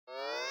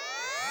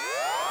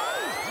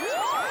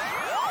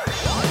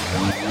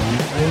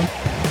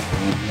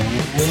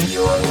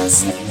You're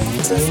listening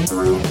to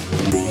Through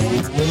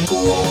Being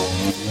Cool.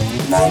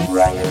 Night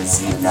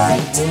Riders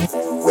Unite.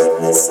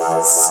 Witness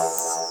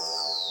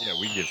us. Yeah,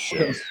 we give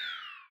shits.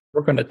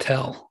 We're going to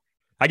tell.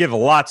 I give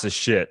lots of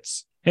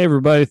shits. Hey,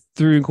 everybody.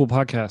 Through Being Cool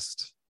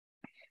podcast,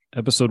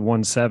 episode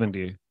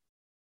 170.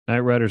 Night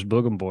Riders,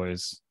 Boogum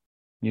Boys.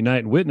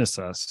 Unite and witness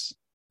us.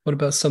 What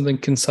about something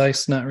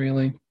concise? Not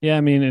really. Yeah,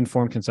 I mean,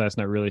 informed, concise,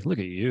 not really. Look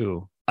at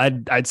you.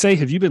 I'd say,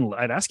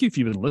 I'd ask you if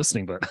you've been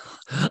listening, but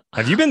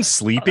Have you been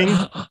sleeping?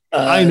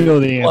 I know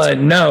the answer.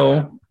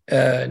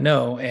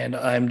 No, and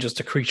I'm just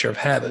a creature of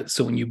habit.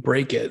 So when you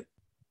break it,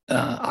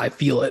 I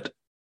feel it.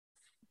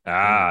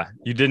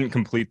 You didn't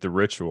complete the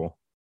ritual.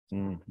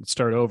 Let's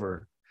start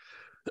over.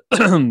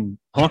 Honk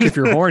if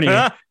you're horny.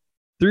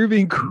 Through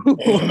Being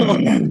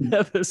Cool,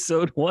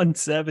 episode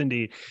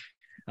 170.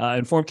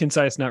 Informed,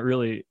 concise, not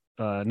really.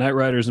 Night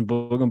Riders and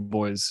Boogum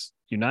Boys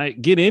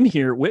unite. Get in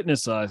here,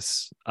 witness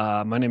us.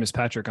 My name is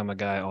Patrick. I'm a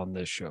guy on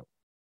this show.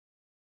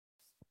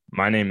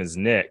 My name is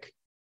Nick,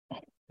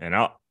 and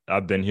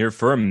I've been here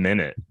for a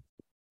minute.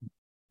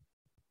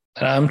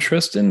 And I'm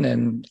Tristan,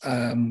 and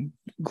I'm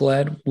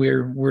glad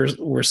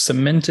we're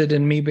cemented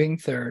in me being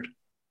third.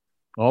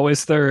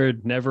 Always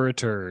third, never a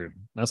turd.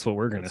 That's what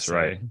we're gonna That's say.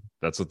 right.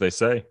 That's what they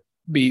say.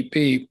 Beep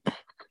beep.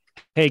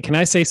 Hey, can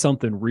I say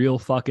something real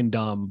fucking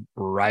dumb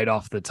right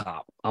off the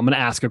top? I'm gonna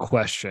ask a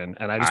question,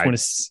 and I just want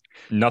to.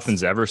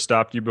 Nothing's ever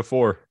stopped you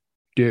before,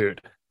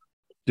 Dude.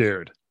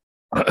 Did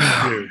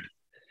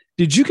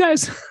you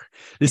guys?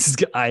 This is.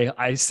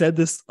 I said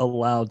this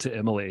aloud to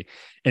Emily,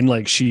 and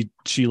like she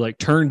like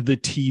turned the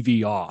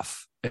TV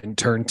off and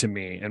turned to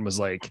me and was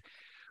like,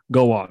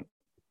 "Go on."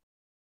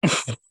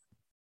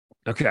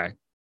 Okay,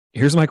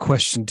 here's my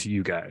question to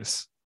you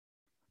guys.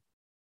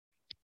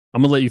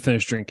 I'm gonna let you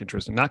finish drinking,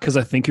 Tristan. Not because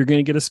I think you're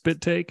gonna get a spit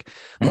take,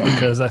 but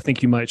because I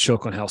think you might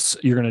choke on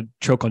you're gonna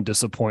choke on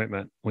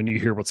disappointment when you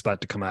hear what's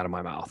about to come out of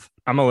my mouth.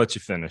 I'm gonna let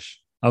you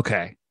finish.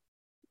 Okay.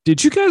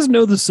 Did you guys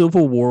know the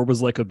Civil War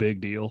was like a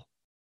big deal?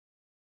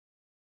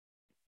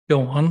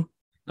 Go on.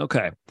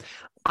 Okay.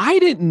 I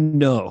didn't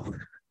know,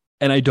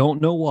 and I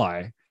don't know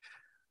why.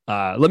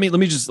 Let me give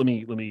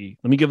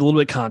a little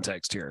bit of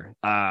context here.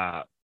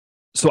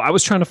 So I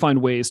was trying to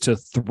find ways to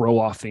throw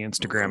off the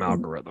Instagram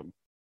algorithm.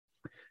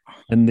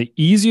 And the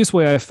easiest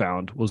way I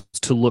found was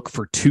to look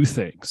for two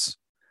things: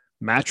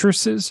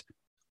 mattresses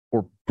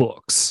or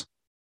books.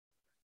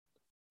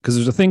 Because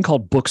there's a thing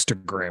called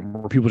Bookstagram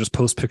where people just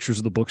post pictures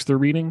of the books they're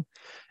reading.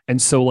 And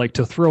so like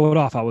to throw it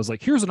off, I was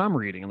like, here's what I'm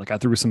reading. And like I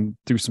threw some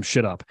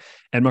shit up.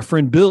 And my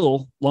friend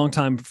Bill,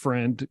 longtime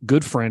friend,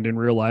 good friend in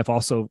real life,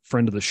 also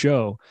friend of the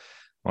show.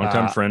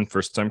 Long-time friend,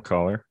 first-time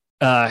caller.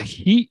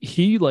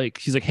 He's like,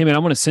 hey man, I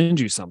want to send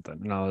you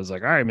something. And I was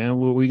like, all right, man,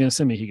 what are you gonna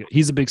send me?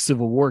 He's a big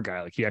Civil War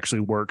guy. Like he actually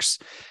works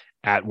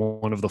at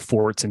one of the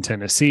forts in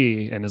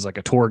Tennessee and is like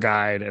a tour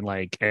guide and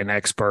like an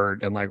expert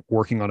and like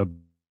working on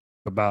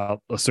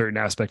about a certain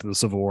aspect of the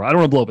Civil War. I don't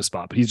want to blow up his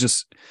spot, but he's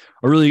just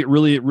a really,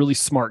 really, really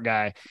smart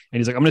guy. And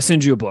he's like, I'm gonna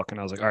send you a book. And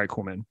I was like, all right,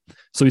 cool, man.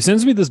 So he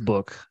sends me this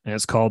book, and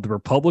it's called The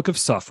Republic of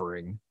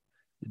Suffering: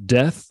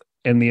 Death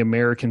and the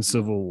American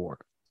Civil War.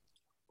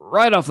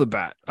 Right off the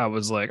bat, I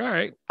was like, all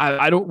right,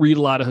 I don't read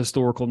a lot of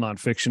historical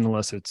nonfiction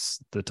unless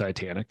it's the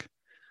Titanic.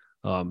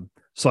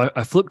 So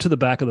I flipped to the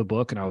back of the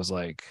book, and I was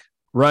like,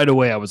 right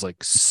away, I was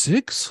like,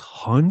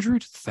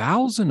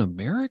 600,000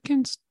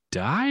 Americans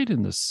died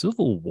in the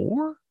Civil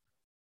War?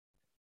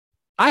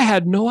 I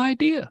had no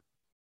idea.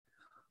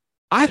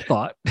 I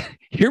thought,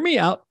 hear me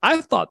out,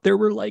 I thought there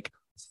were like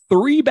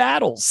 3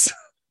 battles.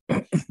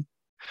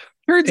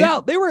 Turns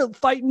out they were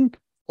fighting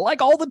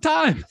like all the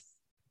time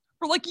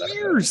for like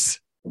years.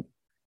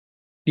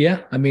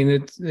 Yeah, I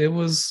mean it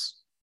was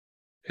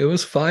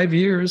 5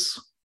 years.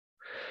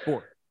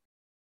 4.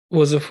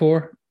 Was it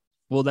 4?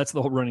 Well, that's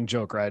the whole running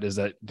joke, right? Is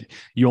that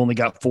you only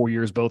got 4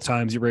 years both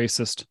times, you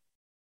racist?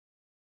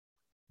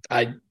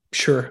 I don't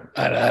know.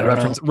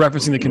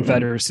 Referencing the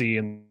Confederacy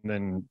and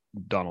then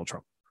Donald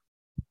Trump.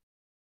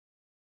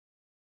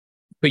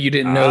 But you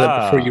didn't know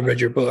that before you read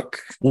your book.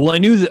 Well, I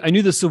knew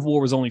the Civil War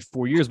was only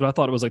 4 years, but I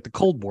thought it was like the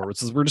Cold War,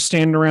 which is we're just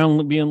standing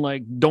around being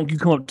like, don't you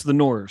come up to the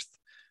North?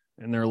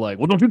 And they're like,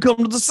 well, don't you come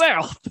to the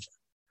South?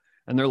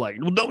 And they're like,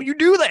 well, don't you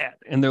do that?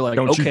 And they're like,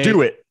 don't okay. you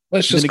do it?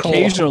 Let's just call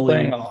the whole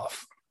thing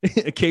off.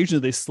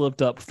 Occasionally they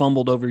slipped up,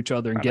 fumbled over each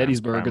other in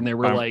Gettysburg, and they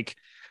were like,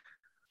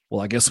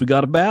 well, I guess we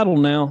got a battle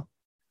now.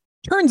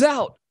 Turns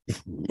out,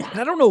 and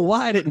I don't know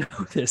why I didn't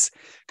know this,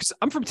 because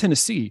I'm from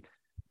Tennessee.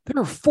 There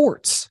are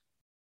forts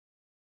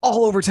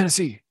all over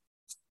Tennessee,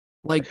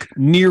 like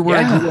near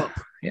where I grew up.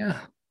 Yeah.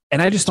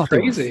 And I just thought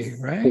crazy, they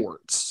were right?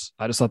 forts.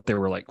 I just thought they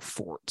were like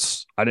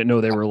forts. I didn't know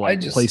they were like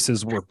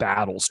places where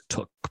battles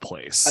took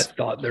place. I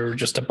thought there were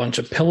just a bunch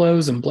of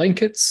pillows and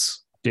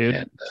blankets.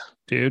 Dude,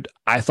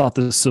 I thought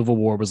the Civil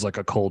War was like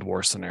a Cold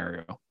War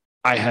scenario.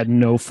 I had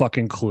no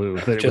fucking clue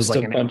that it was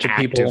like an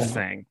active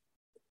thing.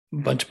 A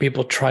bunch of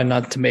people try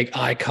not to make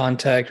eye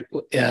contact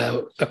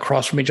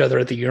across from each other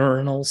at the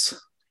urinals.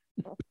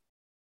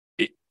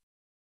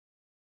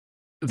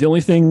 The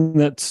only thing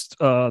that's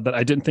that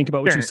I didn't think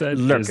about what you said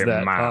Look is at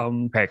that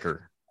my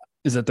pecker.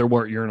 is that there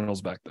weren't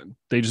urinals back then.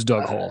 They just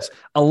dug holes.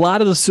 A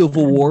lot of the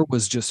Civil War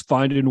was just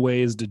finding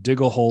ways to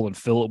dig a hole and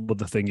fill it with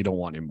the thing you don't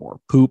want anymore.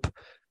 Poop,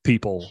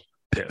 people,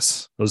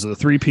 piss. Those are the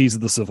 3 P's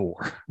of the Civil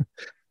War.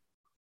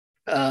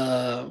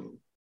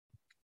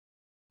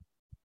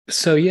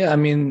 So yeah, I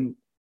mean,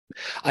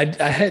 I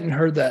hadn't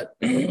heard that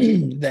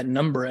that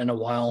number in a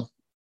while,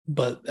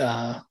 but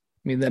I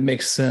mean that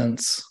makes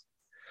sense.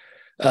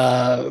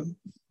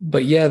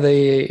 But yeah,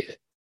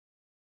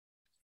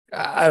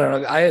 I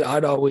don't know.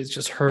 I'd always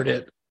just heard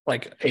it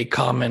like a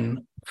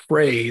common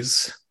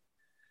phrase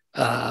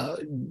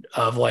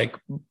of like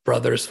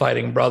brothers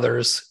fighting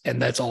brothers,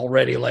 and that's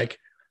already like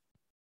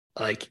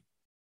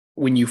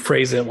when you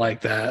phrase it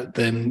like that,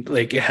 then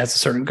like it has a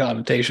certain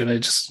connotation. It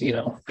just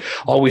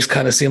always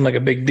kind of seemed like a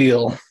big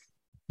deal.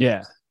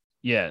 Yeah.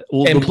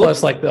 Well, And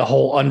plus, like the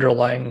whole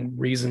underlying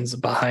reasons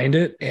behind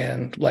it,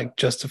 and like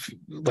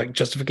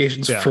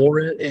justifications for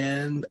it,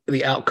 and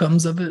the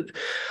outcomes of it.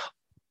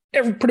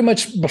 Pretty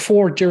much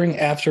before, during,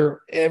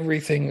 after,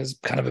 everything is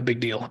kind of a big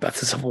deal about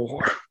the Civil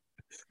War.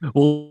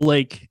 Well,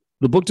 like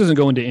the book doesn't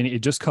go into any,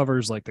 it just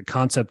covers like the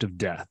concept of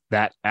death,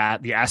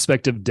 the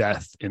aspect of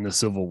death in the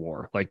Civil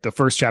War. Like the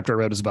first chapter I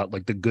read is about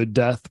like the good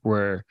death,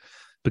 where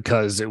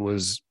because it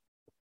was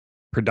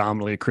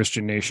predominantly a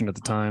Christian nation at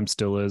the time,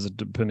 still is,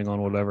 depending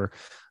on whatever,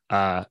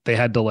 they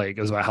had to like,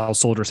 it was about how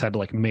soldiers had to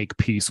like make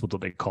peace with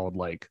what they called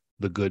like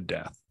the good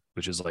death,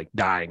 which is like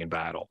dying in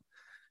battle.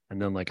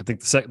 And then, like, I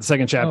think the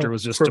second chapter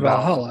was just for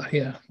about Valhalla,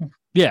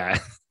 yeah,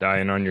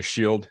 Dying on your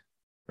shield,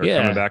 or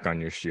coming back on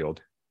your shield.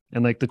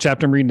 And like the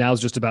chapter I'm reading now is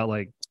just about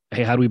like,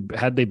 hey,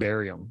 how'd they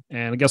bury him?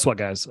 And guess what,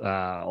 guys?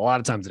 A lot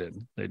of times they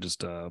didn't. They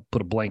just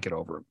put a blanket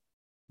over him.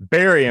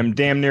 Bury him,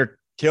 damn near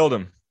killed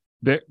him.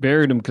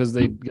 Buried him because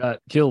they got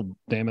killed.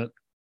 Damn it!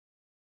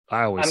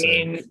 I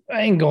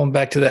ain't going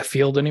back to that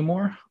field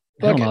anymore.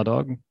 Hell no,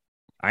 dog.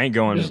 I ain't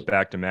going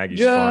back to Maggie's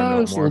farm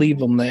no Just more. leave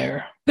them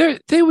there.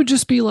 They would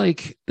just be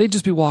like, they'd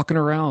just be walking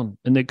around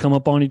and they'd come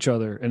up on each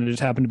other, and it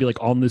just happened to be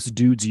like on this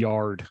dude's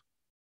yard.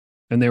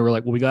 And they were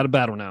like, well, we got a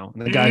battle now.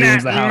 And the guy who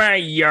owns the house, my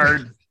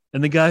yard.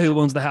 And the guy who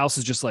owns the house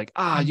is just like,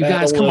 you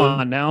guys, come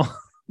on now.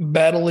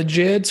 Battle of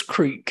Jed's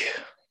Creek.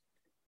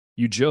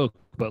 You joke,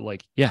 but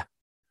like, yeah,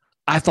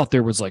 I thought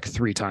there was like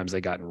 3 times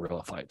they got in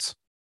real fights.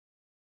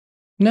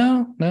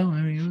 No, I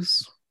mean, it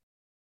was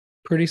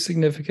pretty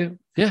significant.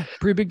 Yeah,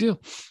 pretty big deal.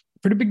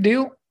 Pretty big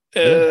deal.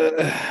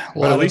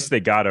 Well, at least they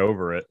got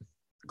over it.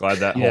 Glad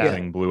that whole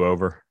thing blew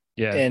over.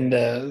 Yeah.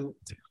 And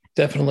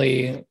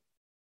definitely.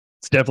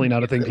 It's definitely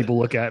not a thing people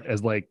look at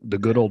as like the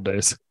good old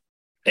days.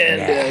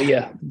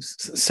 And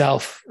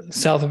South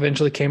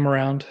eventually came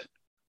around.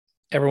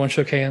 Everyone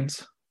shook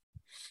hands.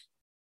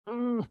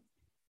 Thought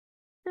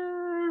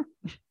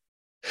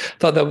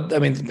that, I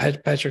mean,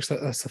 Patrick's,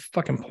 that's the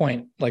fucking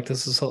point. Like,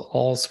 this is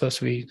all supposed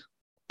to be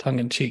tongue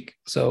in cheek.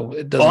 So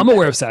it doesn't. Well, I'm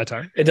aware of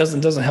satire. It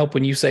doesn't help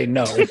when you say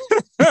no.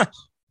 But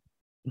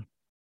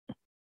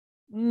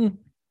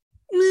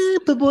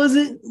was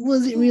it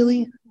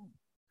really?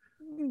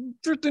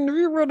 Tristan, have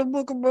you read a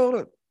book about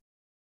it?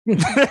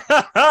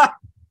 Have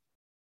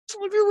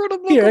you read a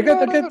book Here, I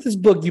about got this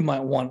book you might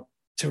want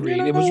to read.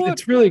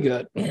 It's really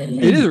good.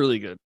 It is really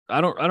good.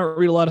 I don't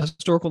read a lot of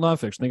historical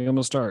nonfiction. I think I'm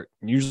gonna start.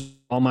 Usually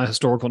all my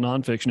historical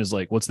nonfiction is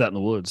like, what's that in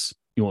the woods?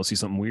 You want to see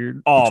something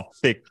weird?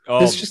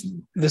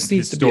 This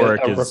needs to be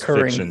a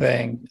recurring fiction.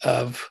 thing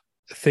of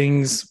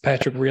things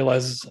Patrick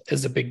realizes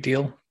is a big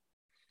deal.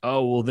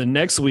 Oh, well, then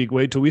next week,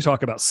 wait till we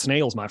talk about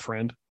snails, my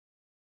friend.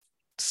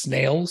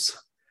 Snails?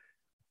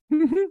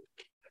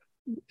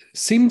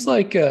 Seems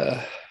like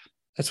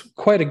that's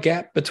quite a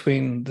gap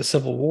between the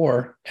Civil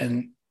War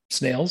and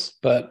snails,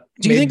 but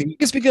do you think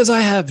it's because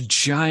I have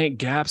giant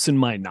gaps in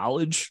my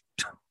knowledge?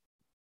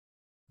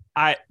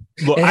 I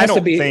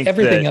don't think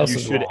everything that else you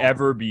is should wrong.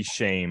 ever be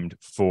shamed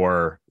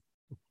for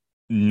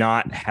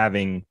not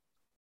having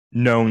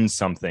known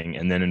something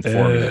and then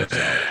informing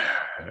yourself.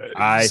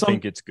 I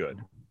think it's good.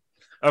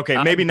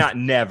 Okay, maybe not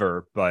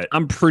never, but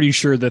I'm pretty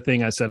sure the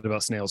thing I said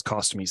about snails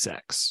cost me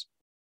sex.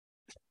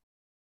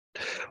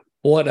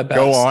 What about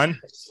go on?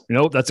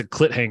 Nope, that's a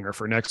clit hanger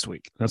for next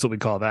week. That's what we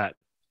call that.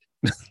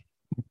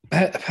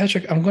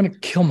 Patrick, I'm going to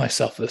kill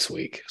myself this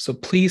week. So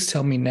please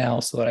tell me now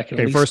so that I can.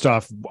 Okay, first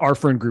off, our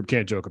friend group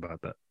can't joke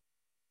about that.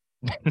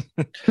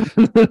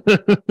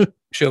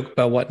 Joke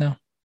about what now?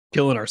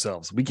 Killing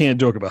ourselves. We can't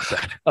joke about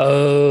that.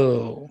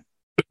 Oh,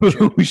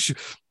 We should,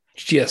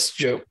 just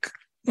joke.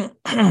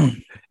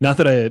 not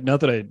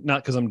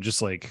because I'm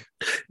just like,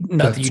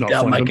 Not that you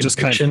doubt my I'm just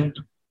conviction.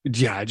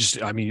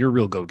 I mean, you're a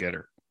real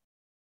go-getter.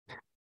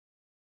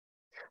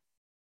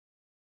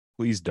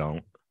 Please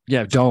don't.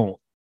 Yeah, don't.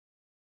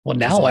 Well,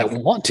 now I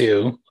want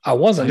to. I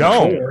wasn't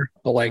before,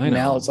 but like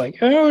now it's like,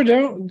 oh,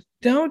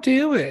 don't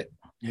do it.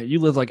 Yeah, you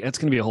live like it's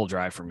going to be a whole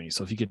drive for me.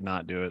 So if you could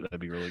not do it, that'd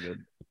be really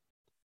good.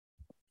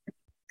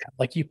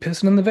 Like you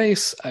pissing in the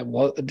vase. I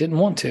didn't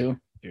want to.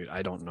 Dude,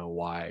 I don't know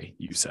why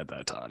you said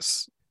that to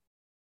us.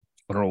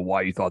 I don't know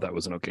why you thought that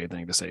was an okay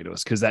thing to say to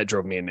us, because that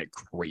drove me and Nick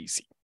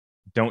crazy.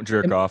 Don't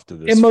jerk off to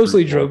this. It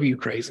mostly drove you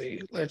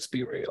crazy. Let's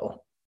be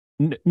real.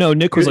 No,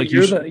 Nick was like,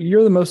 you're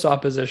the most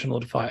oppositional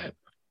to Defiant.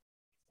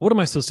 What am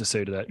I supposed to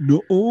say to that?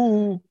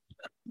 No.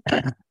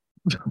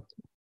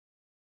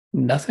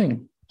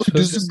 Nothing.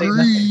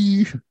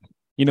 Disagree.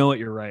 You know what?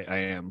 You're right. I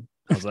am.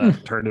 How's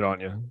that? Turned it on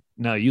you.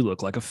 Now you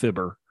look like a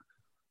fibber.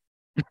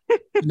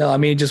 No, I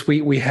mean, just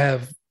we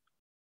have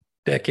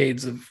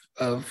decades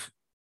of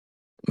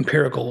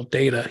empirical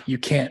data. You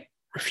can't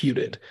refute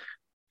it.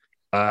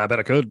 I bet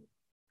I could.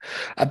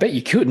 I bet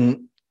you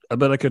couldn't. I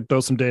bet I could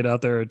throw some data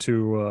out there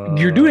to.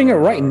 You're doing it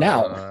right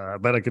now. I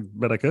bet I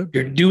could.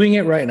 You're doing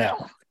it right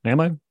now. Am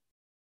I?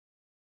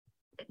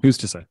 Who's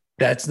to say?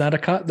 That's not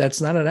that's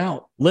not an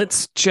out.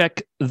 Let's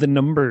check the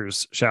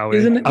numbers, shall we?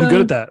 Isn't it I'm done?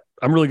 good at that.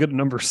 I'm really good at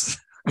numbers.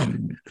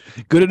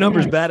 Good at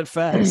numbers, bad at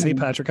facts. Hey,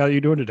 Patrick, how are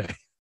you doing today?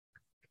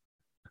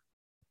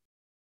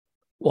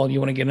 Well, you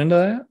want to get into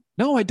that?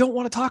 No, I don't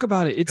want to talk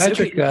about it. It's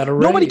Patrick got a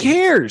nobody raise.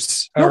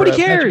 cares. Or, Nobody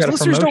Patrick cares. got a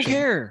Listeners don't promotion.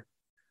 care.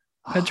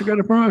 Patrick got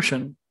a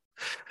promotion.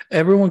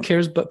 Everyone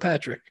cares but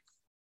Patrick.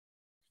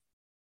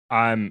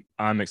 I'm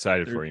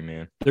excited for you,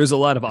 man. There's a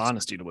lot of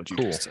honesty to what you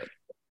Cool. just said.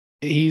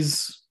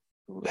 He's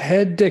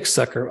head dick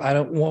sucker. I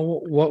don't.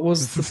 What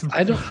was the?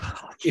 I don't.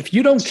 If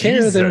you don't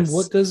care, then Jesus.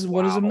 what does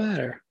Wow. it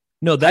matter?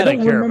 No, that I I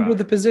don't care remember about.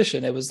 the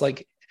position. It was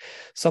like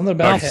something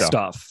about Mouth head.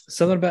 stuff.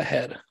 Something about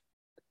head. I'm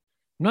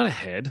not a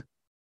head.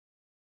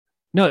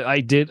 No, I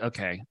did.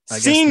 Okay. I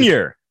guess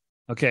Senior.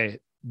 okay.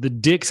 The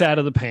dick's out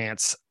of the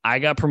pants. I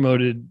got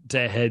promoted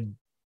to head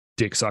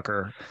dick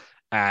sucker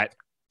at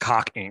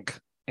Cock Inc.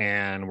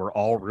 And we're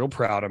all real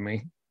proud of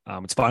me.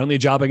 It's finally a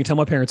job I can tell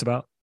my parents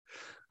about.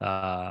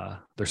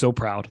 They're so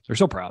proud. They're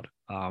so proud.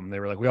 They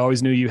were like, we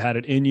always knew you had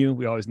it in you.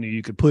 We always knew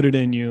you could put it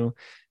in you.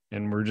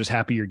 And we're just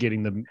happy you're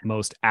getting the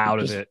most out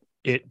of it.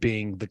 It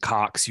being the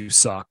cocks you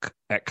suck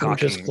at I'm Cock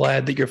just Inc.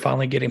 glad that you're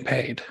finally getting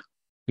paid.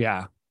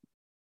 Yeah.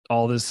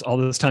 All this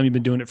time you've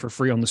been doing it for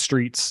free on the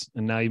streets,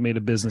 and now you made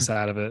a business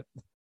out of it.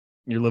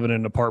 You're living in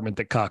an apartment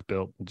that Cock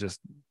built. Just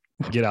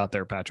get out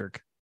there, Patrick.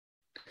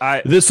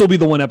 This will be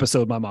the one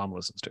episode my mom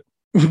listens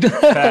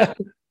to.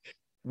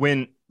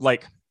 When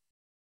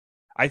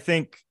I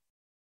think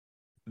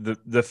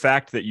the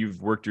fact that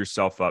you've worked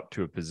yourself up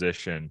to a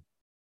position,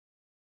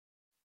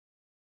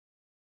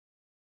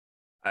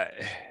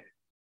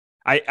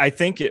 I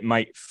think it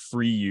might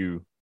free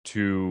you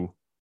to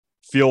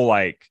feel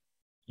like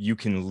you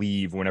can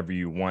leave whenever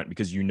you want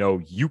because you know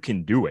you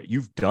can do it.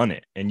 You've done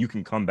it and you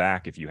can come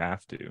back if you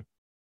have to.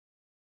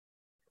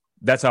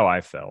 That's how I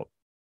felt.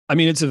 I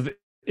mean,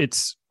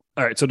 it's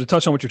all right. So to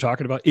touch on what you're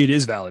talking about, it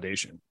is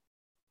validation,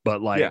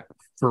 but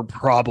for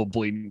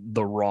probably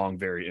the wrong,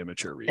 very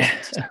immature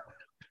reasons.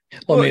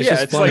 Well, I mean, it's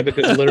just it's funny like-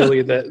 because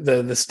literally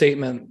the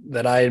statement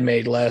that I had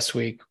made last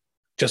week,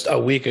 just a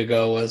week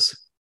ago, was,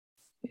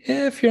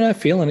 if you're not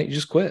feeling it, you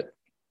just quit.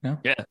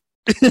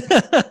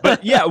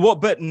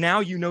 But now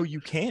you know you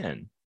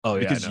can. Oh,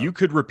 yeah. Because you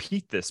could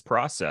repeat this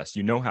process.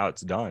 You know how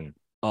it's done.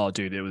 Oh,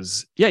 dude, it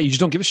was, you just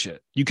don't give a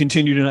shit. You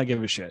continue to not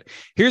give a shit.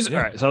 All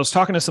right. So I was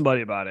talking to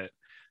somebody about it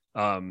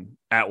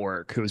at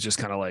work who was just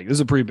kind of like, this is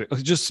a pretty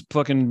big, just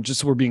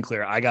so we're being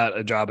clear. I got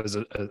a job as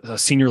a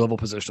senior level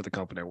position at the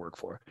company I work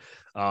for.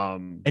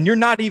 And you're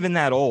not even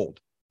that old.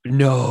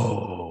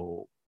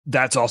 No,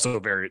 that's also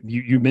very,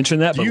 you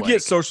mentioned that. Do you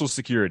get Social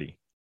Security?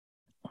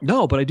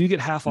 No, but I do get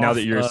half off now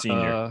that you're a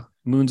senior.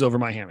 Moons over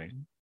my hammy,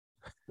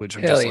 which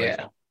I'm Hell just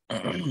yeah.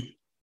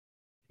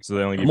 So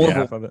they only give you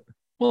half of it?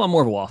 Well, I'm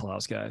more of a Waffle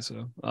House guy,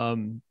 so I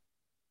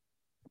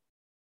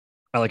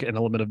like an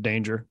element of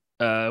danger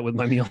with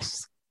my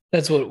meals.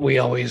 That's what we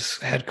always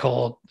had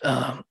called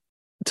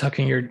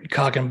tucking your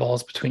cock and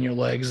balls between your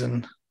legs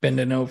and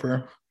bending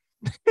over.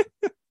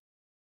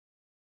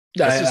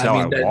 That's just how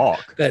I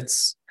walk.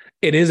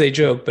 It is a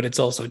joke, but it's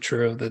also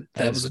true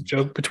that was a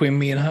joke between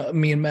me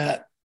and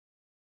Matt.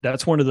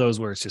 That's one of those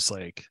where it's just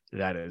like,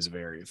 that is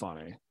very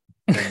funny.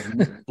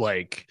 And,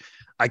 like,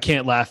 I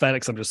can't laugh at it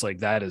because I'm just like,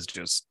 that is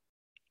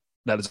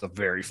a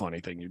very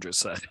funny thing you just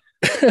said.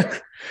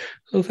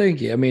 Well,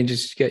 thank you. I mean,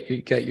 just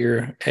you got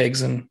your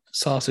eggs and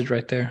sausage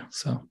right there.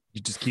 So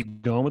You just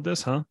keep going with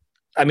this, huh?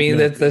 I mean,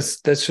 Yeah. that's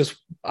just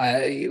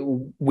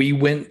we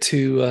went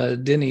to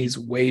Denny's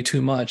way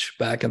too much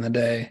back in the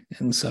day,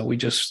 and so we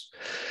just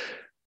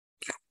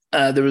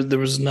there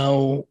was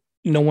no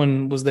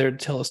one was there to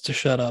tell us to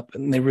shut up,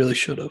 and they really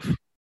should have.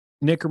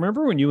 Nick,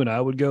 remember when you and I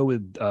would go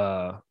with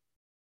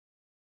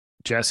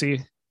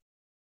Jesse,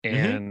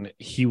 and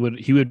he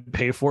would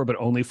pay for it, but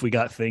only if we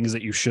got things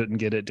that you shouldn't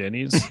get at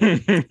Denny's?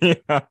 Yeah.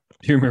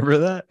 Do you remember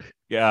that?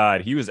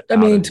 God, he was. I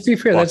mean, to be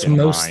fair, that's fucking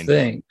most mind.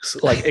 things,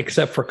 like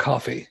except for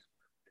coffee.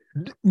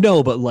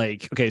 No, but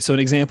like, okay, so an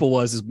example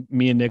is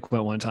me and Nick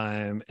went one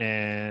time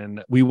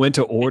and we went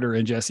to order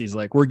and Jesse's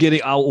like,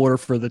 I'll order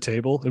for the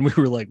table. And we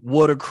were like,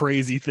 what a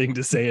crazy thing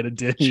to say at a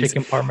Denny's.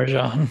 Chicken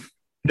Parmesan.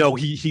 No,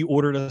 he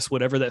ordered us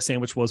whatever that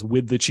sandwich was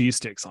with the cheese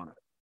sticks on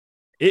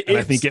it. And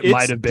I think it it's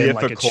might have been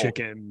like a difficult.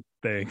 chicken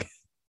thing.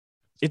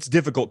 It's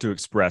difficult to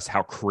express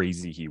how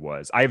crazy he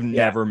was. I've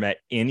never met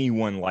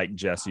anyone like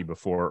Jesse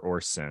before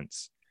or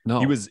since. No,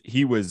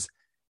 He was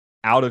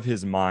out of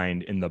his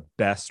mind in the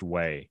best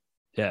way.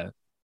 Yeah.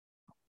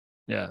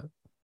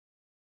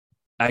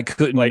 I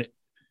couldn't, like,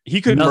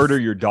 he could murder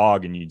your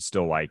dog and you'd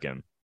still like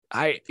him.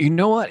 You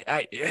know what?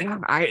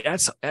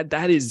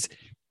 That is,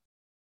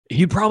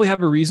 he'd probably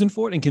have a reason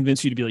for it and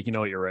convince you to be like, you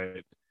know what, you're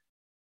right.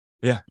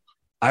 Yeah.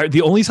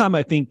 The only time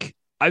I think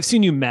I've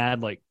seen you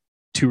mad like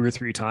 2 or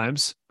 3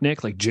 times,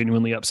 Nick, like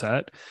genuinely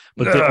upset.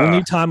 But the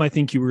only time I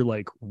think you were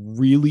like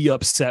really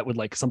upset with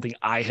like something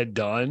I had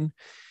done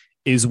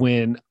is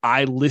when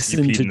I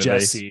listened to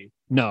Jesse.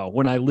 No,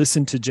 when I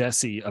listened to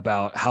Jesse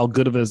about how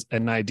good of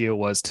an idea it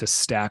was to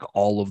stack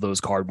all of those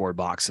cardboard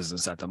boxes and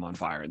set them on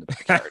fire in the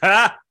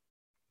backyard.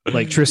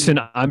 Like, Tristan,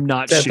 I'm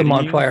not set them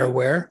on fire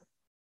where?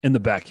 In the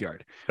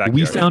backyard.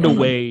 We found a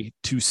way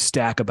to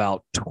stack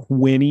about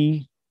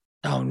 20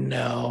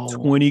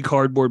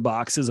 cardboard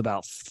boxes,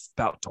 about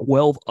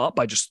 12 up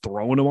by just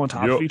throwing them on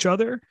top of each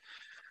other.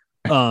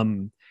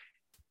 And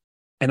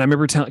I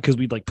remember telling, because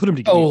we'd like put them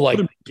together. Oh, like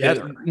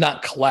together,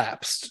 not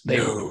collapsed. We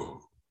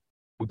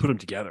put them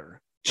together.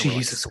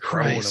 Jesus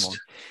Christ.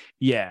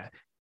 Yeah.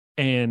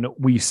 And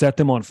we set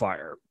them on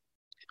fire.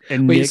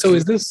 And wait, so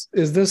is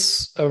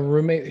this a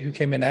roommate who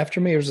came in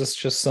after me, or is this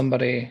just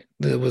somebody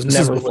that was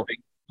never living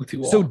with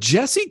you all? So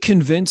Jesse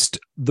convinced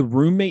the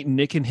roommate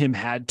Nick and him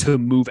had to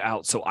move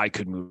out so I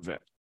could move in.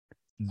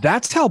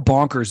 That's how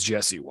bonkers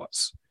Jesse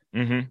was.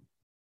 Mm-hmm.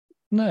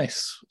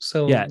 Nice.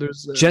 So yeah,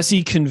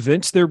 Jesse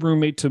convinced their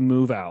roommate to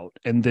move out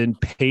and then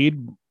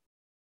paid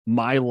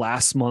my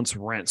last month's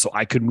rent so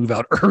I could move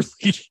out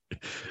early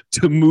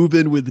to move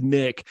in with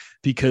Nick,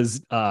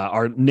 because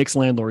our Nick's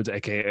landlords,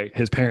 aka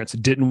his parents,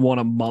 didn't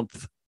want a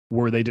month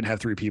where they didn't have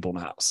 3 people in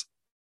the house.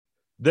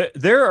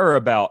 There are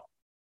about,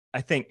 I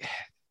think,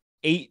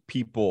 8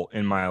 people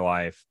in my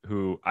life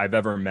who I've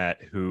ever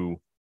met who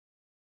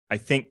I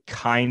think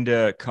kind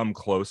of come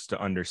close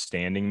to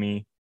understanding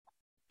me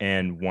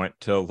and want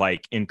to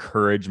like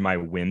encourage my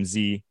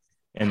whimsy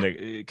and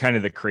the kind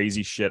of the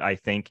crazy shit I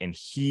think. And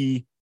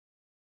he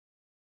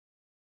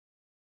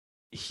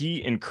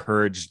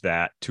encouraged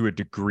that to a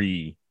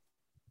degree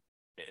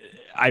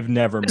I've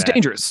never met. It's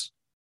dangerous.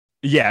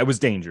 Yeah, it was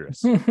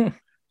dangerous.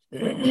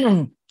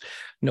 No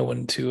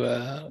one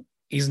to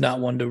he's not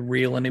one to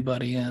reel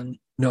anybody in.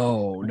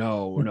 No.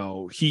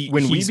 Go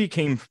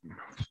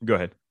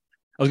ahead.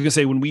 I was gonna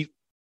say, when we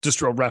just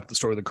to wrap the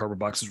story of the cardboard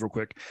boxes real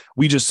quick,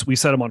 we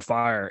set them on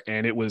fire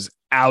and it was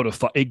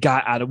we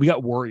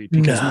got worried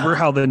because remember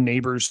how the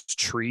neighbor's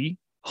tree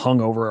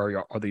hung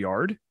over the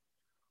yard?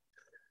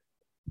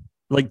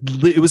 Like,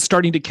 it was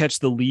starting to catch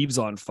the leaves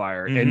on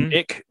fire. Mm-hmm.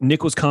 And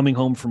Nick was coming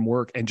home from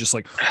work and just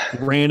like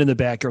ran in the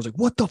backyard. Was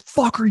like, what the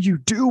fuck are you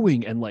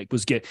doing? And like he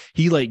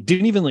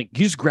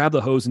just grabbed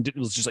the hose and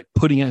was just like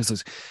putting out.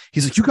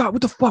 He's like, what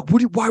the fuck?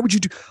 Why would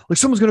you do? Like,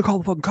 someone's going to call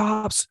the fucking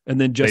cops. And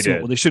then Jesse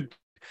went, they should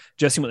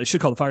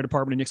call the fire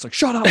department. And Nick's like,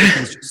 shut up.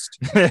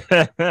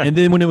 And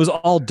then when it was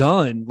all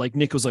done, like,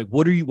 Nick was like,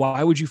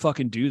 why would you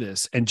fucking do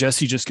this? And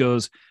Jesse just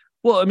goes,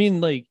 well, I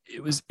mean, like,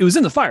 it was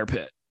in the fire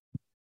pit.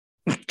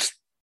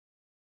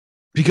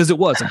 Because it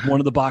was like one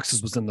of the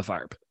boxes was in the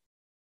fire pit.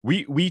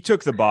 We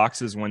took the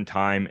boxes one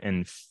time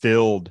and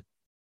filled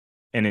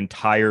an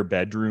entire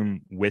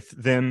bedroom with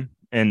them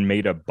and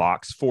made a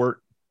box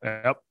fort.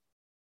 Yep.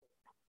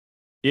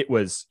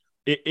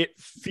 It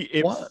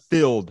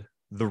filled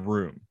the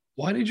room.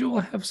 Why did you all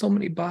have so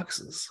many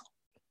boxes?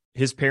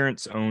 His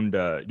parents owned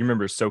you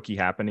remember Soki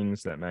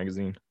Happenings, that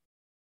magazine?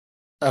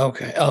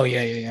 Okay. Oh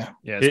yeah.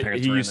 Yeah,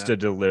 he used to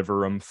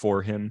deliver them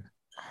for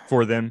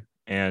them.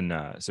 And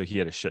so he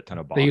had a shit ton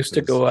of boxes. They used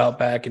to go out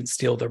back and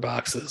steal their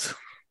boxes.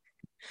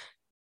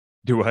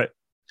 Do what?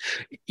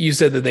 You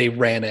said that they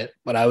ran it,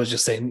 but I was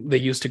just saying they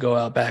used to go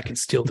out back and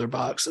steal their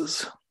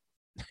boxes.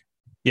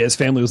 Yeah, his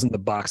family was in the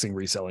boxing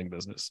reselling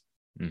business.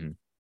 Mm-hmm.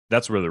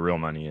 That's where the real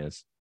money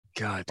is.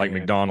 God, like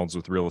McDonald's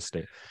with real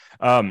estate.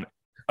 But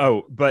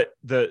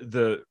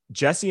the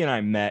Jesse and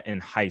I met in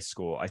high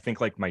school, I think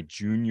like my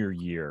junior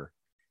year,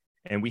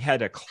 and we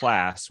had a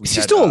class. Is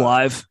he still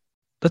alive?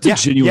 That's a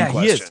genuine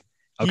question. He is.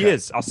 Okay. He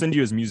is. I'll send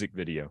you his music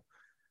video.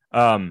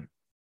 Of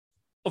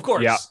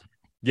course.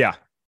 Yeah.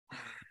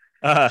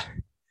 Of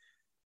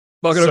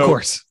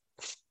course.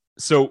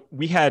 So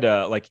we had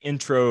a like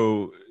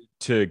intro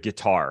to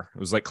guitar. It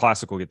was like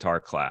classical guitar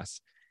class.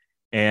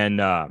 And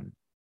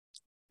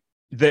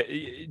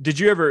did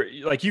you ever,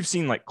 like, you've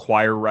seen like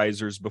choir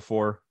risers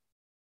before,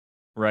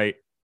 right?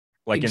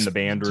 Like in the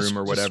band room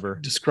or whatever.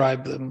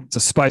 Describe them. It's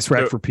a spice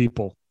rack for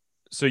people.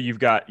 So you've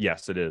got,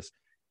 yes, it is.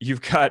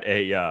 You've got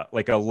a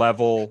like a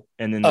level,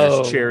 and then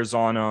there's chairs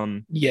on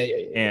them. Yeah.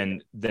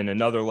 And then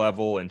another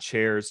level and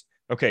chairs.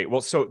 Okay,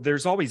 well, so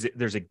there's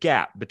a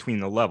gap between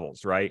the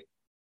levels, right?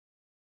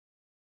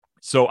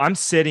 So I'm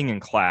sitting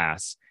in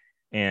class,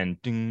 and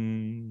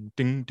ding,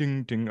 ding,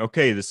 ding, ding.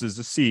 Okay, this is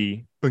a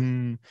C.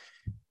 Bing.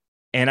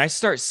 And I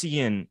start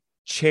seeing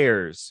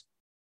chairs.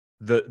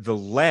 The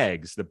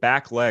legs, the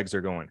back legs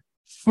are going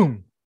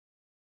boom,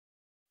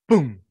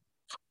 boom,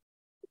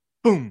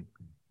 boom,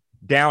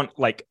 down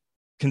like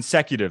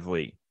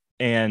consecutively.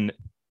 And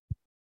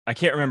I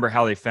can't remember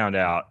how they found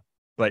out.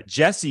 but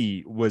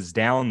Jesse was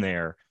down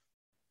there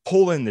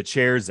pulling the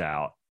chairs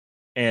out.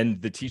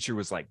 And the teacher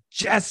was like,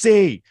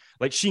 Jesse,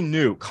 like she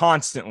knew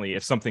constantly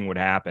if something would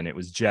happen, it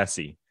was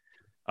Jesse.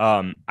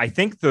 I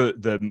think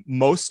the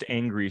most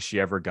angry she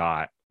ever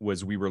got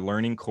was we were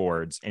learning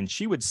chords and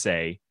she would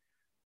say,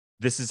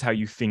 this is how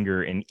you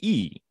finger an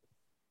E.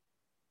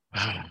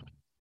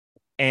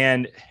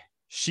 And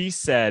she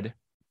said,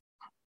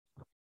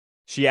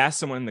 she asked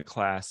someone in the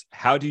class,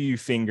 how do you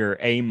finger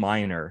A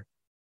minor?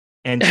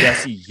 And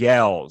Jesse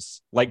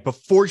yells, like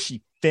before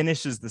she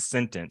finishes the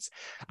sentence,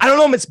 I don't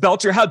know, Miss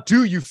Belcher, how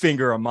do you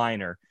finger a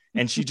minor?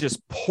 And she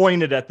just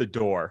pointed at the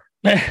door.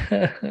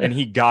 And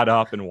he got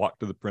up and walked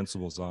to the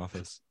principal's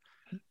office.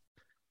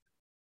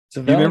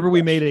 You remember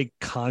we made a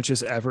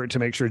conscious effort to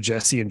make sure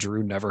Jesse and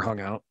Drew never hung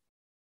out?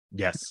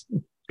 Yes.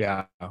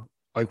 Yeah.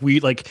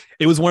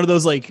 It was one of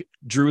those, like,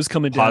 Drew was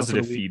coming down.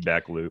 Positive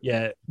feedback loop.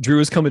 Yeah. Drew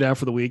was coming down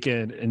for the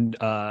weekend and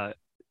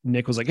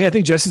Nick was like, hey, I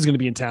think Jesse's going to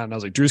be in town. And I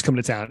was like, Drew's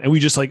coming to town. And we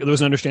just there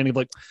was an understanding of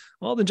like,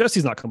 well, then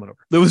Jesse's not coming over.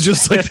 There was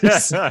just like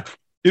this.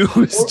 It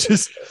was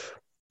just.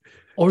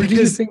 Or do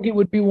you think it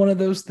would be one of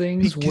those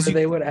things where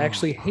they would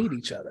actually hate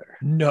each other?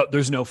 No,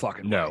 there's no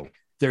fucking no. way.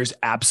 There's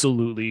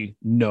absolutely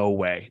no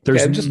way.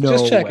 There's just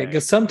check it,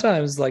 because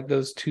sometimes like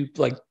those two,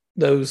 like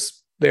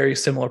those very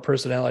similar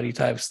personality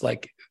types,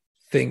 like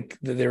think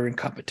that they're in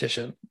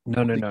competition.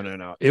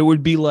 No. It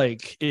would be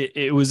like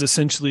it was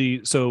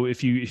essentially, so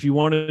if you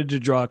wanted to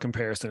draw a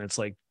comparison, it's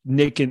like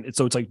Nick and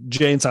so it's like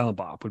Jay and Silent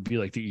Bob would be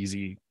like the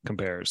easy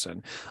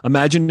comparison.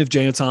 Imagine if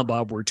Jay and Silent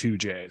Bob were two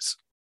Jays.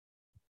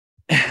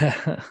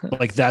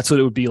 Like that's what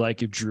it would be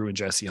like if Drew and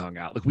Jesse hung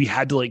out. Like we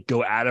had to like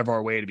go out of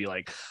our way to be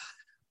like,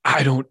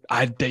 I don't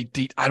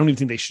even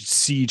think they should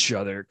see each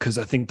other because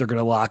I think they're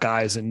gonna lock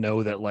eyes and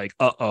know that like,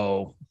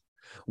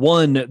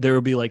 one, there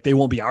will be like they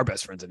won't be our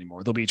best friends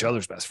anymore. They'll be each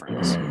other's best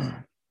friends,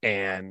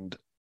 and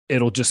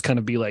it'll just kind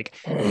of be like,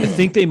 I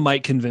think they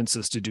might convince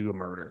us to do a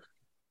murder.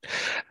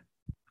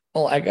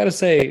 Well, I gotta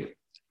say,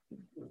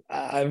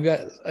 I've got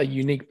a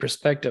unique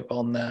perspective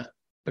on that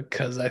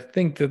because I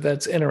think that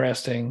that's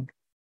interesting.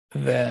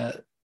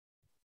 That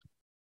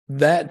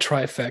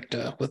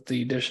trifecta with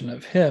the addition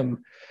of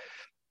him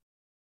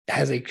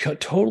has a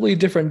totally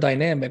different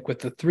dynamic with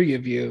the three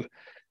of you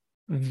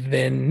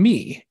than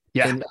me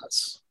and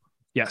us.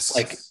 Yes.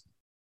 Like,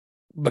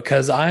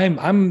 because I'm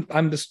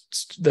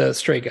the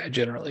straight guy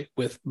generally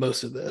with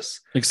most of this.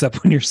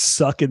 Except when you're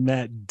sucking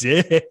that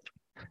dick.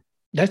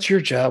 That's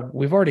your job.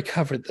 We've already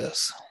covered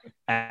this.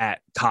 At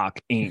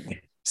Cock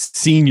Inc.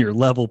 Senior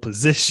level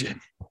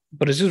position.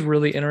 But it's just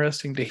really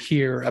interesting to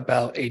hear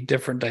about a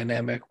different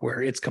dynamic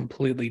where it's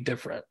completely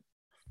different.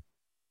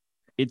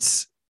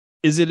 Is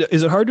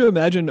it hard to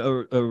imagine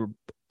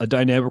a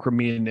dynamic where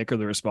me and Nick are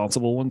the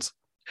responsible ones?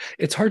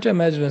 It's hard to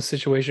imagine a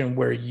situation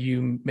where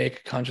you make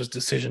a conscious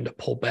decision to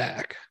pull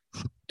back.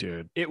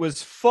 Dude, it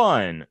was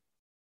fun.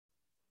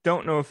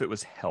 Don't know if it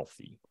was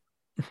healthy.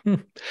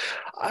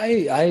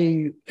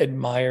 I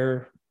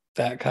admire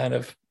that kind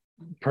of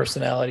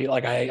personality.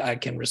 Like I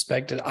can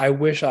respect it. I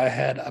wish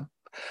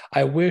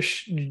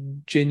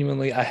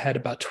genuinely I had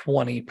about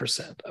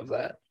 20% of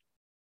that.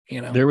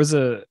 You know, there was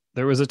a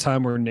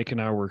time where Nick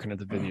and I were working at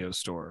the video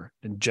store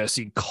and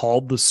Jesse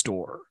called the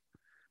store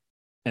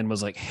and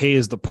was like, hey,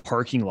 is the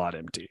parking lot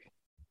empty?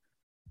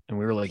 And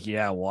we were like,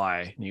 yeah,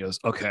 why? And he goes,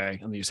 okay.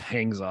 And he just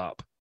hangs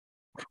up.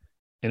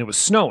 And it was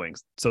snowing.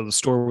 So the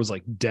store was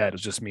like dead. It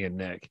was just me and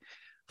Nick.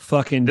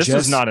 This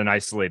is not an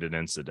isolated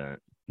incident.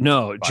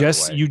 No,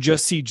 you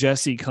just see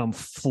Jesse come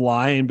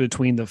flying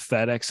between the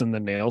FedEx and the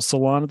nail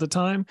salon at the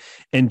time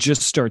and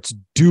just starts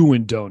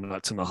doing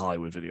donuts in the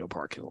Hollywood Video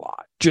parking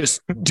lot. Just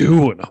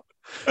doing them.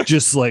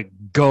 Just like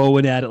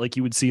going at it like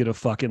you would see at a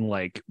fucking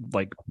like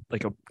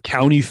a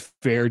county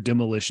fair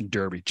demolition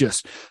derby,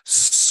 just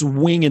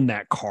swinging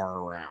that car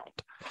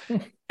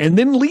around and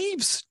then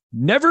leaves.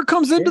 Never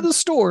comes into the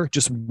store.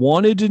 Just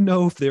wanted to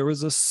know if there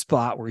was a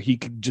spot where he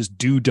could just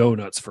do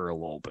donuts for a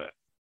little bit.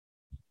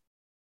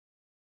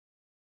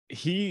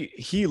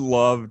 He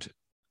loved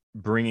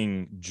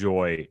bringing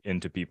joy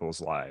into people's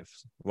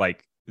lives.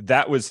 Like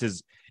that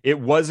was it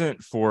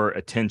wasn't for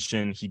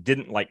attention. He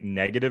didn't like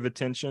negative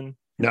attention.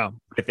 No.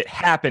 If it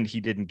happened, he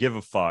didn't give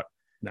a fuck.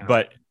 No.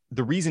 But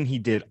the reason he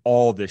did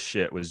all this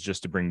shit was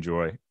just to bring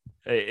joy.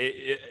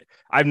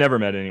 I've never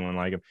met anyone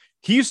like him.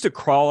 He used to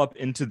crawl up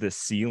into the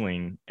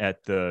ceiling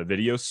at the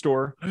video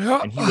store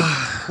and he would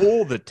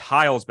pull the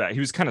tiles back. He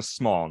was kind of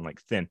small and like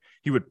thin.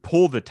 He would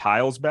pull the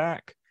tiles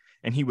back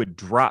and he would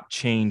drop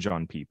change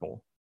on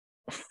people.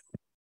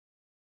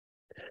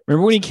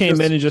 Remember when he came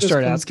in and just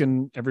started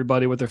asking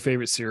everybody what their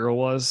favorite cereal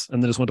was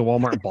and then just went to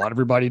Walmart and bought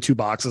everybody 2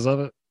 boxes of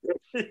it?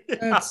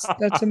 That's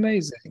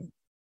amazing.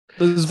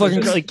 It was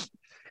fucking like,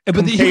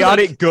 but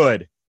chaotic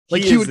good.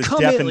 Like he would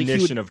come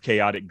definition of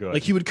chaotic good.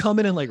 Like he would come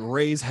in and like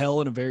raise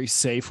hell in a very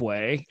safe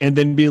way, and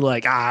then be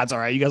like, it's all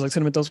right. You guys like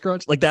Cinnamon Toast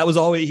Crunch? Like that was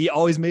always he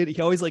always made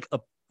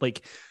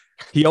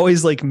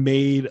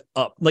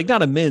up, like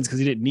not amends because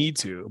he didn't need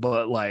to,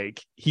 but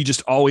like he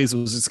just always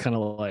was just kind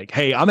of like,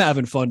 hey, I'm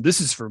having fun.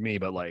 This is for me,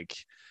 but like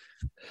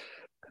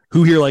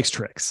who here likes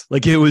tricks?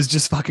 Like it was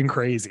just fucking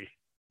crazy.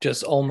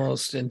 Just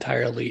almost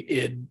entirely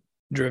id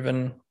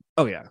driven.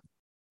 Oh yeah.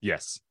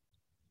 Yes.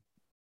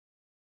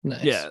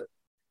 Nice. Yeah.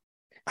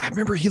 I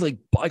remember he like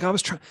I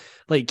was trying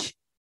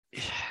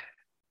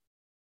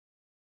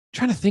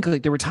to think,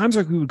 like there were times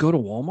like we would go to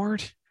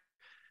Walmart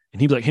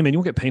and he'd be like, hey man, you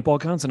want to get paintball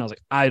guns? And I was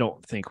like, I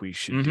don't think we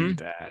should do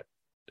that.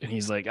 And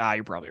he's like,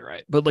 you're probably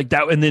right. But like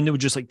that, and then it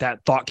would just like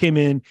that thought came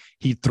in,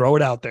 he'd throw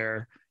it out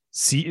there,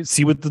 see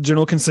what the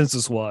general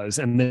consensus was.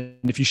 And then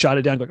if you shot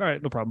it down, like, all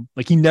right, no problem.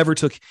 Like he never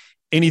took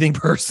anything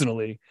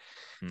personally.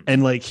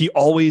 And like he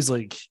always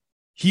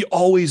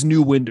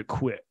knew when to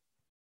quit.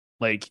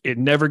 Like it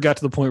never got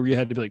to the point where you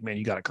had to be like, man,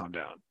 you got to calm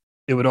down.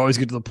 It would always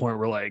get to the point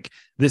where like,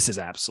 this is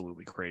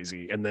absolutely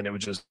crazy. And then it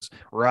would just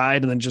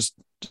ride and then just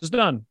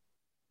done.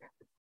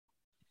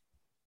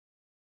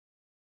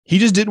 He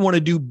didn't want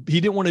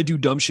to do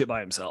dumb shit by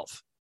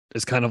himself.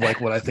 It's kind of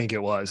like what I think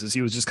it was, is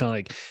he was just kind of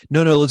like,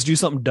 no, let's do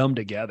something dumb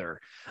together.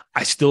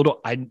 I still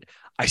don't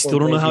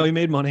know how he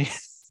made money.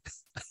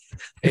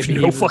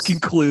 No fucking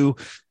clue.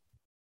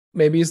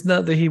 Maybe it's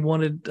not that he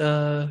wanted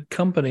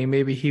company.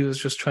 Maybe he was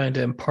just trying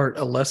to impart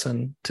a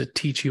lesson to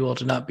teach you all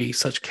to not be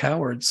such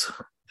cowards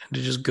and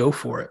to just go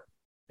for it.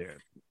 Yeah.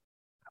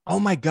 Oh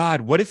my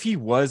God. What if he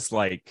was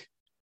some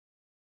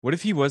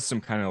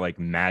kind of like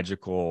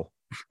magical,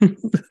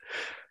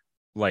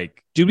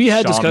 like, dude, we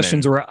had shaman.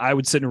 Discussions where I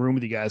would sit in a room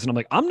with you guys and I'm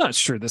like, I'm not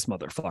sure this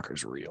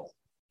motherfucker's real.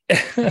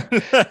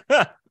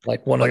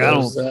 Like one of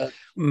those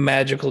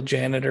magical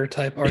janitor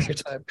type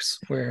archetypes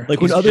where like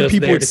when other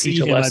people would see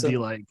him, I'd be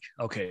like,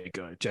 okay,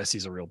 good.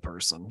 Jesse's a real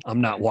person. I'm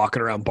not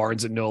walking around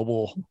Barnes and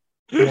Noble.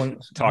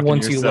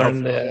 Once you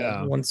learn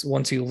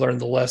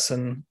the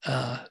lesson,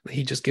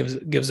 he just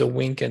gives a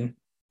wink and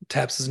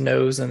taps his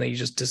nose and then he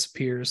just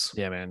disappears.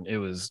 Yeah, man. It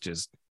was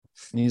just,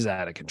 he's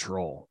out of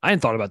control. I hadn't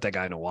thought about that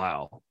guy in a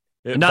while.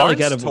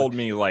 Barnes told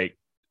me like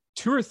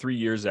 2 or 3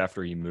 years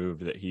after he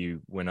moved that he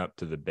went up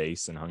to the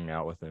base and hung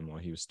out with him while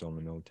he was still in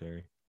the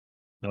military.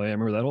 Oh yeah,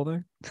 remember that whole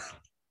thing?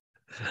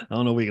 I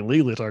don't know if we can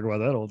legally talk about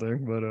that whole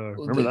thing, but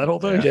remember that whole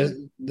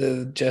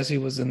thing? Jesse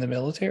was in the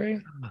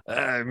military?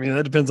 I mean,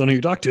 that depends on who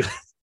you talk to.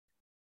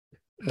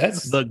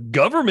 That's the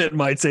government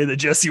might say that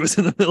Jesse was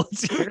in the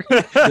military.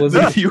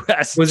 If you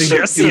asked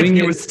Jesse if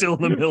he was still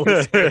in the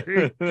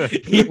military,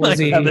 he might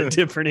have a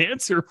different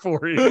answer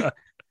for you.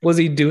 Was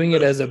he doing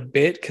it as a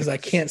bit? Because I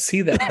can't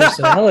see that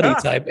personality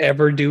type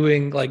ever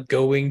doing like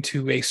going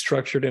to a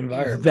structured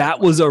environment.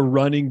 That was a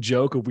running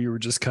joke of we were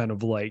just kind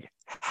of like,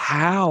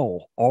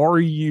 how are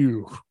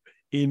you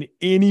in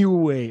any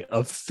way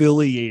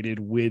affiliated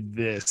with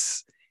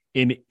this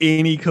in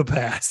any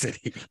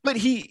capacity? But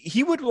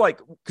he would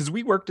like, because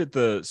we worked at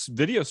the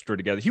video store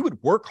together, he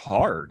would work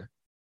hard.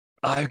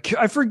 I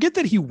forget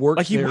that he worked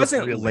like he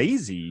wasn't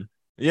lazy.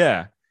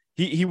 Yeah.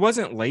 He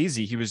wasn't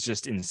lazy. He was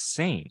just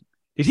insane.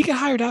 Did he get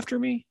hired after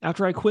me?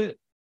 After I quit?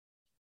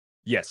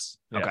 Yes.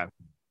 Okay.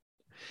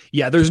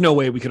 Yeah, there's no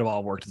way we could have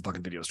all worked at the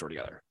fucking video store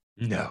together.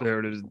 No.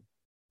 There it is.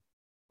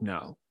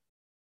 No.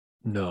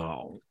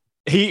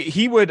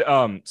 He would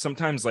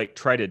sometimes like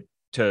try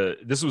to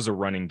this was a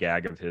running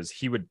gag of his.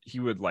 He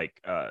would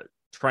like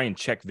try and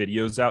check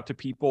videos out to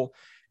people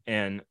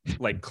and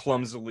like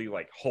clumsily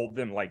like hold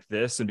them like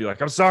this and be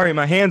like, I'm sorry,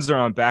 my hands are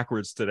on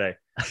backwards today.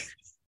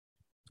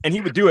 And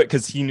he would do it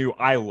because he knew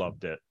I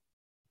loved it.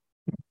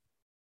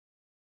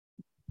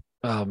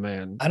 Oh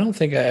man. I don't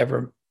think I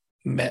ever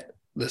met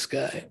this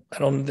guy. I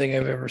don't think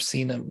I've ever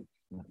seen him.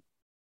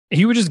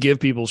 He would just give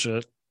people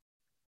shit,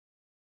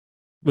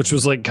 which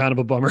was like kind of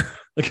a bummer.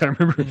 Like I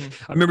remember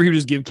he would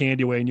just give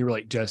candy away and you were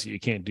like, Jesse, you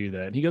can't do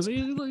that. And he goes,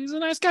 he's a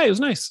nice guy. He was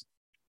nice.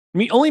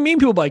 Only mean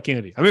people buy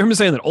candy. I remember him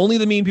saying that only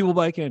the mean people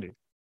buy candy.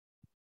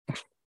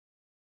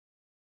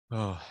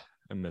 Oh,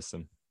 I miss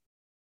him.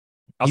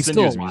 I'll send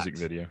you his music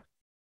video.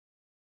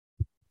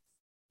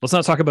 Let's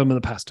not talk about him in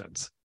the past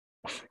tense.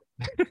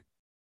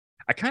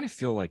 I kind of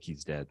feel like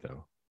he's dead,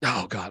 though.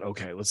 Oh, God.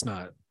 Okay, let's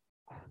not.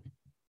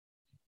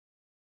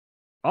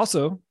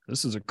 Also,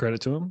 this is a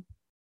credit to him.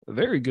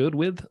 Very good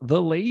with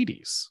the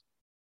ladies.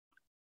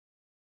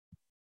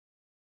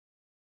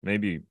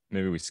 Maybe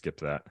we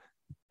skip that.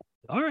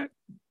 All right.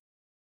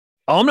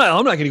 Oh, I'm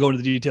not going to go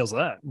into the details of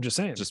that. I'm just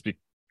saying. Just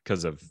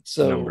because of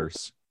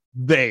numbers.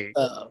 They.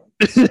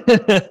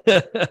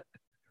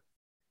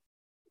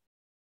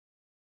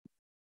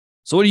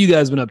 So what have you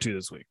guys been up to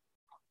this week?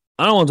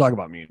 I don't want to talk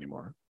about me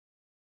anymore.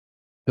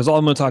 Because all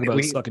I'm going to talk about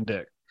is sucking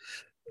dick.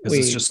 Because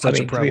it's just such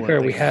a prevalent to be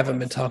fair, we haven't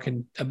been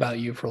talking about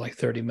you for like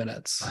 30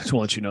 minutes. I just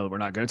want to let you know that we're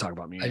not going to talk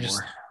about me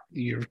anymore.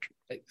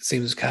 It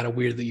seems kind of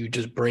weird that you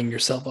just bring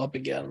yourself up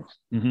again.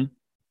 Mm-hmm.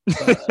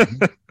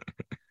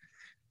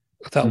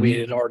 I thought we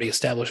had already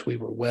established we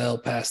were well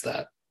past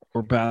that.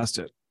 We're past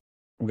it.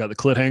 We got the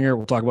clit hanger.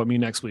 We'll talk about me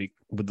next week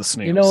with the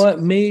snails. You know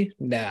what? Me?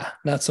 Nah,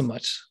 not so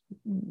much.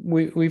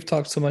 We've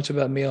talked so much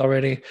about me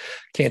already.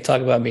 Can't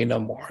talk about me no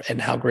more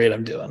and how great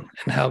I'm doing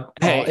and how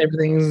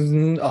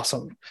everything's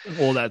awesome.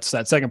 Well, that's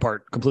that second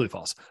part. Completely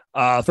false.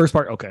 First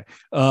part. Okay.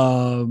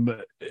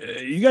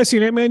 You guys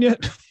seen Ant-Man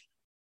yet?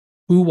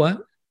 Who,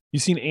 what? You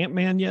seen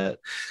Ant-Man yet?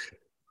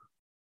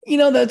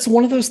 That's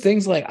one of those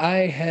things. Like,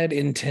 I had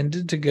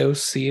intended to go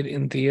see it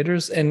in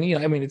theaters, and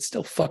I mean, it's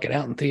still fucking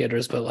out in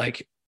theaters, but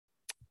like,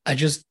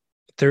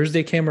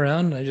 Thursday came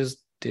around and I just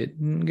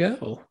didn't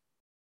go.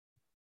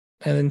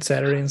 And then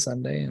Saturday and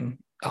Sunday and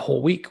a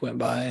whole week went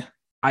by.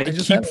 I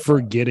just keep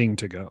forgetting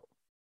to go.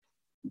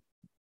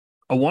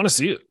 I want to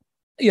see it.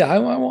 Yeah, I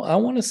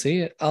want to see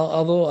it.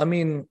 Although, I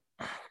mean,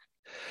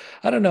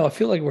 I don't know. I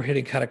feel like we're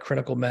hitting kind of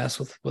critical mass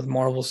with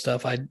Marvel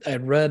stuff.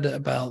 I'd read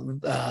about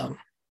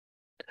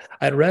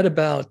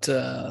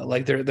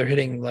like they're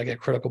hitting like a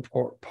critical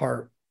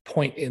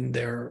point in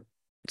their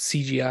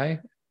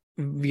CGI,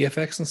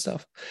 VFX and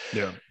stuff.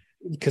 Yeah,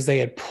 because they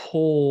had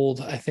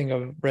pulled. I think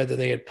I've read that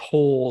they had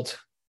pulled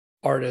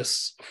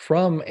artists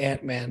from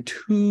Ant-Man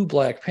to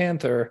Black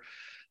Panther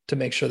to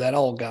make sure that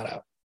all got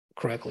out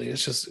correctly.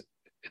 It's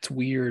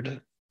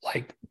weird.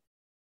 Like,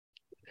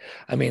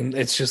 I mean,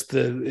 it's just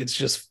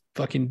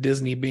fucking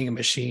Disney being a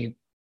machine.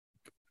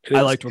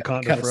 I liked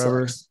Wakanda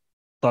Forever. Sucks.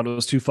 Thought it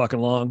was too fucking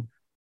long.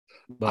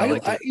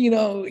 But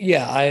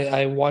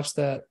I watched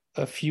that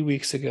a few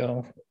weeks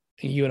ago.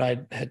 You and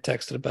I had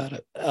texted about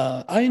it.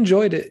 I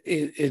enjoyed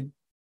it.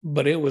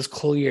 But it was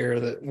clear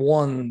that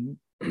one,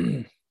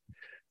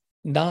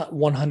 not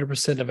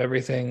 100% of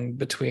everything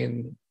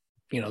between,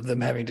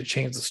 them having to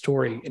change the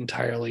story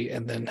entirely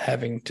and then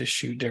having to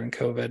shoot during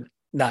COVID,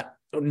 not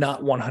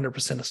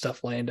 100% of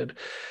stuff landed.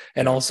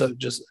 And also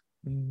just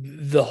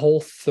the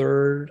whole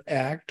third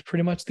act,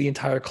 pretty much the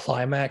entire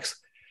climax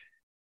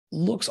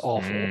looks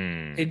awful.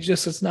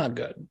 It's not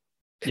good.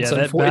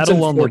 That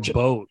battle on the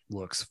boat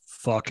looks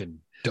fucking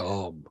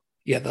dumb.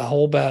 Yeah, the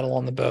whole battle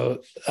on the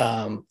boat.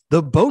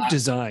 The boat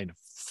design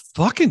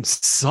fucking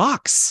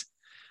sucks.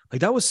 Like,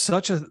 that was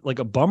such a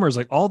bummer. It's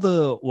like all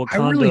the Wakanda.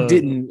 I really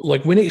didn't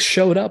like when it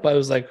showed up. I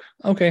was like,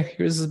 okay,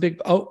 here's this big.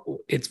 Oh,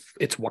 it's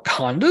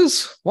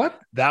Wakanda's. What?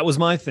 That was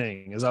my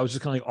thing. Is I was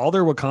just kind of like, all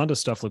their Wakanda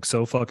stuff looks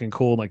so fucking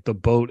cool. Like, the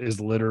boat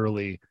is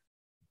literally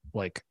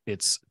like,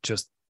 it's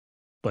just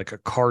like a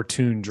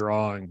cartoon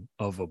drawing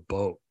of a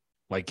boat.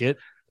 Like, it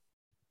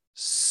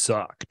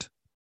sucked.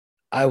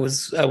 I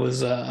was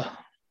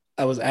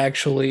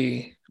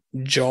actually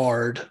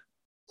jarred,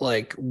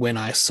 like, when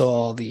I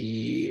saw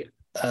the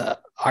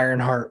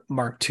Ironheart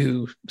Mark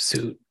II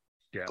suit.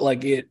 Yeah.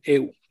 Like, it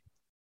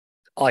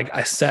like,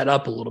 I sat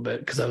up a little bit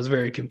because I was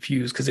very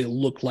confused because it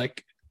looked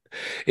like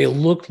a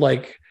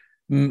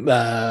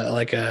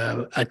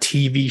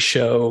TV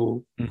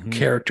show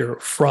character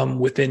from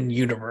within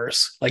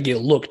universe. Like, it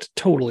looked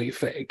totally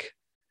fake.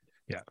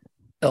 Yeah.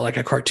 Like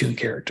a cartoon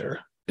character.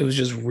 It was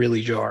just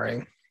really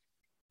jarring.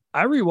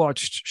 I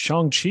rewatched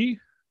Shang-Chi.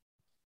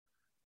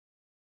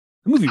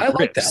 The movie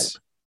rips.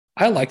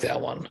 I like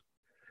that one.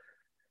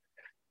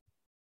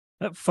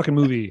 That fucking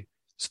movie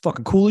is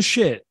fucking cool as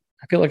shit.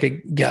 I feel like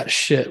it got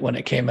shit when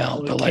it came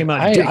out, but came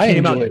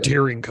out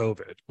during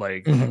COVID.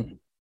 Like,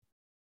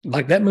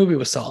 like, that movie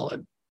was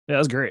solid. Yeah, it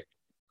was great.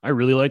 I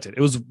really liked it.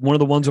 It was one of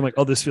the ones I'm like,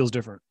 oh, this feels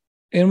different.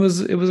 And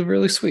it was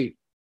really sweet.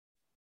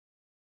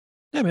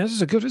 Yeah, man, this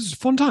is a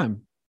fun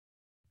time.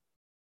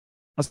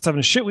 I was having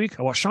a shit week.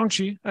 I watched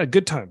Shang-Chi. I had a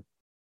good time.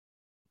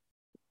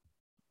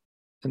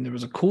 And there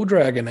was a cool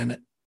dragon in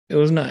it. It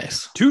was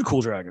nice. 2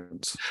 cool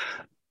dragons.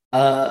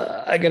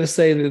 I gotta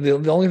say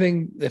the only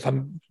thing, if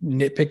I'm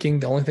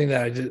nitpicking, the only thing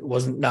that I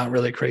wasn't not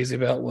really crazy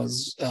about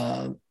was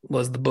the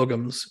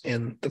boogums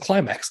in the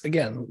climax.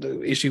 Again,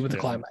 the issue with the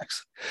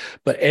climax,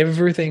 but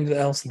everything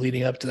else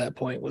leading up to that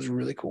point was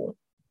really cool.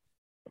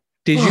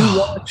 Did you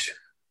watch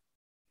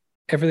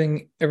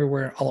Everything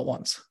Everywhere All at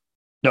Once?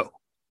 No.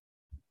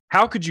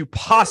 How could you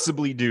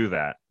possibly do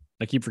that?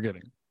 I keep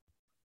forgetting.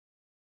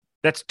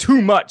 That's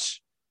too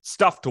much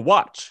stuff to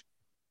watch.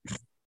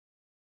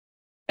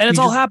 And it's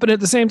all happening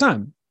at the same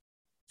time.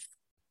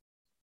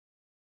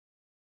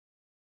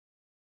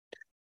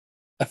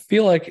 I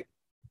feel like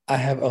I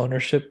have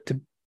ownership to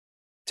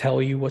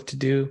tell you what to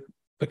do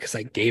because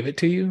I gave it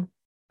to you.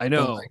 I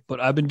know,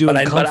 but I've been doing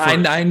but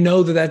I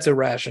know that that's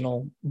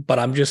irrational, but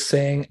I'm just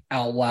saying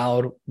out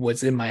loud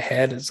what's in my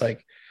head. It's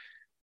like,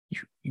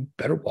 you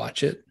better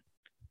watch it.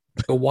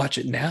 Go watch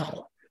it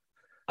now.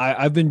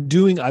 I've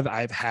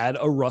had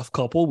a rough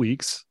couple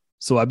weeks,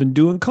 so I've been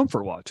doing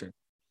comfort watching,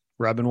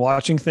 where I've been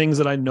watching things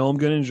that I know I'm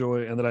going to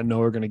enjoy and that I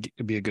know are going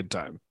to be a good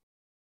time.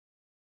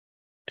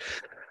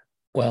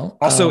 Well,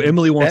 also,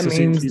 Emily wants to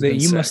see. That means that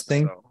you must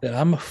think that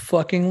I'm a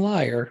fucking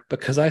liar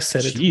because I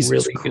said it's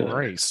really good.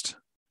 Christ.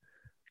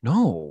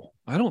 No,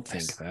 I don't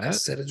think that. I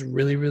said it's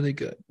really, really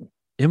good.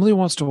 Emily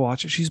wants to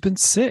watch it. She's been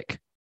sick.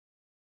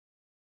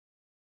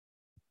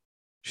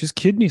 She has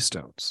kidney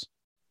stones.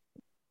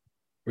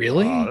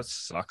 Really? Oh, that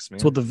sucks, man.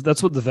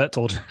 That's what the vet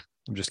told her.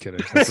 I'm just kidding.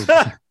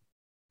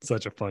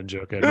 Such a fun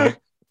joke, Edmund.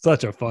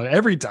 Such a fun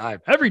every time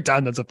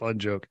that's a fun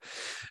joke.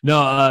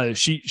 No,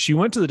 she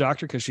went to the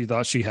doctor because she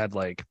thought she had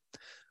like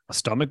a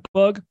stomach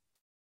bug,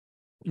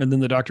 and then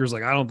the doctor was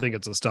like, I don't think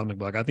it's a stomach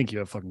bug. I think you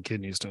have fucking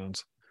kidney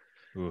stones.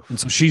 Oof. And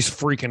so she's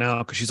freaking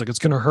out because she's like, it's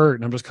gonna hurt.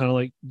 And I'm just kind of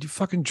like, you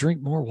fucking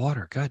drink more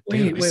water. God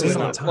damn it. Wait.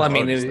 Well, I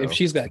mean, if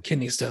she's got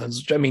kidney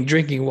stones, I mean,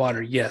 drinking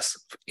water, yes,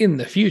 in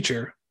the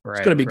future, Right,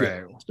 it's gonna be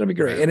right, good. It's gonna be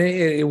great, right. and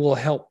it will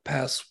help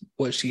pass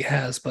what she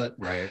has. But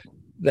Right.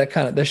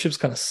 that ship's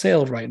kind of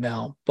sailed right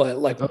now. But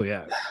like, Oh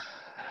yeah.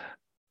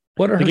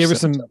 what are They her gave her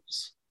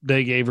symptoms?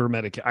 They gave her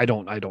medication. I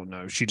don't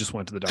know. She just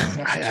went to the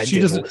doctor. I She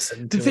didn't doesn't.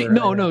 listen The to thing,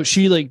 her. no.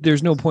 She like.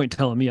 There's no point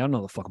telling me. I don't know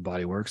how the fucking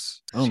body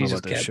works. I don't know She about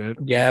just that kept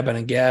shit. gabbing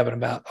and gabbing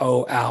about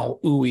ow,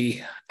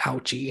 ooey,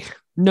 ouchie.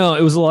 No,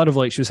 it was a lot of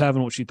like she was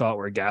having what she thought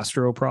were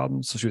gastro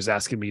problems. So she was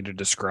asking me to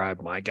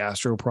describe my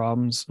gastro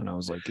problems, and I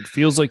was like, it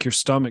feels like your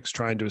stomach's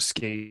trying to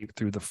escape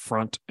through the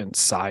front and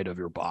side of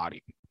your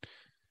body.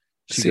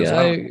 She goes,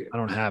 I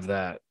don't have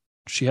that.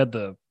 She had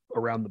the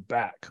around the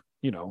back,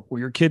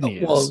 where your kidney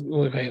is.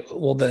 Okay.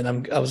 Well,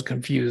 then I was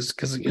confused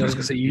because I was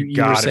gonna say you were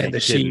Gotta saying be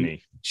that kidding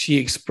me. she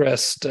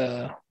expressed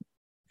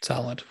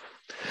solid.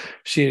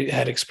 She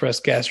had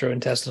expressed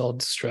gastrointestinal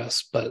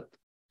distress, but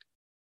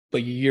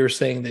you're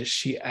saying that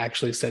she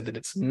actually said that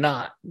it's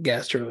not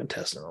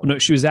gastrointestinal. No,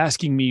 she was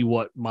asking me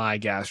what my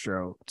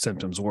gastro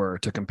symptoms were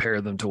to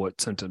compare them to what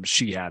symptoms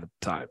she had at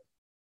the time.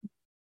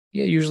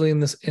 Yeah, usually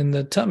in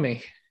the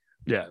tummy.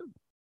 Yeah.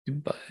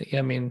 But yeah,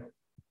 I mean,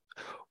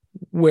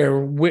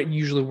 where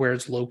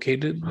it's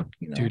located.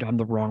 Dude, I'm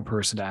the wrong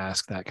person to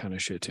ask that kind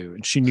of shit to,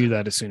 and she knew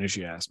that as soon as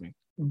she asked me.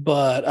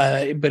 But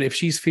if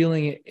she's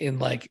feeling it in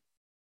like,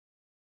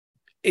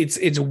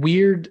 it's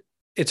weird.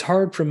 It's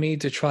hard for me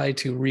to try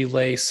to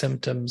relay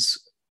symptoms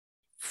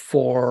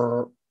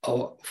for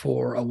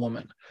a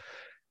woman,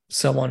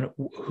 someone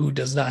who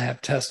does not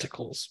have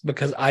testicles,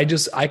 because I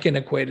can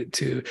equate it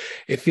to,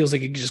 it feels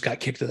like you just got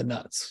kicked in the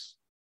nuts.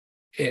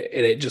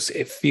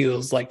 It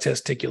feels like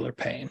testicular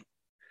pain.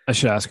 I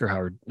should ask her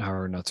how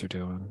her nuts are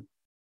doing.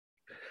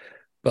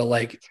 But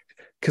like,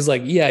 because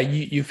like, yeah,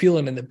 you feel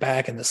it in the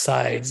back and the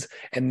sides,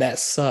 and that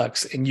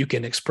sucks, and you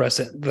can express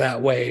it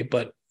that way.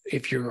 But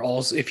if you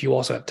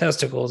also have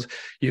testicles,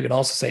 you can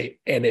also say,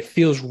 and it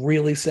feels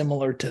really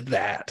similar to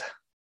that.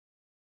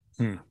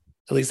 At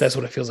least that's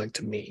what it feels like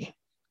to me.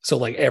 So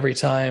like every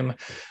time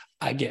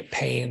I get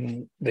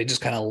pain, it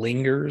just kind of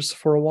lingers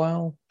for a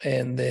while,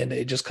 and then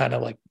it just kind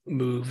of like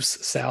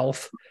moves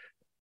south.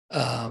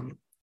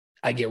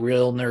 I get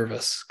real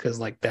nervous because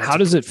like that's how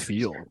does it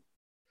feel?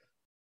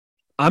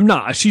 I'm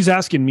not. She's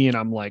asking me, and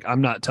I'm like,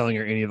 I'm not telling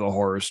her any of the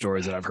horror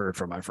stories that I've heard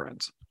from my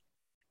friends.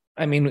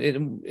 I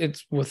mean,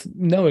 it's with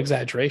no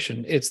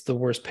exaggeration, it's the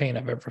worst pain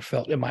I've ever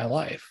felt in my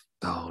life.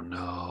 Oh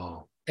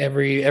no!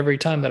 Every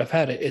time that I've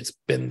had it, it's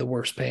been the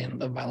worst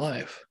pain of my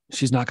life.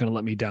 She's not going to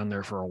let me down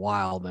there for a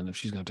while. Then, if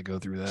she's going to have to go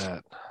through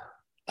that.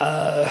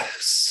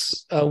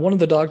 One of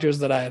the doctors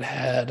that I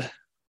had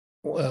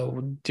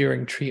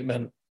during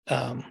treatment.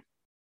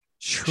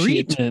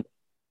 Treatment.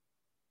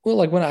 Well,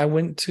 like when I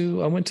went to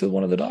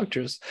one of the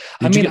doctors.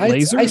 Did you get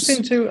lasers?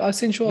 I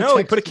sent you all. No,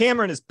 he put a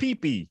camera in his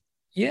pee-pee.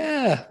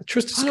 Yeah,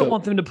 Tristoscope. I don't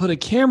want them to put a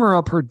camera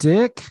up her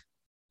dick.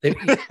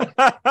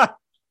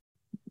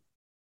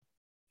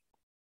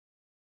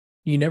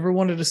 You never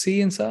wanted to see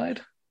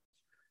inside?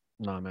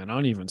 No, man, I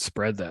don't even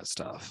spread that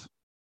stuff.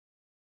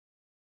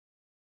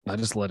 I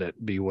just let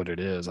it be what it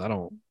is.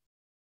 I'm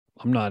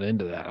not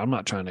into that. I'm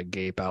not trying to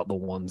gape out the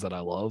ones that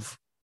I love.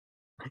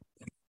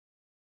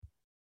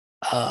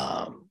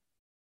 I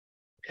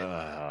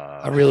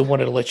really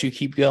wanted to let you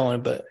keep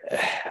going, but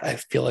I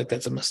feel like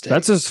that's a mistake.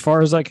 That's as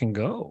far as I can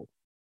go.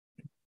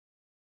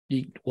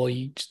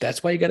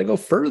 That's why you got to go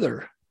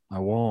further. I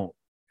won't.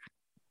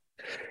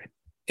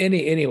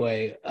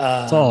 Anyway,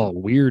 it's all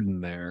weird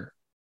in there.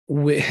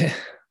 When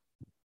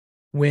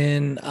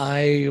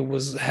I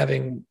was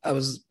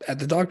at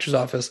the doctor's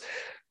office,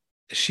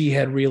 she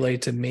had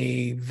relayed to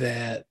me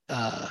that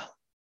I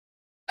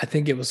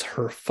think it was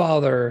her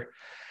father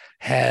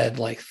had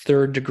like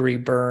 3rd-degree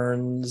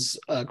burns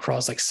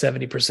across like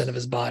 70% of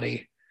his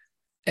body,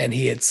 and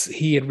he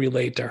had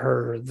relayed to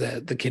her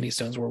that the kidney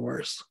stones were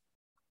worse.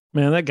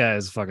 Man, that guy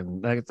is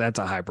fucking. That's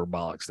a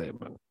hyperbolic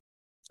statement.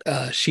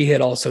 She had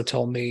also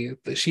told me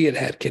that she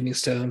had kidney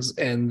stones,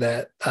 and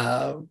that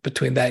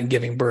between that and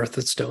giving birth,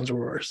 the stones were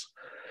worse.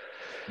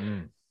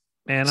 Man,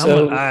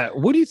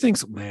 what do you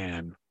think?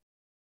 Man,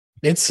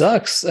 it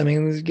sucks. I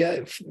mean, you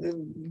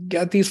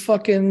got these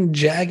fucking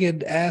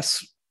jagged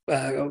ass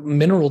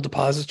mineral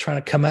deposits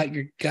trying to come out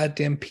your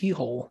goddamn pee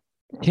hole.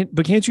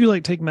 But can't you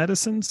like take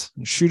medicines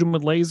and shoot them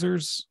with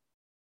lasers?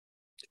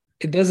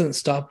 It doesn't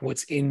stop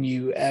what's in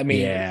you. I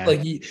mean, yeah.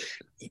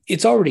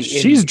 It's already.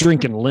 She's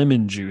drinking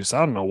lemon juice. I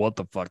don't know what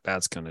the fuck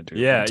that's gonna do.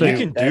 Yeah, you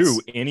can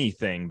do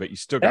anything, but you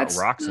still got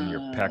rocks in your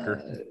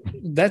pecker.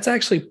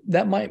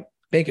 That might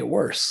make it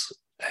worse.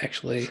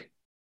 Actually,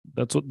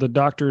 that's what the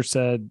doctor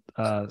said.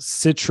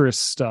 Citrus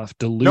stuff,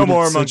 diluted. No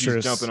more citrus,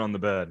 monkeys jumping on the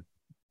bed.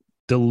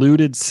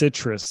 Diluted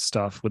citrus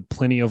stuff with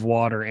plenty of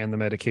water and the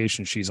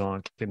medication she's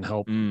on can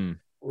help.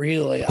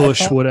 Really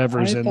push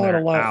whatever's in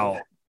there out.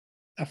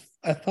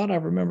 I thought I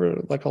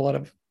remember like a lot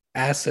of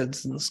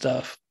acids and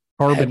stuff.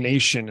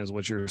 Carbonation is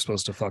what you're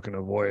supposed to fucking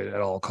avoid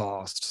at all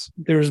costs.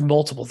 There's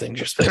multiple things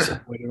you're supposed to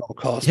avoid at all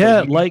costs.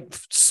 Yeah, like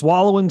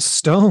swallowing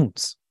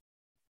stones.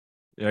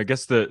 Yeah, I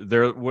guess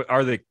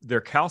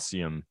they're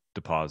calcium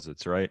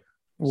deposits, right?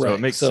 So it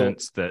makes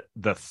sense that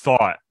the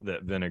thought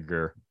that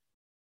vinegar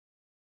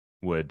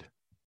would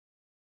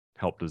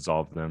help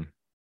dissolve them.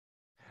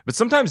 But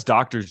sometimes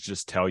doctors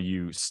just tell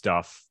you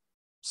stuff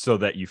so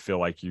that you feel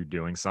like you're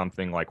doing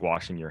something, like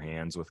washing your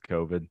hands with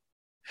COVID.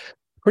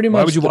 Pretty much.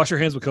 Why would you wash your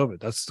hands with COVID?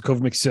 That's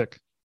COVID makes you sick.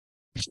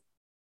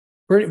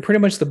 Pretty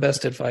much the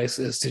best advice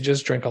is to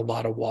just drink a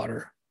lot of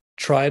water.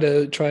 Try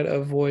to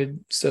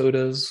avoid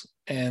sodas,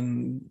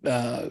 and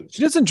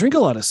she doesn't drink a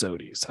lot of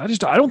sodas. I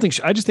just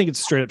think it's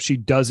straight up she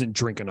doesn't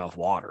drink enough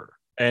water.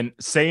 And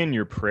saying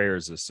your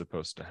prayers is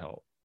supposed to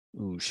help.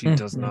 Ooh, she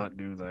does not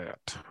do that.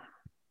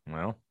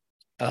 Well,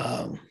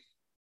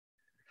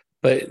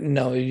 but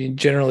no,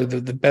 generally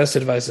the best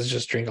advice is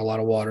just drink a lot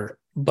of water.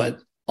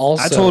 But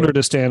also, I told her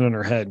to stand on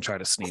her head and try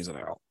to sneeze it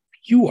out.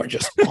 You are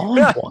just on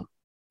one,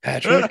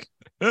 Patrick.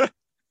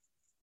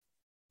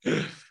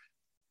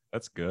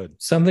 That's good.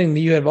 Something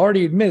that you have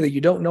already admitted that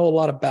you don't know a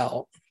lot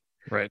about.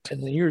 Right.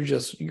 And then you're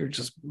just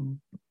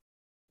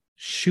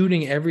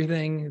shooting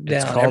everything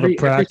down. It's called a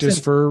practice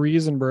for a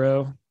reason,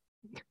 bro.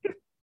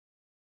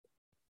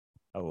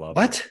 I love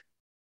what?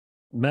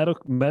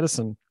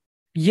 Medicine.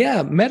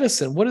 Yeah,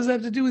 medicine. What does that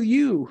have to do with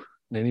you?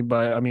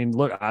 Anybody? I mean,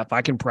 look, if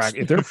I can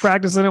practice, if they're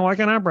practicing it, why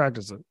can't I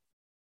practice it?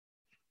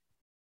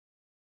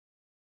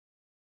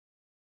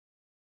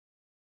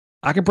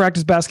 I can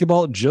practice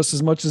basketball just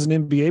as much as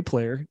an NBA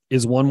player.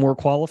 Is one more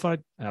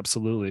qualified?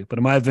 Absolutely. But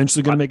am I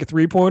eventually going to make a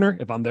 3-pointer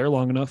if I'm there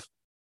long enough?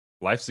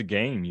 Life's a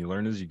game. You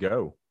learn as you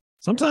go.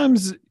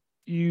 Sometimes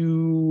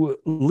you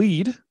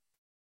lead.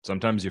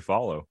 Sometimes you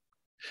follow.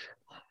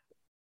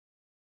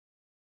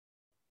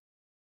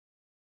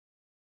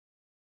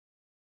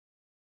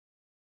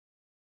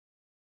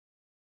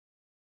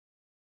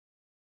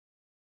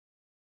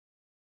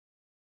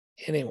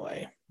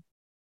 Anyway.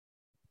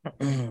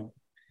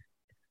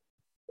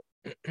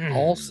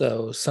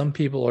 Also, some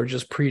people are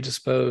just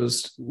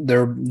predisposed.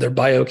 Their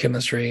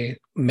biochemistry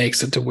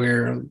makes it to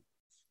where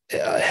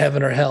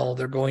heaven or hell,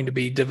 they're going to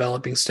be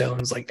developing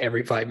stones like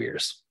every 5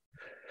 years.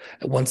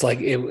 Once, like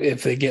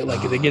if they get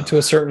to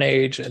a certain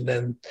age, and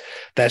then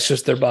that's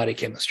just their body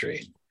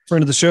chemistry.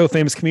 Friend of the show,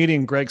 famous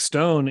comedian Greg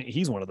Stone,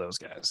 he's one of those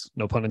guys.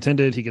 No pun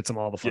intended. He gets them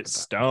all the fucking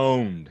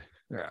stoned.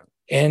 Yeah.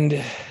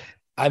 And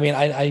I mean,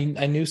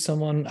 I knew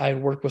someone. I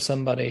worked with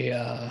somebody,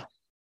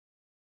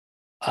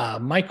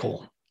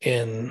 Michael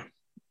in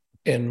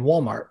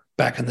Walmart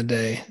back in the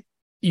day.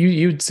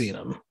 You'd seen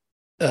him.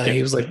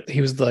 He was like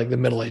the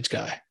middle-aged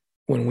guy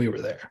when we were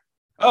there.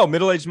 Oh,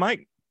 middle-aged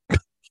Mike.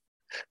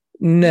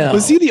 No.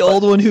 Was he the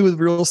old one who was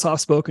real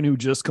soft-spoken, who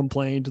just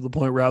complained to the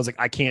point where I was like,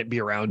 I can't be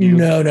around you?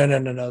 No.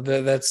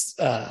 That's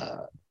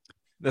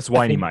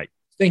whiny Mike.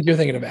 I think you're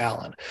thinking of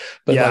Alan.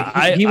 But yeah,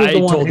 like, he was I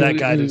told that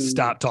guy to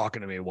stop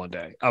talking to me one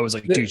day. I was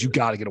like, dude, you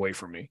got to get away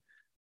from me.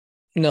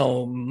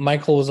 No,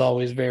 Michael was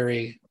always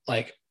very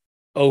like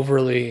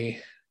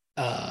overly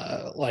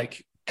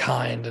like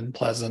kind and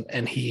pleasant,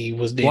 and he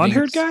was dating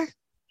blonde-haired guy.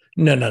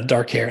 No,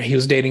 dark hair. He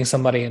was dating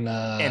somebody in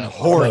and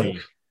horny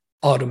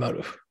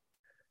automotive.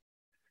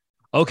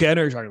 Okay, I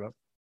know what you're talking about.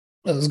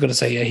 I was gonna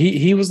say, yeah,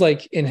 he was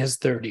like in his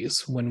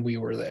 30s when we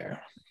were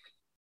there.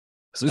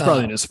 So he's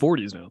probably in his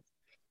 40s now.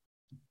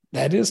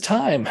 That is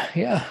time,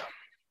 yeah.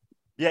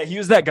 Yeah, he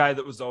was that guy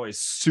that was always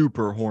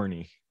super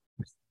horny.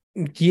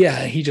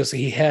 Yeah, he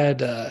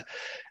had a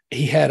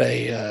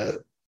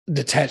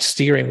detached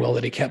steering wheel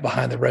that he kept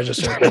behind the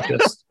register and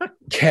just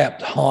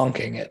kept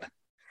honking it.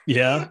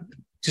 Yeah.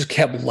 Just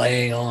kept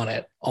laying on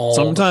it all.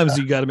 Sometimes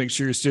you got to make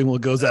sure your steering wheel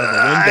goes out of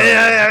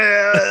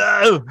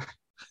the window.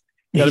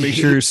 You got to make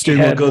sure your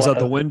steering wheel goes out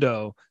the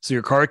window so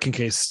your car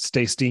can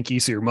stay stinky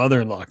so your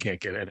mother-in-law can't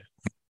get in it.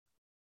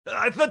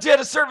 I thought you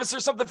had a service or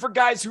something for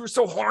guys who are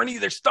so horny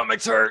their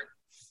stomachs hurt.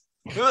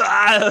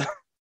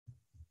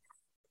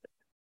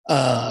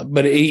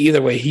 But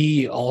either way,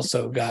 he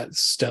also got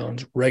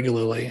stoned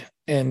regularly,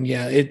 and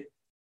yeah,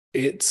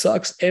 it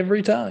sucks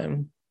every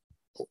time.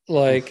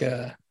 Like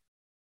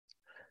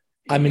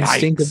I'm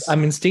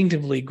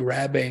instinctively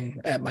grabbing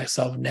at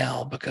myself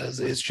now because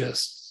it's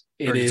just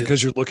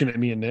because you're looking at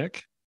me and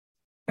Nick.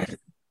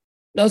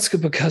 No, it's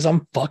good because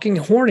I'm fucking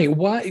horny.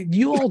 Why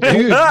you all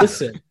don't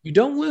listen? You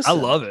don't listen. I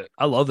love it.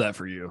 I love that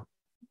for you.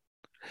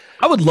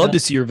 I would love to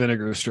see your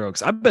vinegar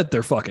strokes. I bet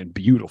they're fucking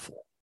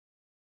beautiful.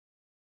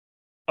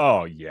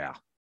 Oh yeah.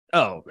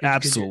 Oh,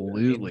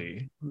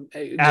 absolutely.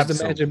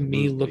 Just imagine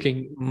me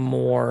looking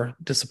more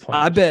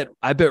disappointed.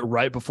 I bet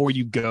right before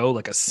you go,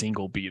 like a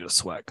single bead of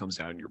sweat comes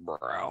down your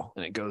brow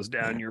and it goes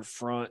down your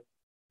front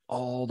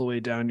all the way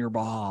down your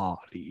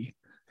body.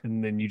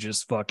 And then you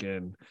just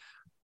fucking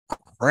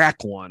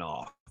crack one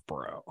off,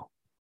 bro.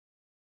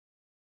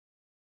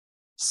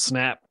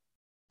 Snap,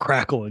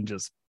 crackle, and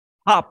just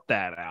pop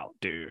that out,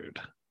 dude.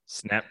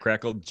 Snap,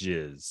 crackle,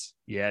 jizz.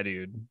 Yeah,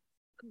 dude.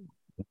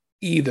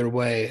 Either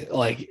way,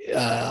 like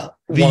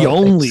the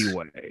only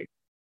way.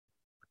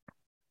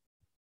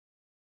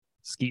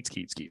 Skeet.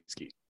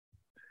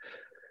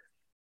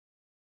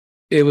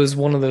 It was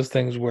one of those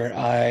things where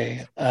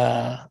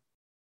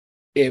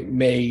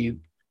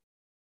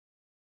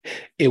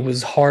it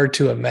was hard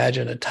to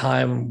imagine a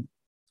time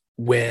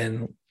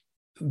when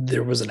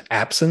there was an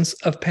absence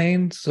of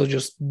pain. So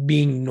just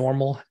being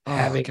normal,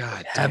 having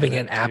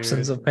an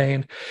absence of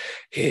pain,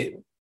 it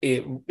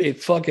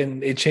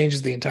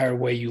changes the entire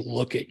way you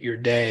look at your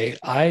day.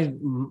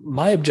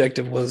 My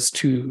objective was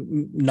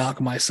to knock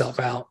myself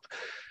out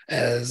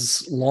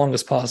as long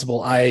as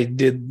possible. I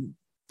did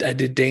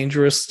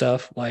dangerous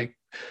stuff like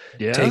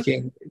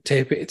taking.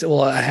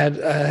 Well,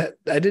 I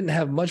didn't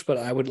have much, but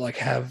I would like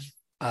have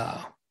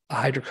a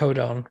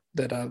hydrocodone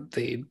that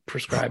they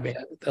prescribed me.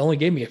 They only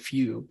gave me a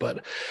few,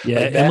 but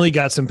like Emily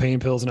got some pain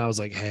pills, and I was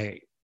like,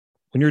 "Hey,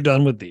 when you're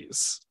done with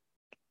these,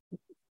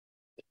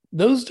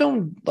 those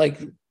don't like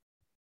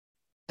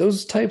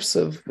those types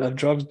of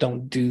drugs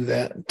don't do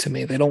that to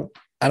me. I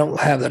don't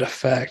have that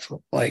effect.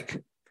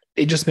 Like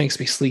it just makes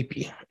me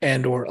sleepy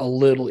and or a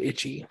little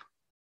itchy.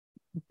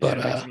 But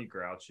it makes me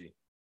grouchy.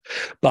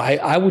 But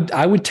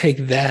I would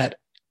take that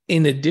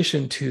in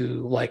addition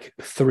to like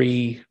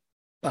 3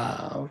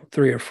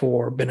 or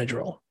 4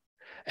 Benadryl,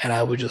 and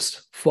I would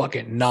just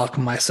fucking knock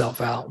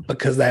myself out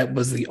because that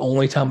was the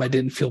only time I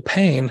didn't feel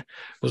pain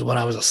was when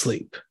I was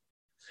asleep.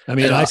 I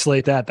mean,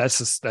 isolate that. That's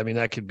just, I mean,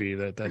 that could be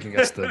that. I think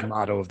that's the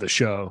motto of the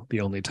show.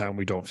 The only time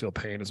we don't feel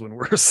pain is when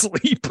we're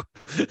asleep.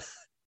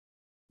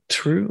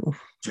 True.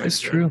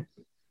 It's true.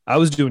 I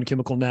was doing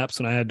chemical naps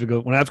when I have to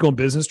go on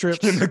business trips.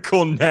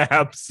 Chemical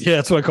naps. Yeah,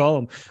 that's what I call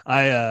them.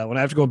 When I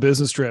have to go on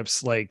business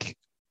trips, like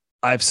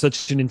I have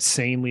such an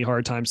insanely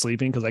hard time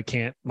sleeping because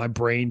my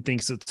brain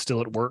thinks it's still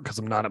at work because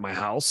I'm not at my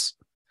house.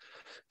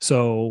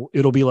 So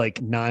it'll be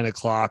like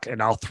 9:00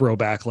 and I'll throw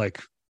back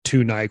like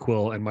 2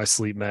 NyQuil and my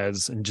sleep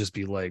meds and just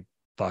be like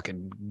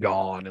fucking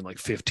gone in like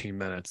 15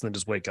 minutes. And then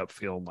just wake up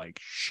feeling like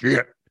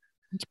shit.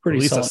 It's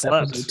pretty solid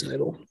episode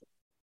title.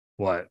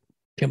 What?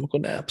 Chemical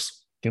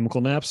naps.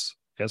 Chemical naps?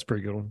 Yeah, that's a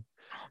pretty good one.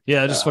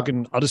 Yeah, I'll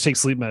just take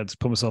sleep meds,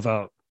 put myself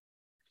out.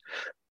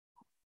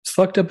 As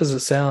fucked up as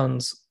it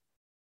sounds,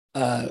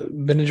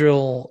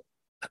 Benadryl,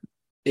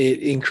 it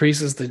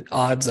increases the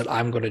odds that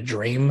I'm going to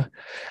dream,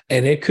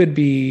 and it could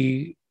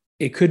be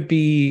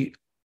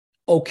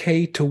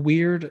okay to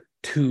weird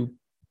to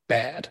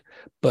bad,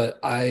 but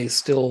I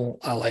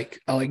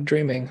like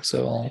dreaming.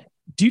 So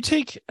do you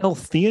take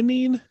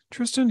L-theanine,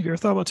 Tristan? You ever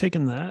thought about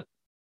taking that?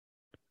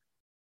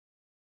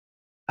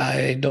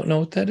 I don't know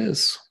what that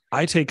is.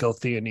 I take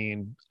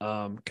L-theanine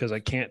because I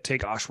can't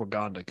take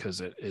ashwagandha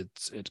because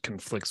it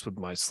conflicts with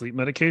my sleep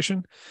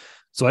medication.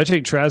 So I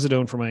take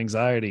trazodone for my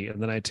anxiety, and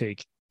then I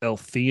take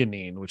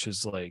L-theanine, which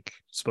is like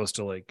supposed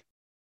to like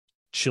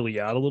chill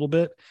you out a little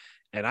bit.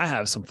 And I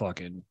have some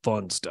fucking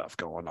fun stuff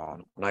going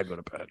on when I go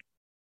to bed.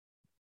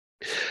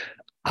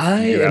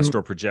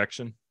 Astral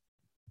projection?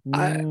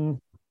 No.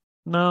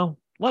 A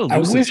lot of I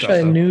wish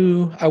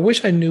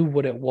I knew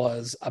what it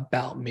was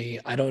about me.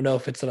 I don't know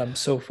if it's that I'm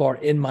so far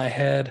in my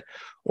head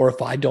or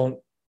if I don't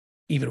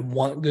even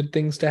want good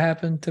things to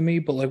happen to me.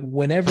 But like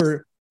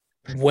whenever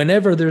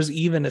there's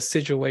even a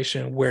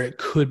situation where it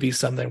could be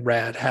something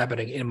rad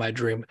happening in my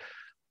dream,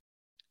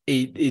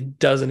 it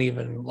doesn't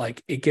even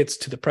like it gets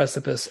to the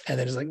precipice and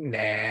then it's like,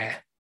 nah.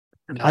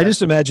 I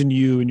just imagine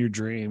you in your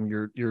dream.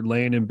 You're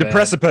laying in bed. The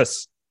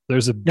precipice.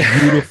 There's a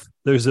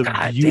beautiful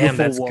God beautiful damn,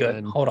 that's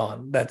woman. good. Hold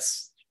on.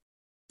 That's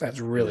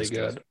really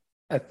good.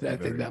 I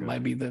think that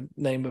might be the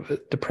name of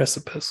it. The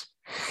precipice.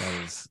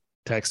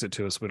 Text it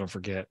to us. We don't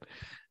forget.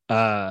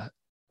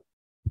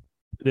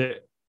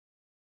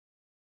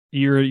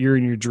 You're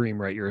in your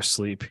dream, right? You're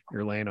asleep.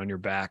 You're laying on your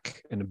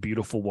back, and a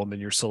beautiful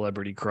woman, your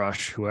celebrity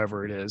crush,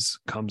 whoever it is,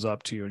 comes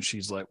up to you, and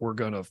she's like, "We're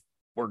gonna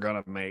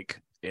make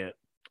it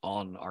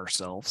on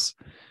ourselves."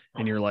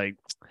 And you're like,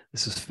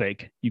 "This is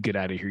fake. You get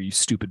out of here, you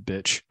stupid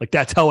bitch." Like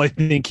that's how I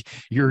think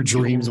your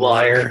dreams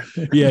liar.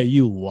 Work. Yeah,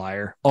 you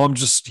liar. I'm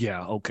just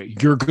okay.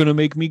 You're gonna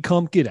make me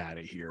come. Get out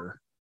of here.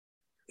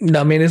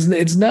 No, I mean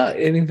it's not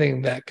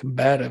anything that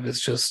combative.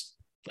 It's just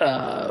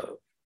the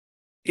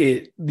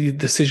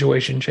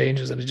situation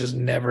changes and it just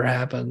never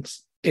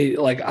happens.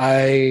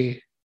 You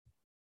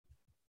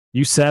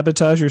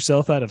sabotage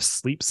yourself out of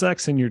sleep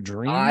sex in your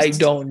dreams. I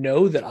don't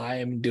know that I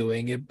am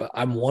doing it, but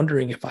I'm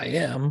wondering if I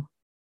am.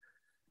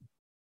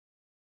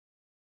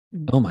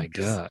 Oh my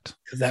God.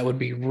 Because that would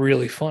be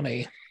really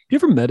funny. You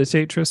ever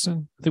meditate,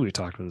 Tristan? I think we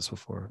talked about this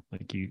before.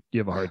 Like you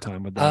have a hard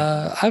time with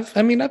that. I've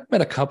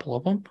met a couple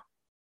of them.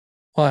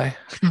 Why?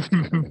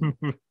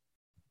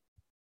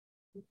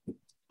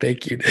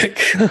 Thank you,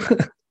 Nick.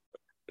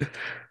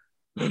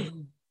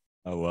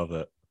 I love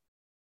it.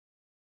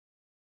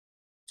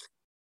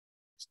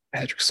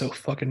 Patrick's so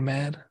fucking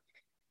mad.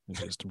 I'm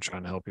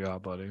trying to help you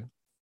out, buddy.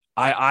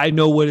 I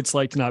know what it's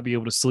like to not be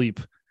able to sleep.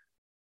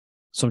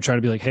 So I'm trying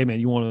to be like, hey man,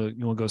 you want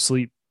to go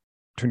sleep?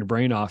 Turn your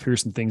brain off.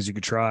 Here's some things you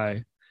could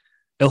try.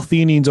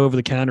 L-theanine's over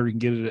the counter. You can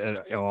get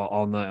it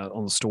on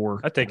the store.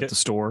 I take it. The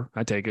store.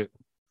 I take it.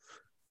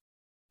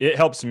 It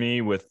helps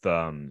me with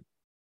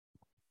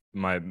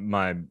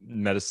my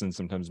medicine.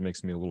 Sometimes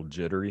makes me a little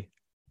jittery.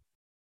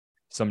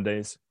 Some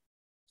days,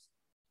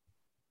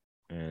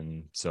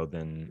 and so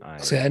then I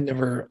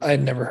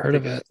I'd never heard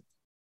of it.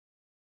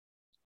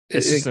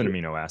 It's just an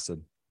amino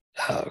acid.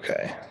 Oh,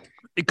 okay.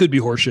 It could be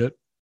horseshit.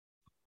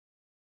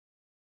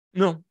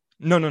 No.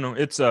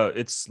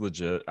 It's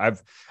legit.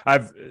 I've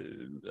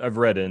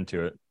read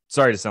into it.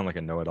 Sorry to sound like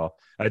a know-it-all.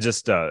 I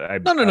just No,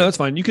 it's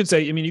fine. You could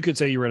say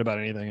you read about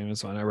anything, and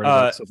it's fine. I read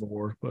about Civil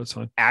War, but it's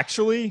fine.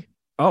 Actually,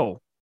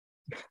 oh,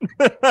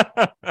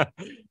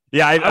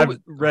 yeah, I've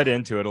read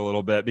into it a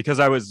little bit because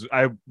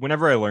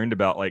whenever I learned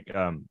about like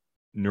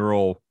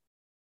neural,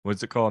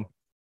 what's it called?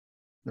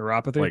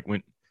 Neuropathy, like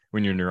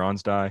when your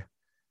neurons die,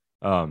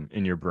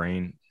 in your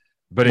brain.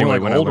 But more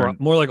anyway, like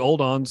more like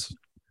old-ons.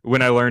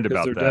 When I learned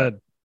about that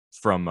dead.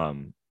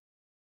 from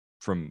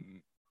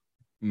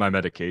my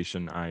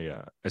medication,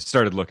 I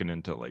started looking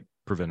into like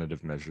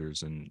preventative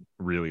measures and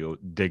really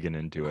digging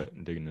into it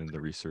and digging into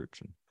the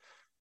research.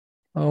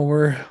 Oh,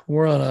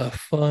 we're on a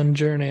fun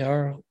journey.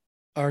 Our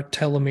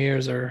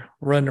telomeres are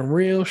running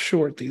real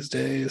short these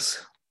days,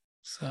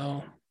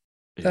 so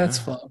that's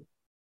fun.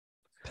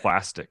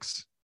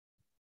 Plastics.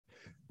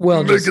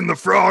 Well, making the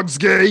frogs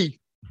gay.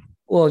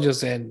 Well,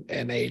 just and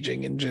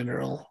aging in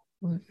general.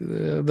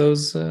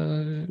 Those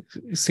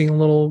seeing a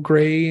little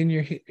gray in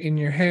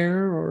your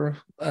hair, or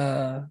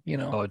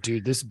Oh,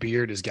 dude, this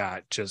beard has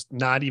got just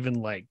not even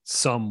like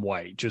some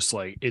white, just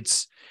like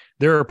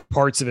there are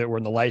parts of it where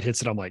when the light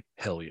hits it, I'm like,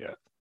 hell yeah.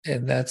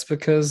 And that's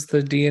because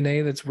the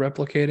DNA that's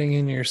replicating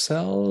in your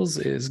cells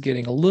is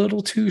getting a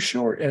little too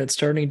short, and it's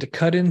starting to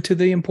cut into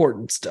the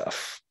important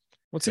stuff.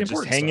 What's the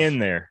important stuff? Hang in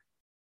there.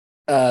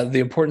 The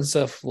important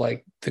stuff,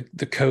 like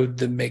the code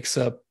that makes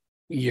up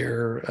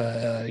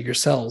your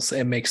cells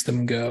and makes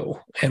them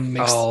go and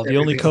makes the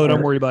only code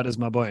I'm worried about is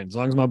my brain. As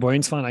long as my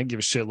brain's fine, I can give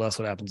a shit less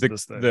what happens to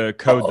this thing. The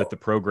code that the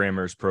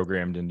programmers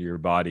programmed into your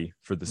body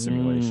for the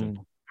simulation.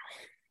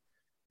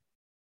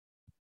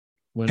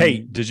 Hey,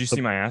 did you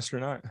see my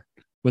astronaut?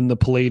 When the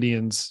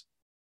Palladians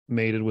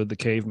mated with the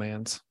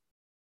cavemans.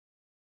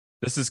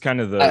 This is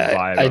kind of the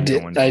vibe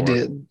I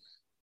did.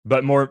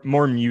 But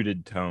more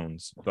muted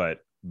tones, but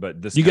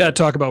this you got to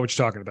talk about what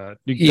you're talking about.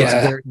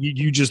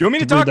 You just you want me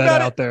to talk about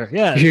that out there.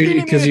 Yeah,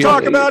 because you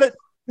talk about it.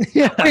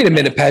 Yeah. Wait a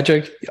minute,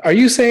 Patrick. Are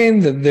you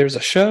saying that there's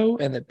a show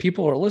and that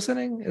people are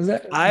listening? Is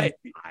that I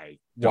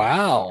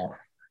wow?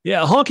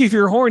 Yeah, Honky if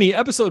you're horny,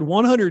 episode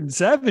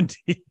 170.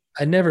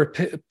 I never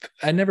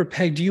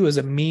pegged you as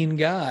a mean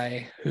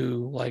guy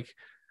who like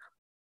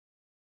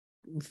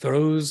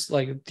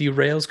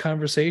derails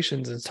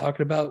conversations and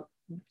talking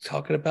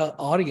about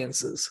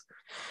audiences.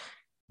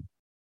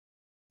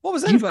 What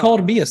was that? You've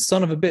called me a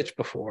son of a bitch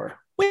before.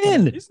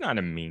 When? He's not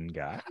a mean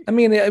guy. I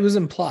mean, it was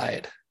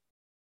implied.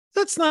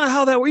 That's not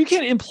how that works. You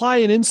can't imply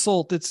an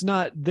insult that's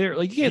not there.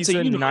 Like you can't say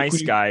a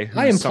nice guy.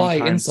 I imply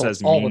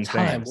insults all the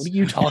time. What are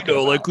you talking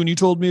about? Like when you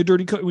called me a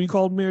dirty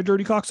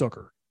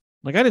cocksucker.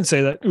 Like I didn't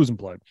say that. It was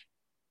implied.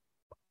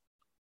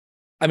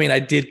 I mean, I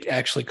did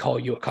actually call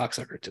you a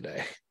cocksucker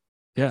today.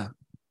 Yeah.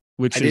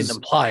 I didn't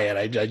imply it.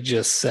 I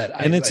just said.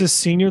 And it's a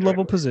senior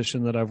level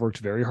position that I've worked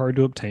very hard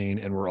to obtain,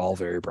 and we're all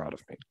very proud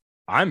of me.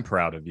 I'm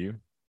proud of you.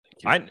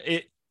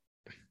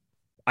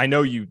 I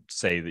know you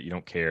say that you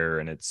don't care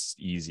and it's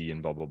easy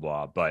and blah blah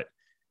blah, but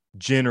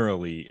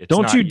generally, it's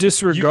don't you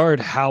disregard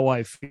how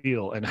I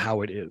feel and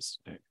how it is.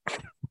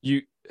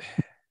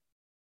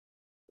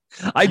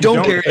 I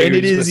don't care, and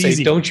it is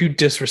easy. Don't you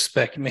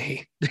disrespect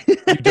me?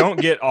 You don't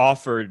get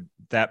offered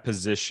that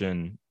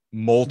position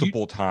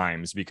multiple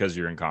times because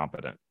you're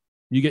incompetent.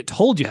 You get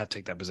told you have to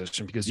take that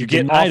position because you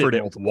get offered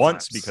it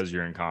once because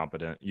you're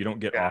incompetent. You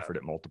don't get offered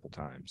it multiple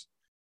times.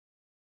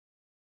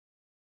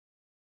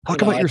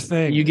 Talk about your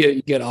thing. You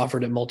get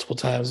offered it multiple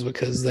times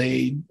because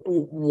they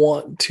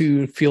want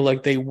to feel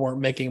like they weren't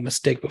making a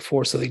mistake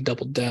before, so they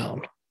doubled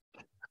down.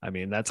 I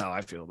mean, that's how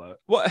I feel about it.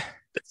 What?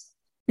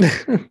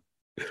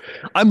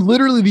 I'm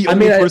literally the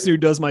only person who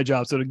does my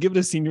job. So to give it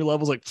a senior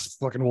level is like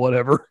fucking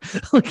whatever.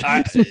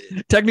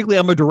 Technically,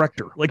 I'm a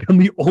director. Like I'm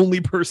the only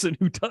person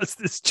who does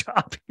this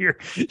job here.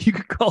 You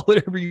could call it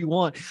whatever you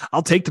want.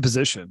 I'll take the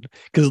position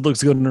because it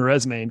looks good on a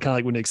resume. And kind of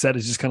like when Nick said,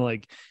 it's just kind of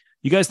like,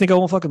 you guys think I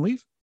won't fucking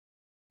leave?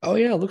 Oh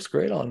yeah, it looks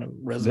great on a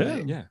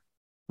resume. Yeah.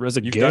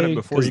 You've done it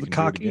before. You can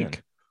cock do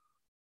it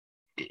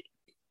again.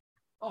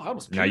 Oh, I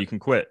almost now you can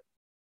quit.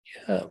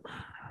 Yeah,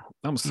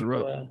 I almost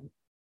threw up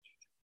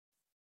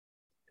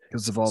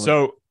because of all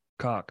the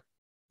cock.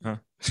 Huh?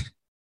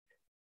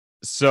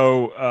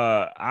 So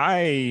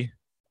I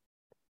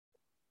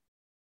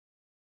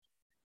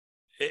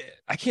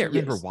can't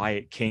remember why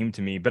it came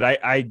to me, but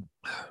I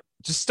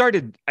just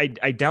started. I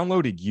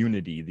downloaded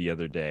Unity the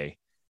other day,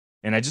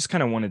 and I just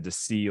kind of wanted to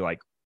see like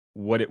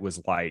what it was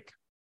like,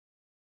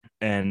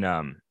 and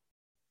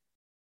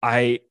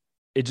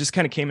it just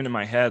kind of came into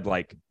my head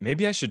like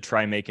maybe I should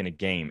try making a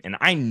game. And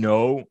I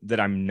know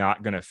that I'm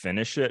not going to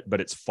finish it, but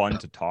it's fun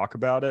to talk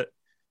about it.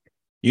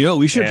 You know,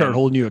 we should start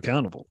holding you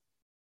accountable.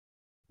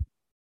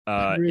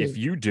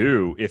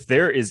 If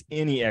there is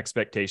any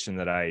expectation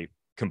that I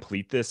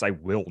complete this, I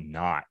will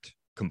not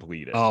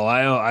complete it. Oh,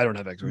 I don't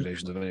have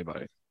expectations of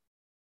anybody.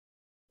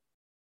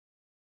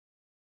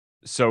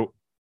 So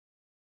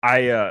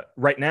I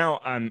right now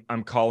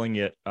I'm calling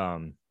it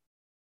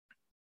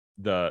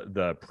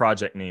the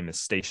project name is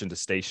Station to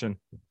Station.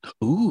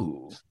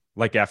 Ooh.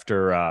 Like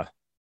after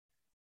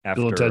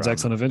after Bill and Ted's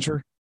Excellent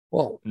Adventure.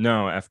 Well,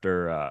 no,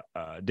 after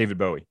David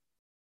Bowie,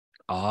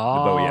 Oh,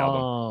 the Bowie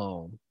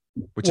album,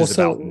 which is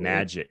about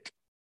magic.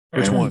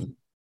 Which one?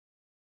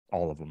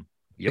 All of them.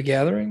 The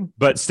Gathering?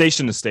 But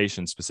Station to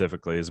Station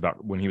specifically is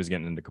about when he was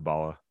getting into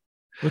Kabbalah.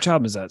 Which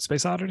album is that?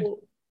 Space Oddity?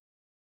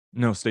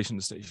 No, Station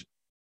to Station.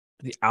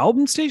 The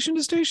album Station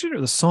to Station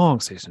or the song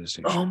Station to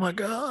Station? Oh my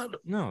God.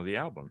 No, the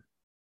album.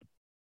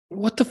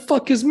 What the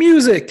fuck is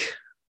music?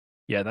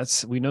 Yeah,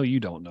 we know you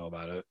don't know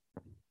about it.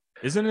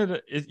 Isn't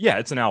it? Yeah,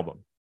 it's an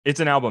album. It's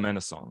an album and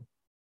a song.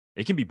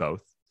 It can be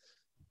both.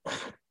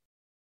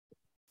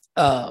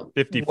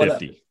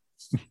 50-50.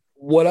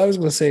 What I was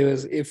going to say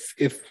was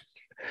if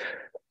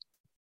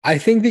I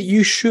think that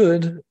you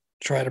should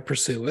try to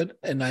pursue it,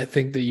 and I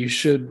think that you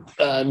should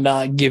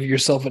not give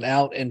yourself an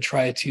out and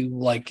try to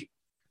like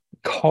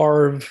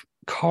carve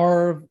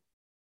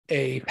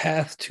a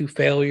path to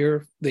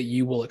failure that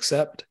you will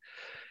accept,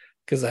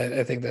 because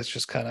I think that's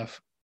just kind of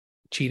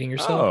cheating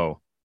yourself.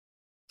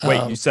 Oh,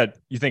 wait, you said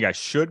you think I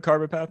should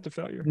carve a path to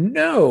failure?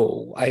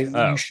 No,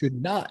 you should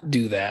not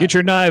do that. Get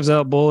your knives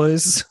out,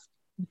 boys.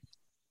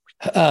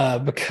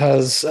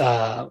 Because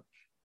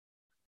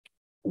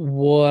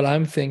what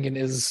I'm thinking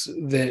is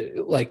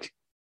that like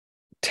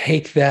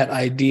take that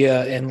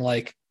idea and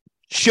like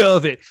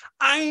shove it.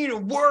 I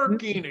ain't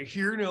working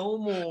here no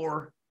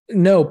more.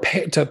 No,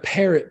 to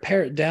pare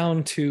it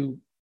down to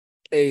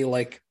a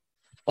like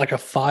a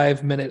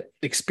 5-minute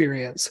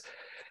experience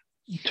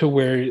to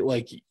where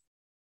like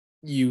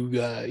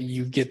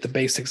you get the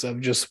basics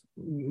of just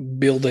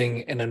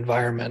building an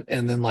environment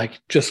and then like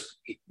just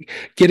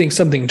getting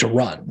something to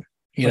run,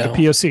 you like know, a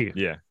POC.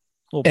 Yeah.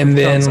 And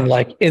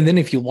then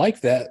if you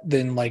like that,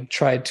 then like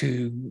try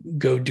to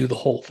go do the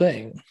whole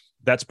thing.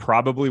 That's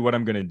probably what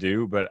I'm going to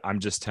do, but I'm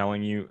just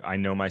telling you, I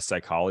know my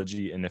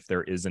psychology, and if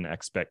there is an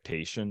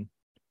expectation,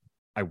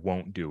 I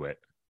won't do it.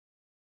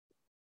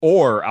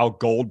 Or I'll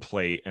gold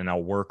plate and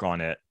I'll work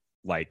on it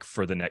like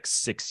for the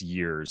next 6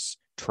 years,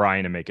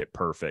 trying to make it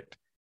perfect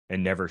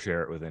and never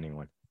share it with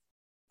anyone.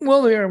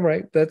 Well, yeah,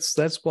 right. That's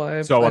why.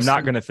 I'm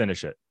not going to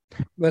finish it.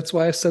 That's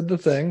why I said the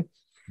thing.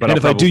 But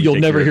if I do, you'll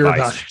never hear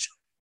about it.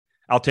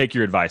 I'll take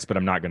your advice, but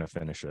I'm not going to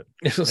finish it.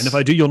 And if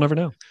I do, you'll never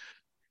know.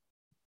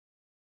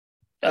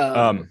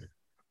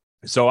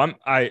 So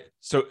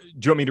do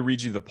you want me to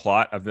read you the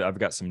plot? I've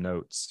got some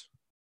notes.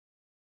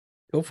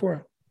 Go for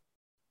it.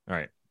 All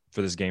right.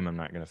 For this game, I'm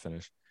not going to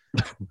finish.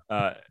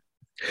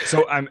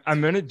 So I'm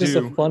going to do. It's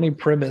a funny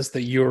premise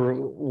that you're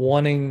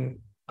wanting.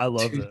 I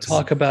love to this.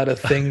 Talk about a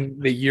thing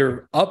that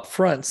you're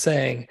upfront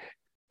saying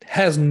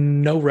has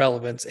no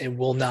relevance and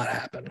will not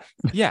happen.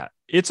 Yeah,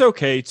 it's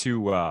okay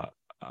to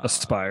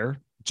aspire.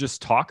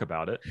 Just talk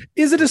about it.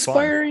 Is it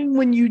aspiring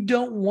when you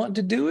don't want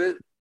to do it?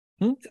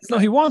 No,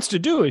 he wants to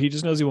do it. He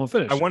just knows he won't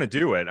finish. I want to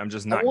do it. I'm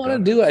just not. I want to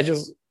do it. I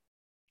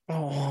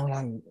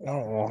don't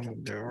want to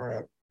do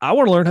it. I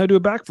want to learn how to do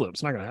a backflip.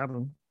 It's not going to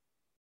happen.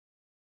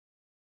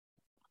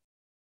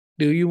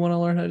 Do you want to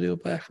learn how to do a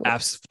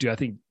backflip? Dude, I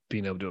think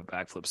being able to do a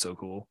backflip's so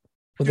cool.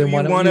 Well, then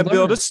why don't you want to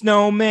build a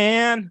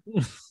snowman?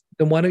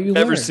 Then why don't you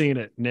Never learn? seen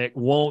it. Nick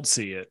won't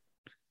see it.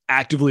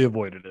 Actively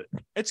avoided it.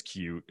 It's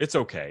cute. It's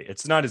okay.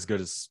 It's not as good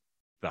as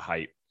the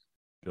hype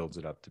builds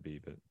it up to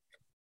be, but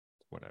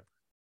whatever.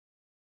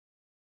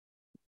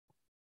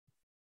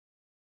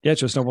 Yeah,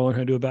 just don't learn how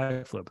to do a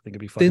backflip. I think it'd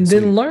be fun.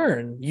 Then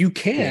learn. You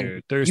can.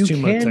 Dude, there's you too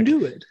can much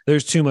do it.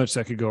 There's too much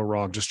that could go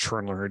wrong. Just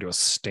trying to learn how to do a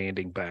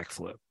standing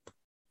backflip.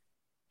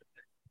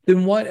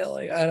 Then why?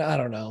 Like I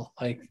don't know.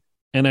 Like,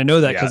 and I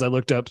know that because I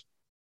looked up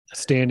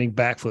standing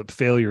backflip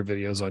failure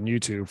videos on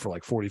YouTube for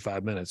like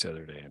 45 minutes the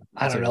other day.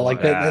 I don't know.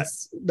 Like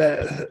that's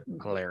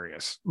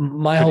hilarious.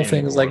 My whole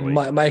thing is like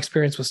my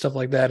experience with stuff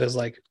like that is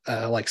like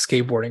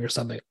skateboarding or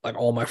something. Like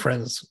all my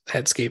friends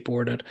had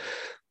skateboarded.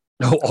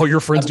 No, all your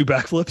friends do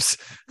backflips.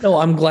 No,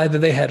 I'm glad that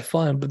they had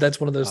fun, but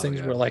that's one of those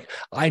things where like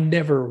I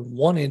never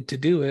wanted to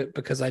do it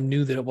because I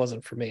knew that it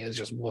wasn't for me. It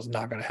just was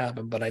not going to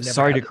happen. But I never.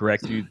 Sorry to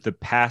correct you. The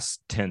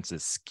past tense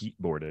is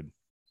skeetboarded.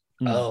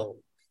 Oh,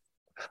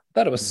 I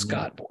thought it was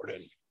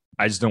Scottboarded.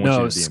 I just don't want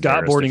you to be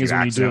Scottboarding is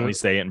when you do it.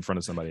 Say it in front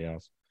of somebody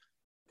else.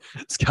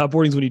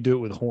 Scottboarding is when you do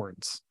it with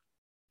horns.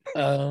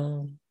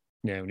 Yeah,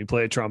 when you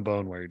play a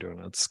trombone while you're doing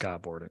it, it's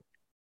scottboarding.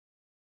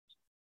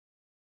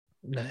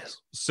 Nice.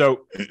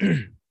 So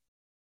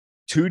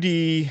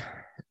 2D,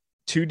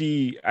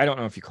 I don't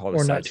know if you call it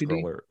or a not side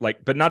scroller,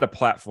 like, but not a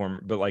platform,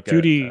 but like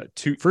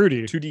 2D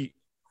fruity,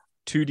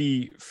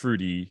 2D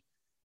fruity,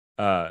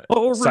 side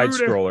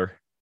scroller,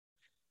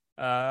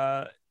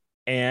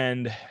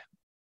 and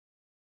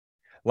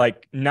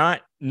like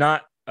not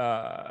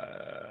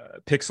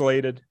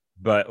pixelated,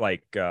 but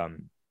like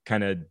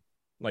kind of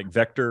like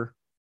vector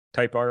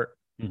type art.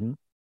 Mm-hmm.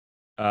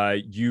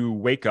 You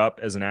wake up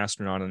as an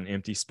astronaut on an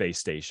empty space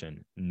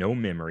station, no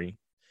memory.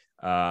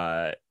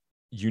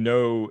 You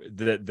know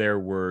that there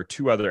were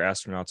 2 other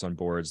astronauts on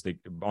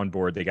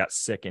board. They got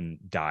sick and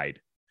died.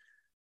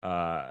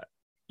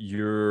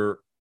 You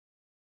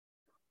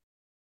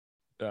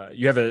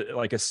have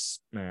that's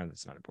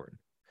not important.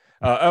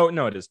 Oh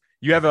no, it is.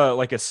 You have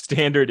a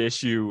standard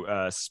issue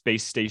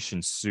space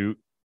station suit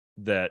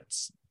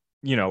that's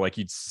like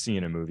you'd see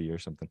in a movie or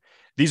something.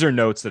 These are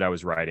notes that I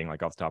was writing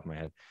like off the top of my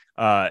head.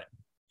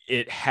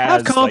 It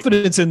has have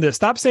confidence in this.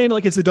 Stop saying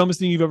like it's the dumbest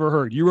thing you've ever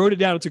heard. You wrote it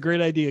down. It's a great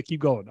idea.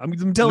 Keep going.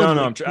 I'm telling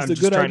you, it's a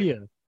good idea.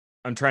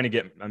 I'm trying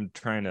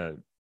to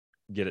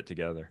get it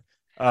together.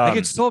 I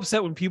get so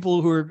upset when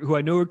people who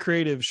I know are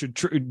creative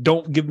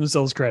don't give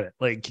themselves credit.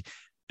 Like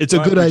it's a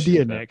good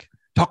idea, that. Nick.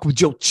 Talk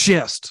with your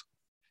chest.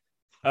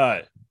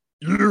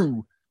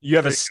 You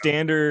have a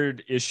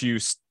standard issue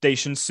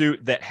station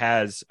suit that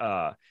has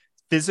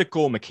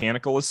physical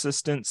mechanical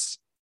assistance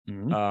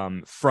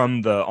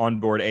from the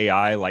onboard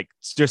AI, like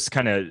just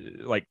kind of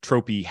like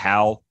tropey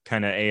HAL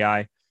kind of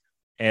AI,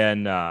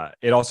 and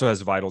it also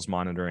has vitals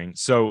monitoring.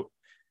 So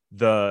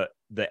the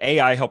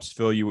AI helps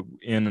fill you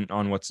in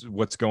on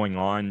what's going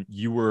on.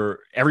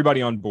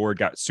 Everybody on board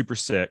got super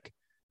sick.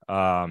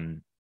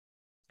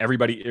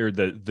 Everybody or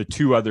the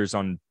two others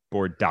on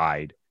board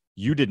died.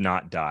 You did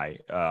not die,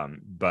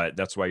 but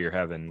that's why you're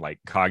having like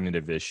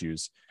cognitive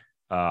issues.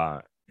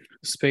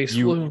 Space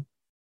flu.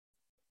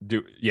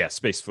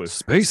 Space flu.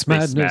 Space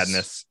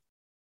madness.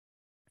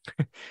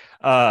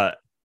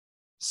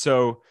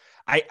 So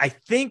I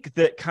think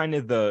that kind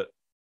of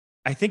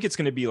I think it's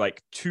going to be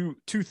like two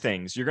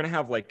things. You're going to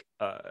have like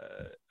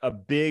a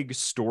big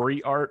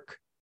story arc,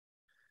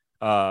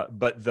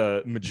 but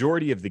the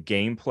majority of the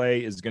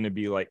gameplay is going to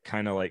be like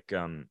kind of like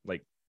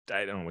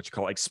I don't know what you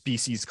call it, like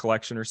species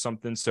collection or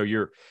something. So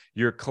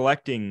you're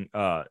collecting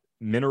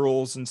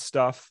minerals and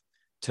stuff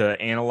to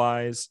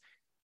analyze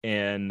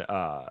and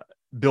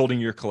building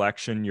your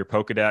collection, your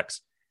Pokedex,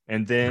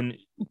 and then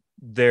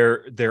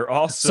they're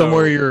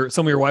also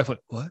some of your wife went,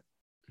 what?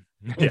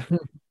 Yeah.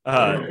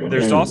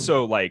 There's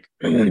also like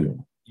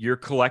you're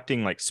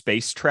collecting like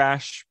space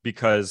trash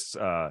because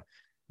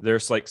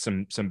there's like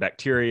some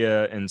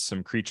bacteria and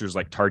some creatures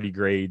like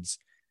tardigrades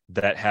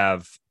that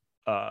have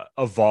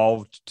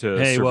evolved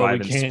to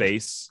survive in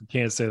space. You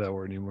can't say that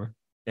word anymore.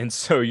 And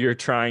so you're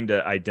trying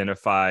to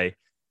identify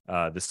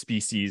the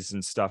species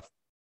and stuff.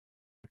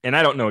 And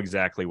I don't know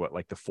exactly what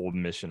like the full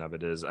mission of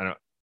it is. I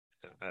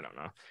don't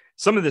know.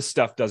 Some of this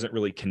stuff doesn't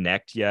really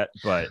connect yet,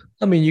 but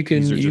I mean, you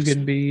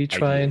can be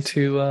trying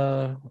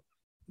to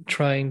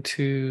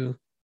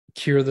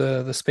cure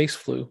the space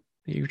flu.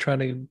 You're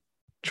trying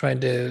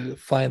to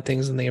find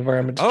things in the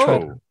environment to try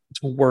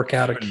to work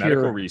out a cure.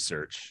 Medical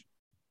research.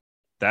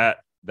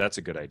 That's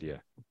a good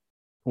idea.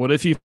 What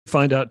if you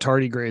find out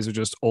tardigrades are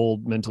just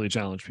old, mentally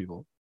challenged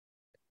people?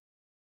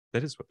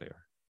 That is what they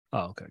are.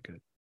 Oh, okay,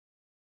 good.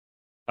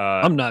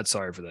 I'm not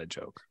sorry for that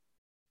joke.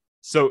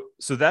 So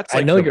that's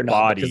like I know the you're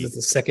body. not, because it's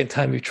the second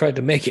time you've tried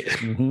to make it.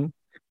 Mm-hmm.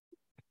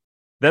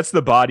 That's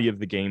the body of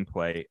the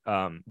gameplay.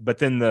 But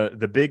then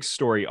the big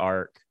story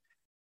arc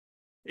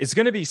is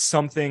going to be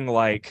something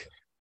like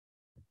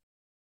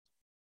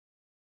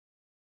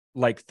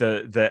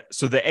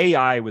the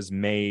AI was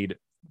made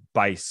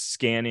by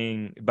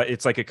scanning, but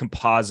it's like a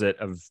composite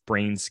of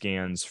brain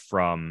scans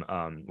from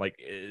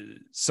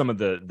some of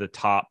the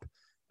top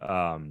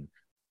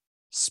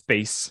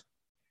space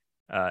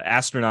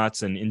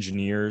astronauts and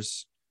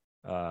engineers,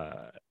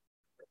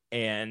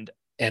 and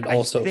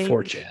also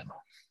 4chan.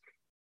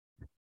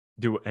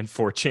 And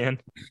 4chan.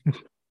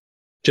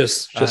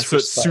 just so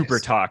it's super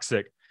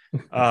toxic.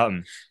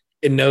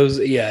 It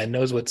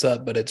knows what's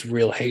up, but it's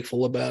real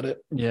hateful about it.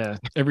 Yeah.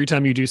 Every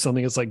time you do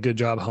something, it's like, good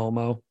job,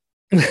 homo.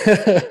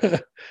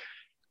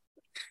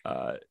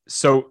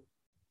 So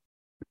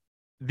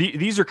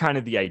these are kind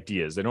of the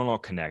ideas. They don't all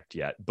connect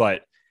yet,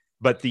 but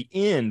the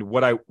end,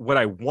 what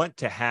I want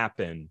to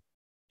happen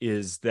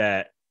is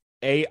that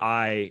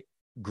AI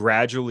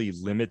gradually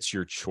limits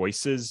your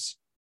choices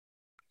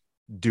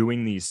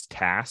doing these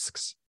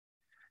tasks,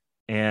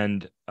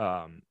 and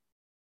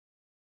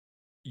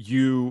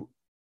you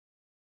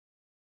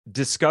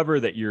discover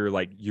that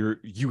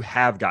you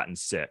have gotten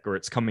sick, or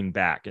it's coming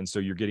back, and so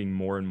you're getting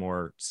more and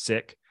more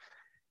sick,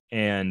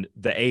 and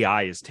the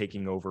AI is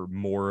taking over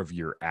more of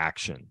your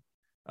action.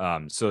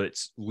 So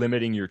it's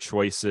limiting your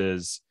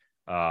choices.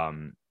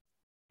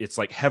 It's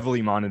like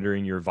heavily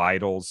monitoring your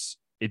vitals.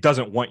 It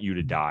doesn't want you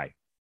to die.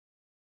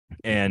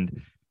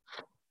 And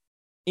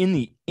in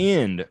the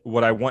end,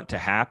 what I want to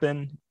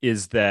happen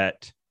is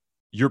that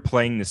you're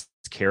playing this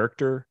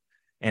character,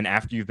 and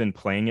after you've been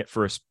playing it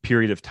for a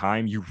period of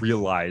time, you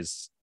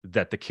realize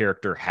that the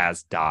character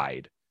has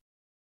died,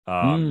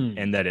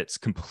 and that it's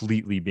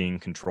completely being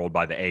controlled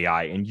by the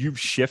AI. And you've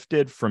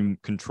shifted from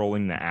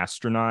controlling the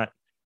astronaut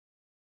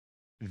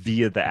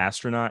via the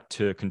astronaut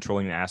to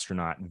controlling the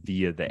astronaut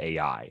via the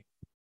AI.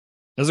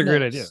 That's a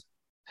great idea.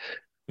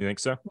 You think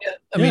so? Yeah.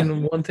 I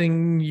mean, one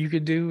thing you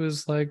could do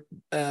is like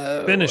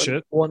finish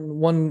it.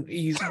 One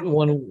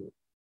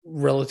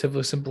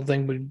relatively simple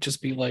thing would just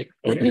be like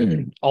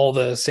all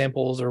the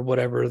samples or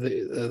whatever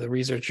the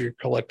research you're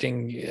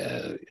collecting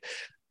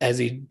as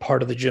a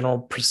part of the general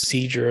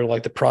procedure,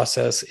 like the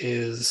process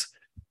is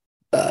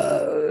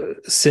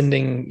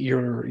sending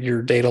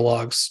your data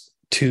logs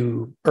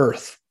to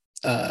Earth,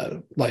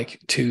 like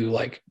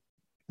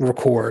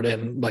record,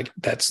 and like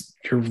that's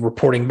you're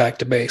reporting back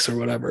to base or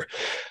whatever.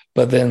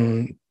 But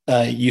then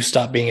you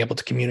stop being able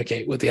to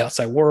communicate with the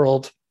outside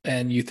world,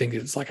 and you think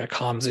it's like a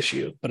comms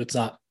issue, but it's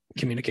not a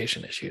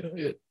communication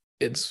issue.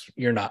 It's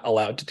you're not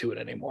allowed to do it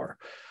anymore,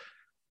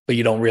 but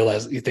you don't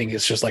realize, you think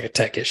it's just like a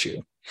tech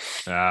issue.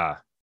 I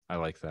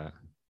like that.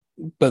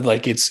 But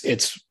like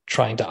it's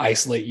trying to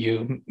isolate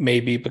you,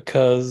 maybe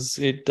because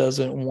it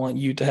doesn't want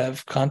you to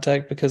have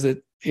contact, because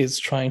it is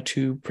trying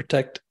to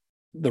protect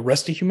the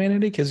rest of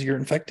humanity because you're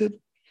infected.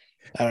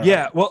 I don't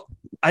know. Well,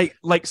 I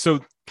like, so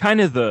kind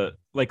of the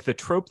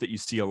trope that you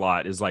see a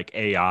lot is like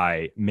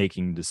AI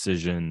making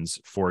decisions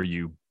for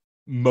you,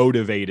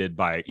 motivated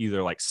by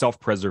either like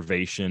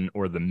self-preservation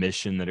or the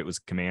mission that it was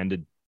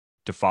commanded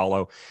to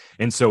follow.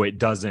 And so it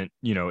doesn't,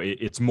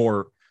 it's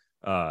more,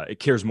 it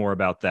cares more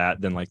about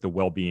that than like the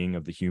well-being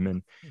of the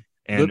human.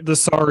 And the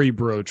sorry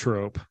bro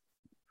trope.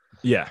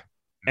 Yeah.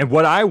 And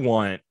what I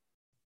want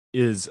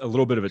is a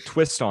little bit of a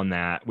twist on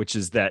that, which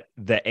is that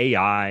the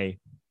AI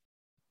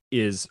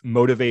is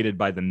motivated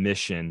by the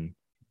mission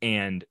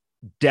and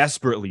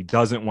desperately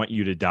doesn't want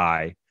you to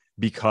die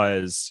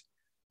because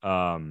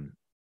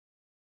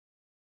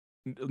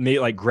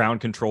like ground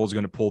control is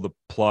going to pull the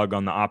plug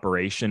on the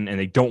operation, and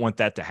they don't want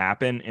that to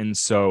happen. And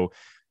so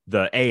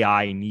the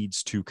AI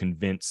needs to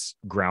convince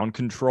ground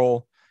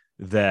control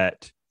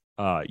that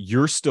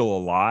you're still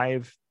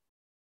alive,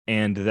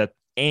 and that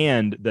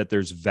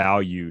there's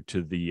value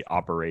to the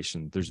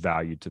operation, there's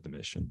value to the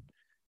mission.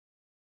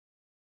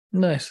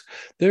 Nice.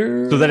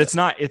 So that it's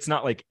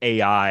not like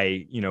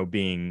AI,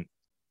 being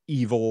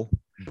evil,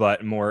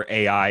 but more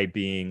AI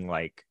being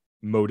like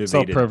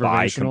motivated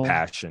by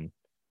compassion.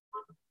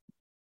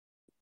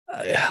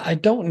 I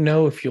don't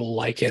know if you'll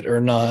like it or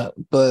not,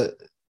 but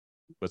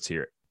let's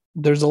hear it.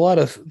 There's a lot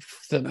of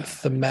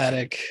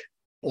thematic,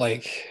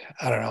 like,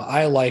 I don't know.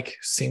 I like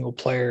single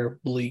player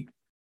bleak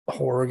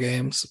horror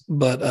games,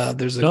 but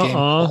there's a game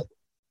called...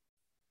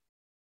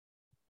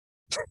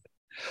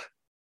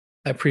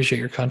 I appreciate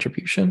your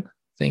contribution.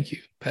 Thank you,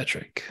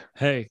 Patrick.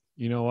 Hey,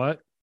 you know what?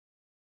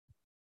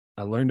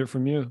 I learned it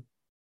from you.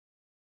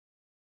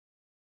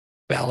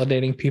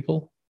 Validating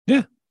people?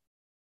 Yeah.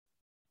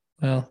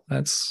 Well,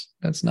 that's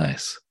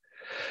nice.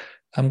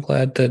 I'm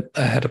glad that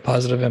I had a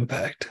positive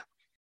impact.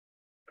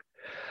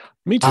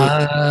 Me too.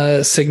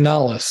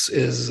 Signalis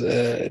is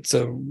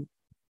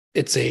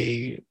it's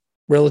a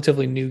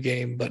relatively new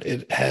game, but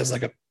it has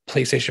like a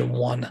PlayStation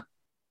 1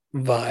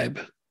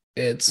 vibe.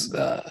 It's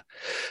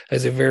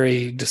has a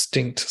very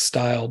distinct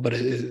style, but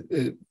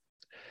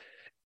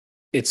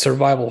it's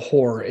survival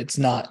horror. It's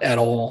not at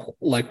all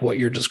like what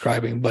you're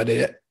describing, but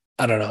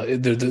I don't know.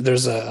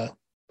 There's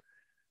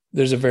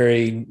a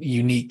very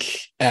unique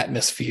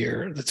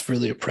atmosphere that's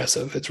really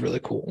oppressive. It's really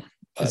cool.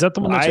 Is that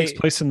the one that takes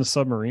place in the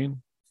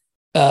submarine?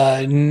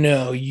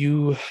 No,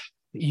 you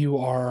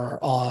are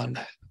on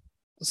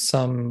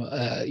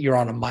you're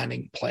on a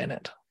mining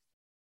planet.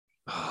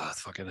 Oh,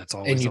 fucking, that's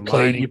always. And you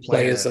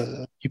play as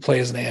an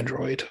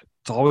android.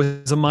 It's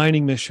always a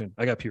mining mission.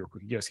 I got pee real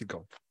quick. You guys keep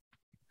going.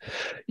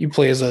 You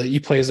play as a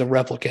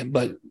replicant,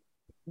 but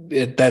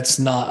that's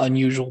not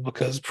unusual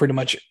because pretty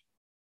much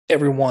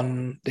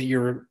everyone that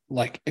you're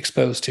like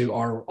exposed to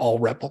are all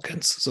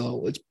replicants.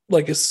 So it's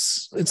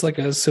like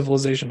a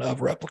civilization of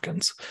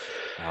replicants.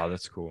 Wow,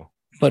 that's cool.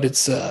 But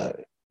it's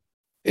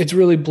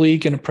really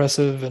bleak and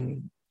oppressive,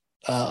 and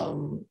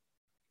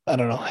I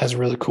don't know, has a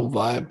really cool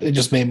vibe. It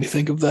just made me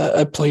think of that.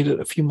 I played it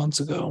a few months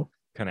ago.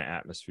 Kind of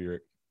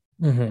atmospheric.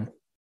 Mm-hmm.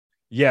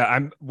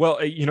 Yeah,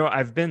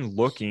 I've been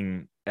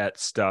looking at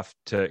stuff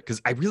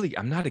because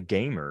I'm not a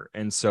gamer,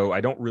 and so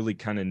I don't really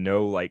kind of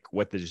know like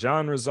what the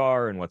genres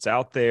are and what's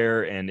out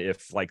there, and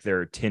if like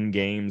there are 10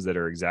 games that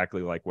are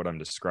exactly like what I'm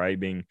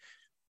describing,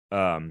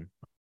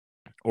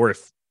 or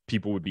if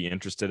people would be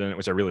interested in it,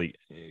 which I really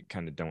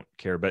kind of don't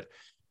care, but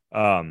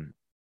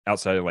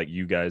outside of like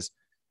you guys.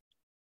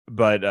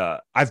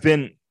 But I've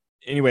been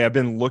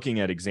looking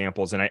at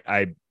examples, and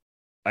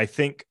I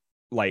think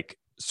like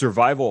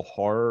survival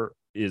horror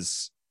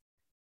is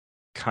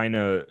kind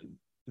of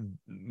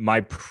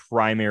my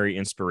primary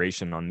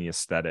inspiration on the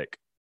aesthetic,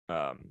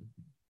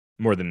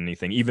 more than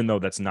anything, even though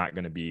that's not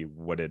going to be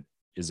what it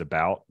is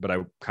about. But I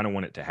kind of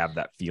want it to have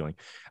that feeling.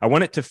 I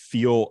want it to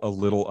feel a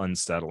little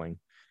unsettling,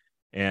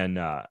 and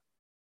I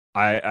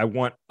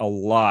want a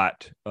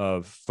lot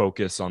of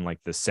focus on like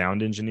the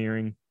sound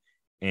engineering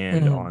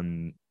and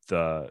on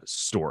the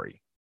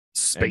story,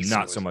 and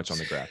not so much on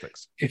the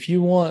graphics. If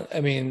you want, I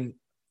mean,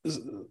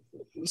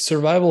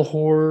 survival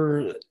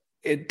horror,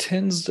 it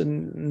tends to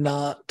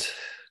not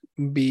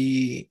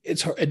be,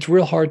 it's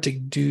real hard to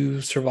do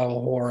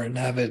survival horror and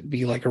have it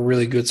be like a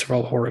really good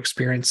survival horror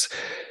experience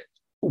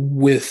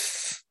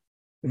with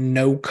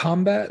no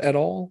combat at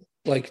all.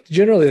 Like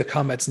generally the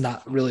combat's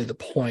not really the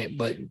point,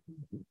 but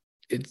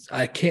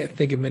I can't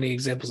think of many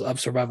examples of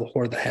survival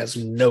horror that has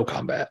no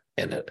combat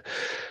in it.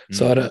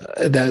 So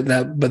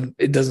but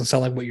it doesn't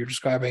sound like what you're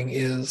describing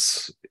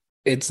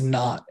it's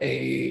not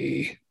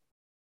a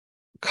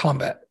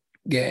combat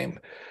game.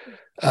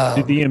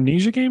 Did the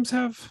Amnesia games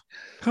have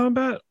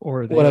combat,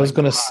 or what I was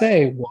going to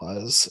say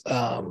was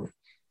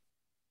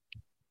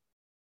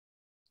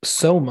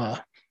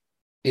Soma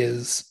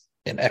is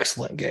an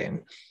excellent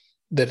game.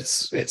 That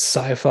it's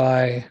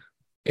sci-fi,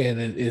 and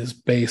it is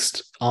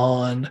based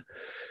on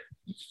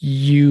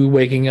you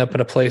waking up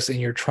in a place and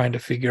you're trying to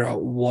figure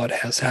out what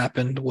has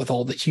happened with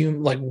all the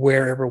human, like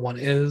where everyone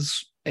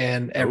is,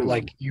 and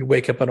like you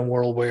wake up in a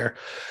world where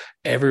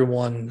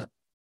everyone,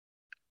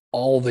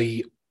 all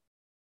the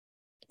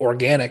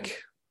organics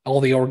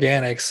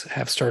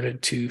have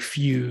started to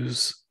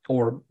fuse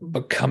or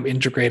become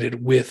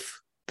integrated with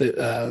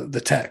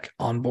the tech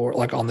on board,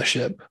 like on the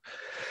ship,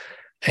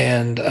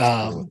 and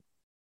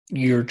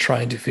you're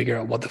trying to figure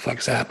out what the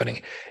fuck's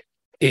happening.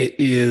 It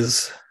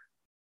is.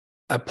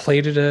 I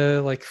played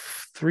it like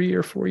 3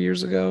 or 4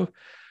 years ago.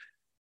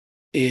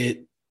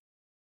 It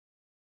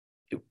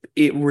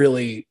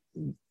really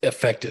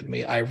affected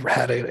me. I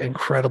had an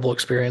incredible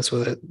experience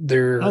with it.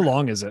 How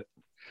long is it?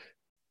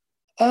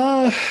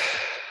 I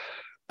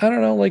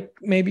don't know, like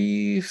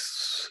maybe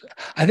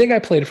I think I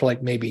played it for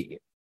like maybe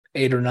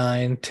 8 or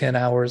 9, 10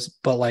 hours,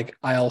 but like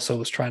I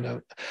also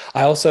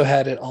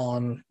had it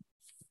on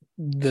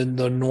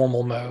the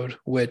normal mode,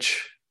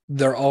 which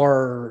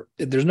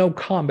there's no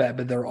combat,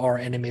 but there are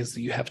enemies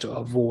that you have to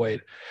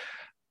avoid.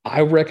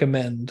 I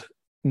recommend,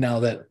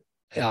 now that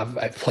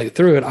I've played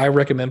through it, I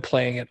recommend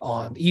playing it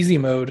on easy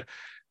mode.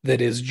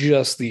 That is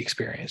just the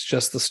experience,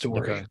 just the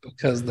story.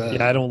 Because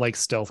I don't like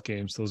stealth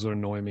games. Those would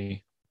annoy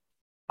me.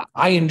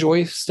 I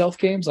enjoy stealth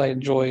games. I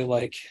enjoy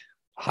like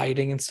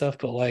hiding and stuff,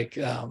 but like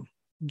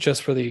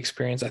just for the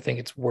experience, I think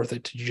it's worth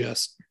it to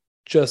just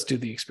do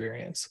the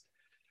experience.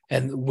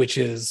 And which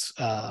is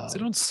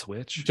it on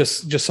Switch?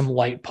 Just some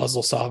light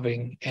puzzle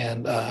solving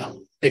and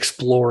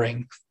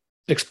exploring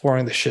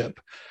the ship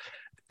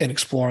and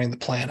exploring the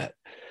planet.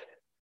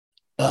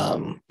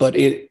 But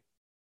it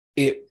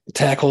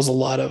tackles a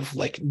lot of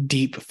like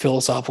deep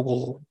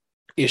philosophical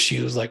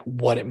issues, like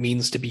what it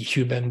means to be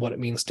human, what it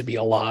means to be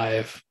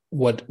alive,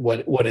 what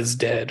is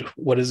dead,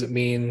 what does it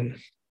mean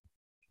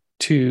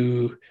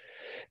to,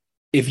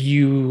 if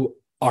you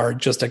are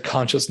just a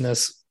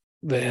consciousness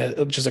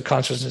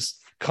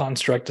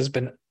construct has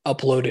been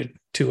uploaded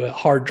to a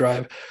hard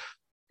drive,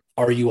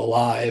 are you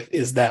alive?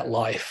 Is that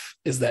life?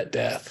 Is that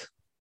death?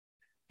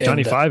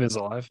 Johnny Five is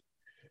alive.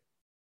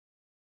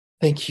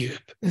 Thank you.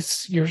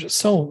 You're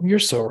so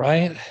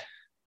right.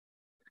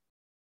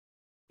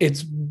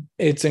 It's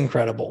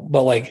incredible.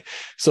 But like,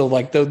 so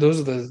like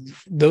those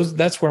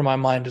that's where my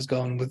mind is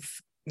going with,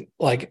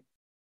 like,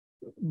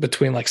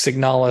 between like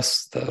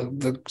Signalis,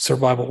 the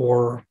survival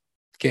horror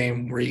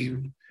game where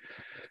you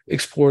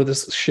explore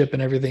this ship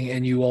and everything,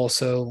 and you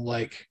also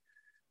like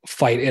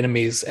fight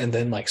enemies, and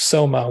then like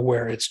Soma,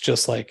 where it's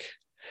just like,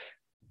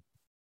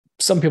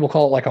 some people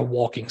call it like a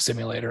walking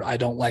simulator. I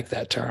don't like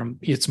that term.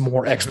 It's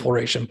more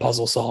exploration,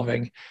 puzzle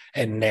solving,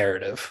 and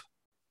narrative.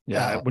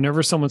 Yeah.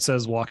 Whenever someone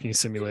says walking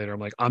simulator, I'm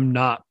like, I'm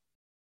not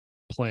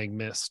playing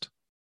Myst.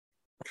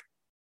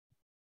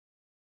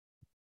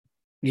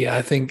 Yeah,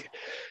 I think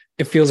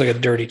it feels like a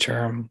dirty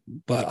term,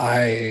 but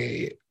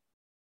I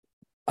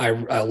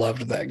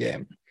loved that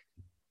game.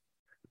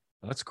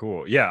 That's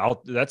cool. Yeah,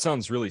 that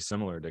sounds really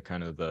similar to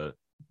kind of the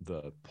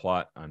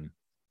plot I'm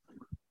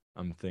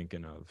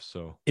thinking of.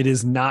 So it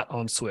is not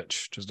on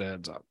Switch, just a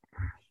heads up.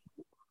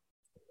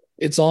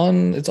 It's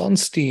on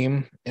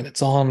Steam and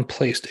it's on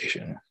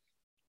PlayStation.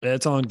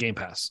 It's on Game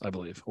Pass, I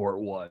believe, or it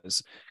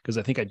was, because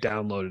I think I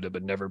downloaded it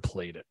but never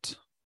played it.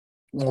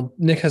 Well,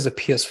 Nick has a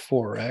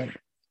PS4, right?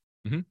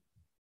 Mm-hmm.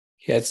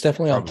 Yeah, it's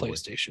definitely on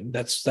PlayStation.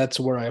 That's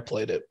where I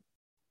played it.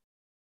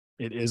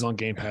 It is on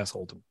Game Pass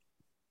Ultimate.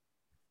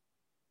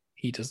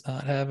 He does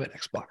not have an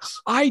Xbox.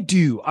 I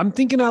do. I'm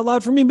thinking out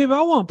loud for me. Maybe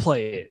I want to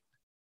play it.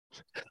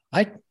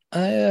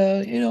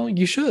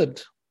 You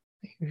should.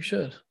 You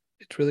should.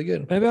 It's really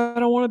good. Maybe I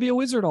don't want to be a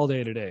wizard all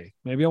day today.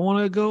 Maybe I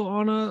want to go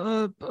on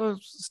a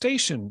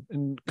station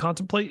and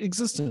contemplate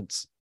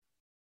existence.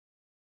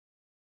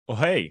 Well,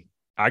 hey,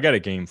 I got a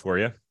game for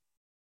you.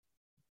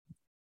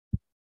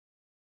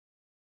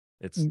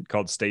 It's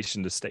called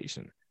Station to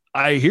Station.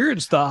 I hear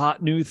it's the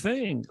hot new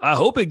thing. I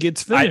hope it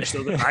gets finished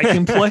so that I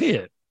can play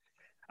it.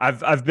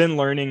 I've been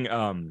learning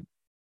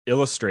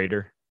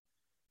Illustrator.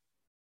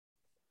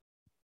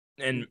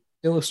 And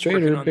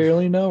Illustrator,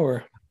 barely know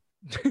her.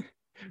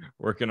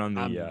 Working on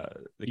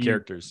the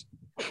characters.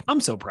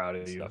 I'm so proud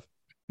of you.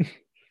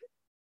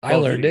 I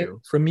learned it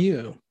from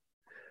you.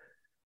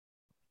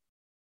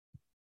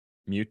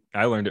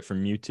 I learned it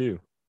from Mewtwo.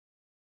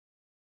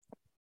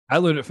 I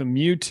learned it from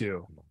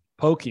Mewtwo.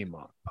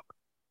 Pokemon.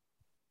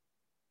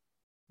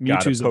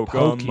 Mewtwo's a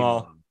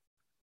Pokemon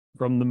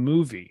from the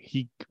movie.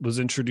 He was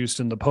introduced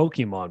in the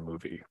Pokemon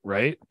movie,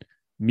 right?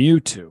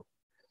 Mewtwo.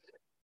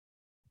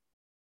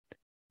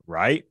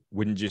 Right?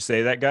 Wouldn't you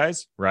say that,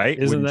 guys? Right?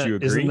 Wouldn't you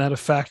agree? Isn't that a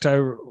fact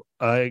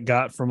I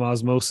got from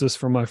osmosis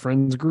from my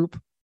friends group?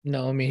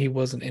 No, I mean, he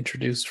wasn't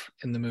introduced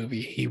in the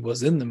movie. He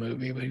was in the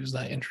movie, but he was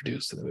not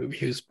introduced in the movie.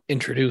 He was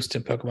introduced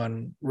in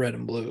Pokemon Red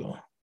and Blue.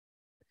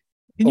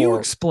 Can you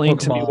explain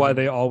to me why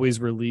they always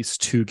release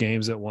 2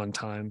 games at one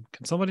time?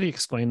 Can somebody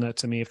explain that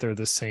to me if they're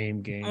the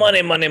same game?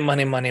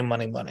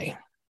 Money.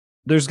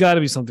 There's got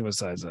to be something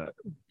besides that.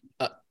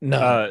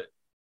 No.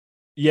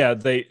 Yeah,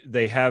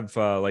 they have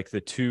like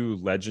the 2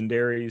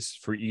 legendaries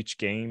for each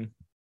game,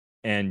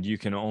 and you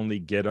can only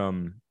get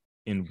them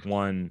in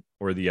one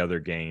or the other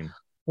game.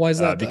 Why is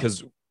that?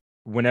 Because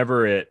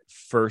whenever it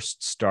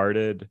first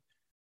started,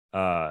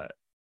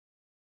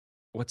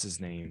 what's his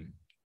name?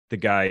 The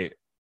guy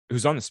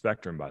who's on the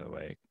Spectrum, by the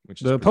way,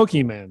 which is the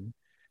Pokemon.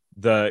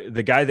 Cool.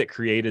 The guy that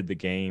created the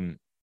game,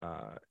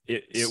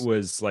 it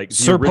was like the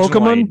Sir original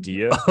Pokemon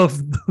idea of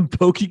the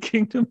Poke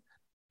Kingdom.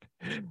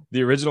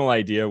 The original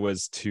idea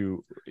was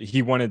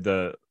he wanted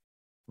a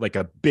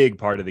big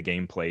part of the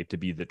gameplay to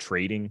be the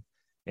trading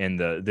and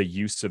the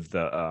use of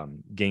the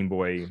Game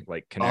Boy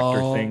like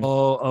connector thing.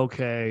 Oh,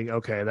 okay,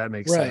 that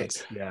makes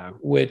sense. Yeah,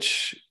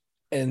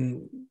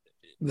 and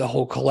the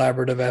whole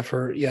collaborative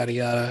effort, yada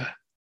yada,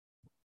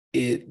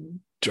 it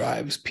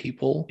drives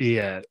people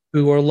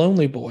who are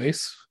lonely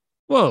boys.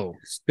 Whoa,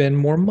 spend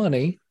more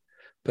money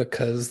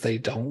because they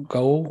don't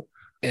go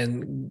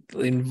and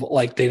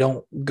they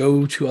don't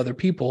go to other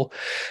people.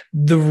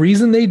 The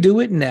reason they do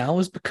it now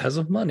is because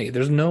of money.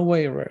 There's no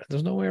way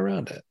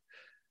around it.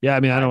 Yeah, I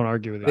mean, I don't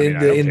argue with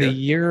it. In the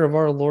year of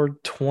our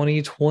Lord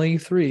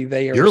 2023,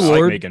 they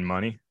are making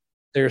money.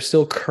 They're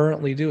still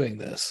currently doing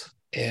this,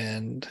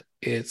 and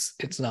it's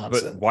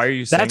nonsense. But why are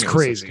you saying that's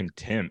crazy?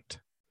 Contempt.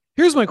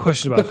 Here's my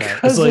question about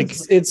that.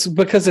 It's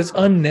because it's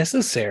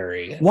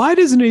unnecessary. Why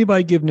doesn't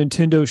anybody give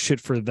Nintendo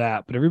shit for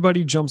that? But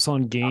everybody jumps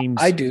on games.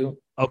 I do.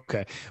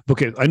 Okay.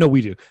 I know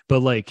we do,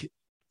 but like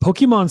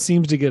Pokemon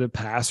seems to get a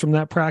pass from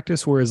that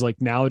practice, whereas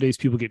like nowadays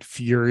people get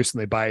furious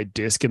and they buy a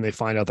disc and they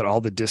find out that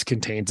all the disc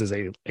contains is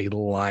a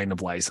line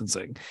of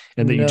licensing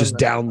and that you just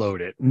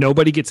download it.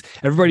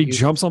 Everybody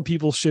jumps on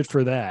people's shit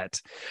for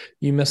that.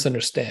 You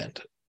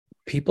misunderstand.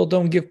 People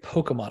don't give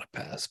Pokemon a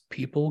pass.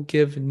 People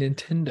give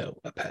Nintendo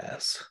a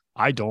pass.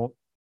 I don't.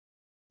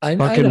 I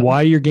know.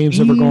 Why your games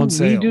never go on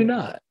sale? We do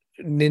not.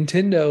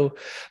 Nintendo.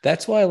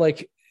 That's why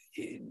like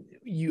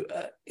you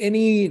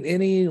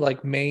any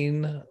like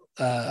main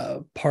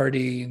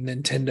party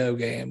Nintendo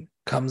game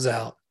comes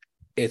out,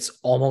 it's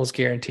almost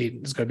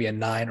guaranteed it's going to be a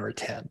 9 or a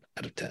 10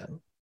 out of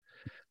 10.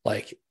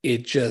 Like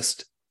it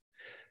just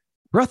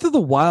Breath of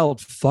the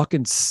Wild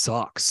fucking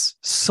sucks.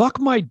 Suck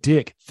my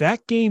dick.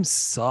 That game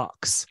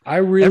sucks. I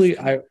really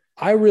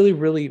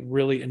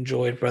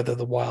enjoyed Breath of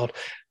the Wild.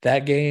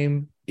 That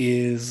game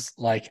is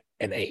like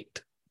an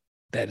 8.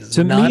 That is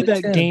to me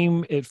that 10.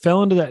 Game, it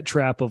fell into that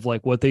trap of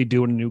like what they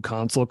do when a new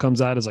console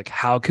comes out is like,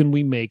 how can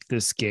we make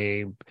this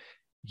game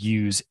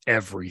use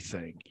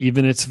everything,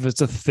 even if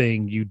it's a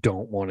thing you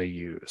don't want to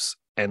use?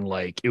 And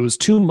like it was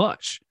too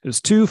much. It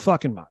was too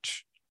fucking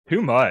much.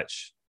 Too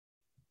much.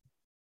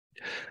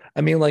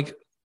 I mean, like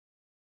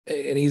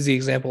an easy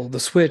example, the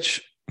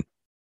Switch,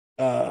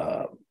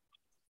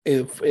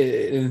 if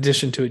in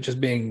addition to it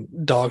just being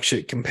dog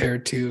shit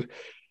compared to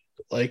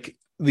like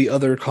the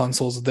other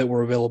consoles that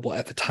were available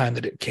at the time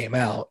that it came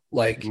out,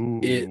 like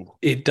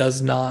it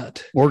does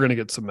not. We're gonna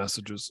get some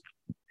messages.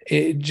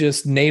 It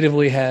just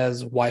natively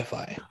has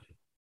Wi-Fi.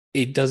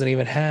 It doesn't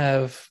even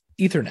have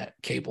Ethernet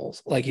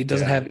cables. Like it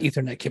doesn't have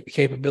Ethernet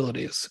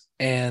capabilities,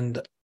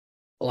 and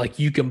like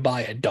you can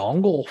buy a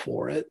dongle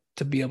for it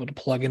to be able to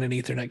plug in an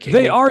Ethernet cable.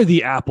 They are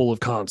the Apple of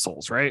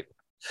consoles, right?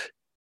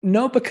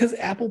 No, because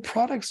Apple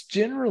products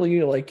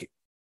generally like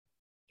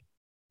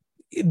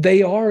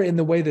they are in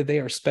the way that they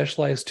are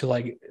specialized to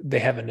like they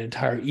have an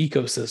entire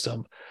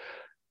ecosystem,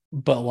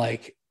 but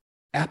like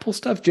Apple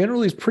stuff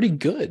generally is pretty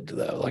good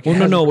though. Like,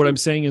 well, no. What I'm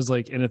saying is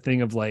like in a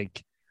thing of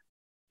like,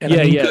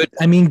 good,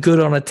 I mean, good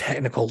on a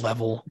technical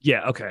level.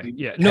 Yeah. Okay.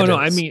 Yeah. No.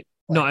 I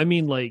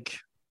mean like.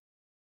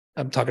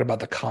 I'm talking about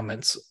the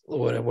comments,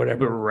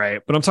 whatever. Right.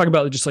 But I'm talking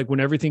about just like when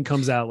everything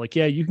comes out, like,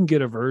 yeah, you can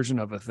get a version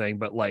of a thing,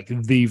 but like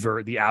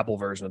the Apple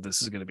version of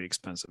this is going to be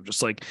expensive.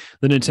 Just like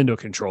the Nintendo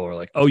controller,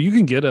 like, oh, you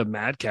can get a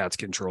Mad Catz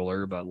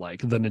controller, but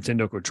like the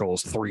Nintendo controller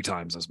is 3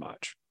 times as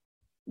much.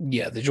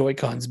 Yeah. The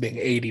Joy-Cons being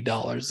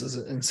 $80 is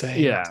insane.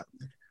 Yeah.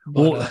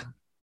 But,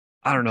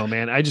 I don't know,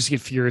 man. I just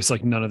get furious.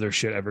 Like none of their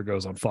shit ever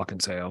goes on fucking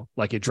sale.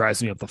 Like it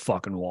drives me up the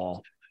fucking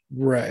wall.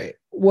 Right.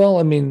 Well,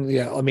 I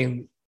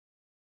mean,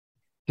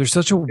 there's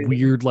such a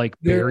weird like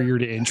barrier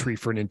to entry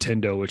for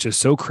Nintendo, which is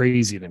so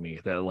crazy to me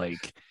that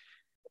like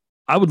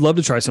I would love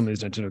to try some of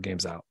these Nintendo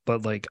games out,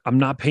 but like I'm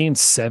not paying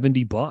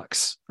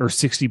 $70 or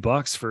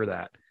 $60 for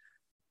that.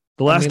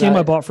 The last game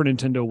I bought for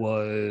Nintendo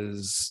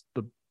was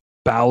the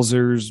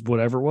Bowser's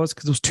whatever it was,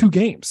 because it was 2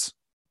 games.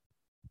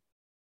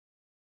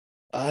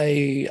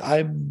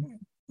 I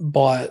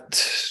bought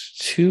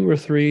 2 or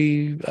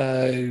 3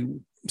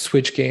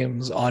 Switch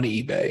games on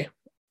eBay,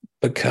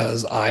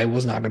 because I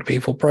was not going to pay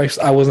full price.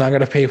 I was not going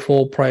to pay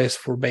full price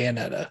for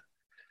Bayonetta,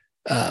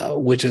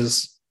 which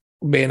is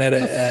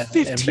Bayonetta. A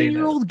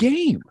 15-year-old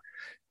game.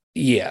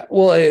 Yeah.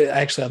 Well,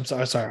 actually,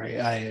 I'm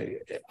sorry.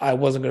 I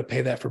wasn't going to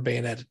pay that for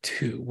Bayonetta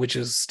 2, which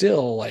is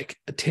still like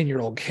a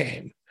 10-year-old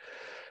game.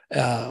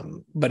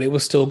 But it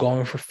was still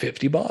going for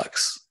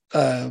 $50.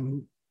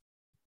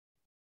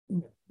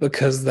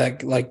 because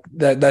that's like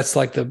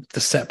the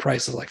set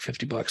price is like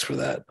 $50 for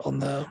that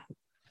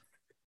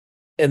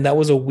and that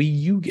was a Wii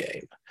U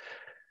game.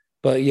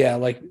 But yeah,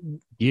 like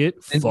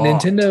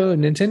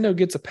Nintendo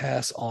gets a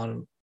pass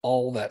on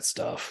all that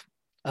stuff.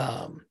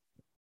 I'm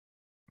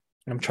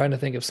trying to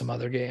think of some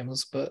other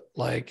games, but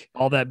like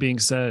all that being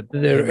said,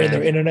 their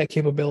internet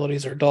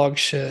capabilities are dog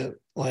shit.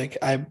 Like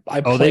I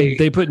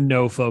they put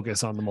no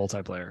focus on the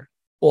multiplayer.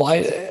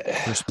 Well,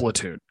 for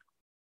Splatoon.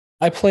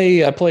 I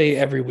play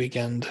every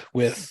weekend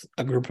with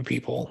a group of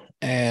people,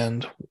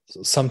 and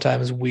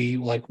sometimes we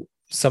like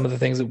some of the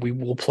things that we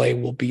will play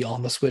will be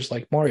on the Switch,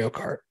 like Mario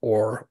Kart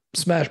or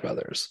Smash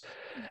Brothers.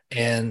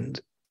 And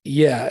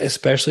yeah,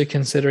 especially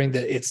considering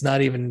that it's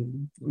not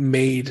even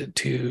made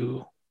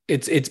to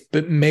it's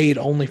made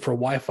only for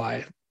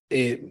Wi-Fi.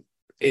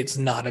 It's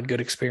not a good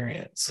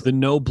experience. The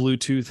no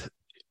Bluetooth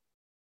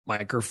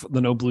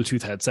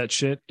headset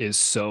shit is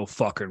so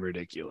fucking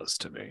ridiculous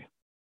to me.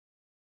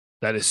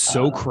 That is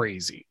so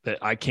crazy that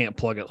I can't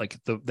plug it. Like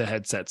the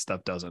headset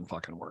stuff doesn't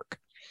fucking work.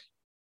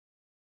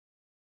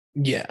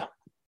 Yeah.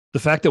 The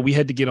fact that we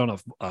had to get on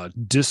a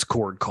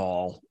Discord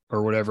call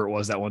or whatever it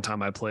was that one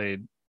time I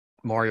played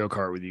Mario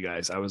Kart with you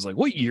guys, I was like,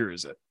 what year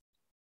is it?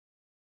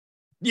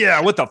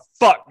 Yeah, what the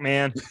fuck,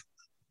 man?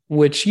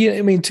 Which, yeah,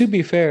 I mean, to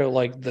be fair,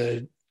 like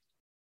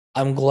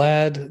I'm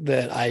glad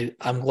that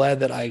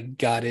I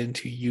got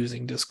into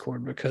using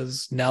Discord,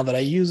 because now that I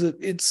use it,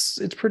 it's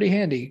pretty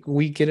handy.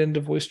 We get into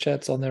voice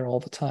chats on there all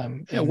the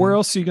time. Yeah, where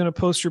else are you going to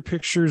post your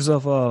pictures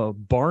of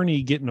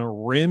Barney getting a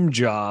rim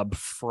job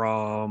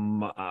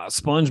from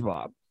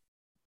SpongeBob?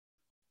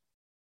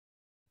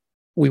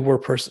 We were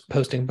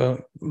posting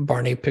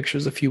Barney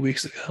pictures a few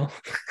weeks ago.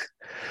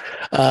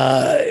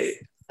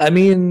 I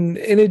mean,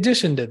 in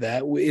addition to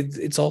that,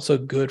 it's also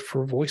good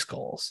for voice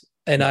calls.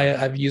 And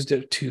I've used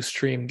it to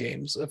stream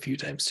games a few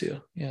times too.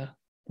 Yeah.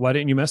 Why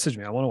didn't you message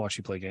me? I want to watch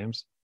you play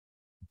games.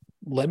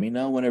 Let me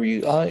know whenever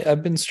you.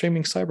 I've been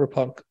streaming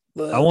Cyberpunk.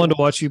 I wanted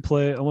to watch you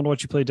play. I want to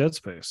watch you play Dead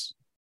Space.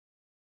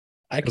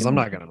 Because I'm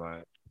not gonna buy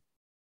it.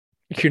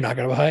 You're not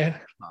gonna buy it?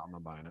 No, I'm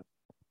not buying it.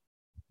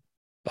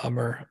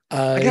 Bummer.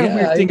 I got a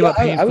weird thing about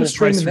paying full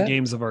price for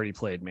games I've already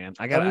played, man.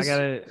 I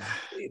gotta.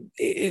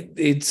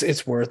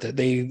 It's worth it.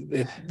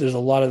 There was a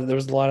lot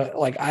of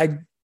like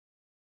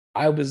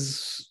I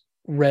was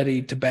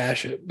ready to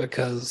bash it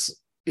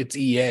because it's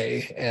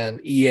EA,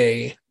 and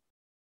EA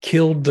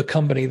killed the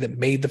company that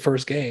made the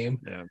first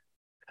game.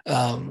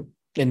 Yeah.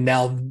 And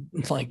now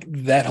like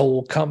that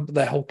whole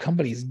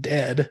company's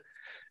dead,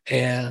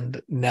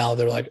 and now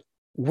they're like,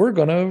 we're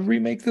gonna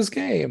remake this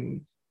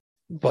game.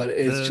 But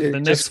it's the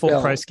next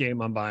full price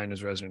game I'm buying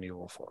is Resident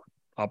Evil 4.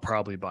 I'll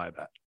probably buy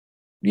that.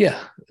 Yeah,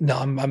 no,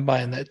 I'm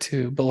buying that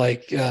too. But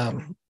like,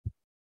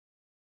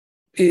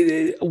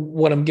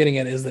 what I'm getting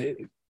at is that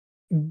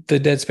the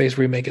Dead Space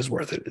remake is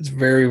worth it. It's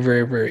very,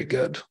 very, very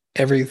good.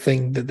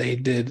 Everything that they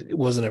did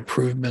was an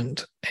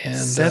improvement. And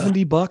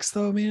 $70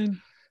 though,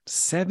 man.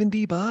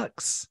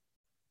 $70.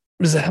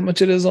 Is that how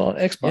much it is on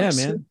Xbox?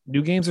 Yeah, man.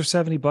 New games are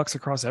 $70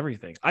 across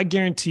everything. I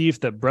guarantee if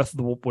that Breath of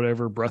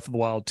the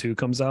Wild 2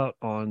 comes out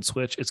on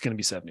Switch, it's going to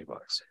be $70.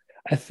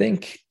 I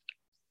think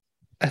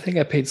I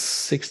paid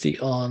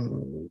 $60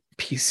 on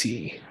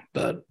PC,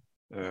 but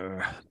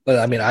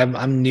I mean,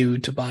 I'm new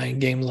to buying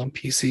games on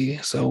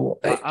PC, so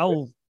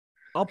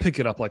I'll pick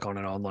it up like on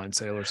an online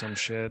sale or some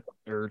shit,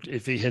 or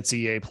if it hits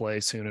EA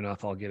Play soon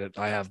enough, I'll get it.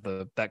 I have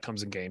that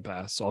comes in Game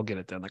Pass, so I'll get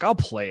it then. Like I'll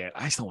play it.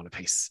 I just don't want to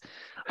pay.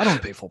 I don't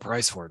want to pay full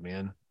price for it,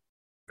 man.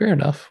 Fair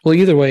enough. Well,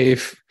 either way,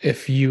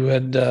 if you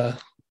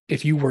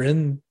were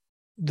on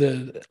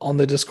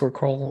the Discord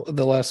call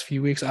the last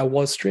few weeks, I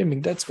was streaming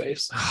Dead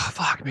Space. Oh,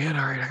 fuck, man.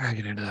 All right, I gotta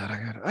get into that.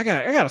 I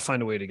gotta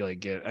find a way to I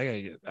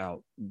gotta get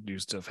out, do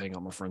stuff, hang out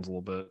with my friends a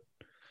little bit.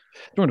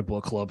 Join a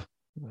book club.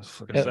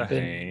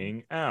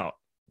 Hang out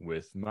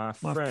with my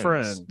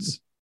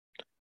friends.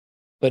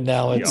 But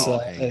now I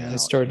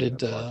started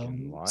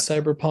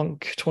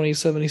Cyberpunk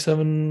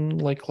 2077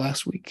 like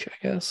last week, I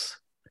guess.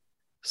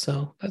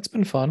 So that's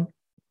been fun.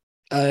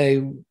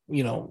 It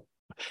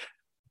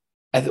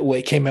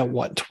came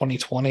out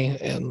 2020,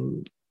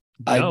 and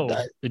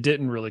it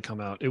didn't really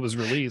come out. It was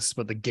released,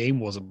 but the game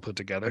wasn't put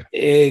together.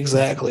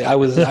 Exactly. I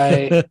was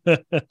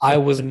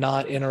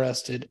not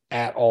interested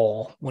at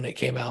all when it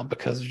came out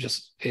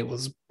because it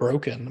was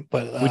broken.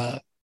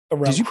 But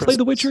did you play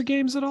the Witcher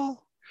games at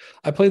all?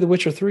 I played The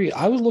Witcher 3.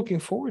 I was looking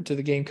forward to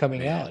the game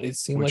coming out. It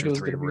seemed like it was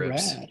going to be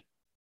rad.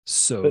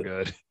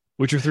 Good.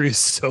 Witcher 3 is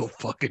so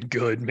fucking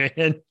good,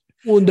 man.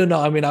 Well, no.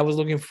 I mean, I was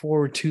looking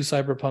forward to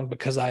Cyberpunk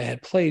because I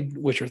had played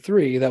Witcher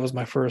 3. That was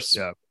my first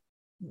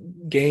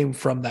game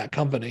from that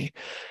company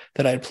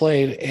that I had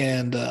played.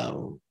 And,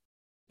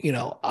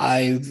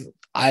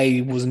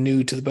 I was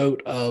new to the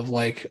boat of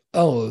like,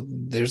 oh,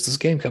 there's this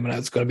game coming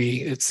out.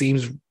 It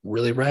seems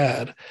really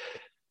rad.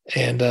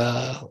 And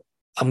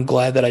I'm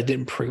glad that I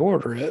didn't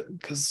pre-order it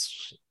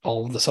because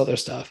all of this other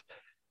stuff.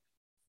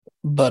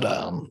 But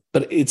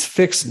it's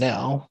fixed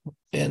now,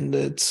 and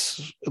it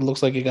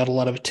looks like it got a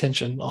lot of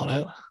attention on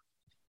it.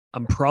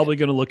 I'm probably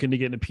going to look into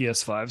getting a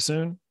PS5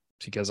 soon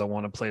because I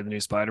want to play the new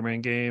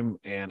Spider-Man game.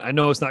 And I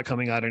know it's not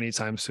coming out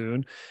anytime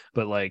soon,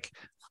 but like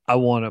I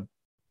want to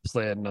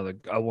play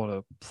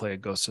a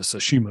Ghost of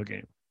Tsushima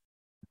game.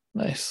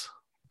 Nice.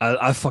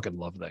 I fucking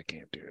love that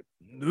game,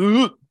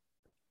 dude.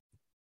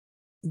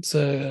 It's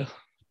did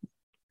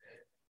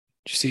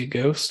you see a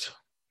ghost?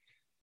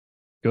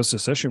 Ghost of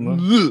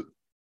Tsushima.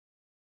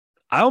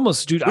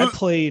 I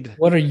played.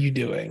 What are you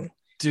doing?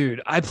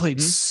 Dude, I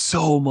played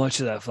so much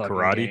of that fucking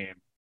Karate game.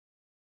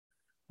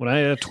 When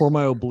I tore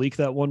my oblique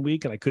that one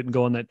week and I couldn't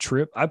go on that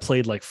trip, I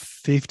played like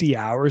 50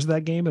 hours of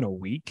that game in a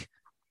week.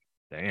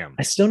 Damn.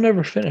 I still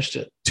never finished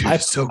it. Dude,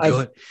 it's so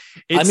good.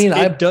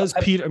 It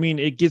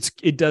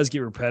does get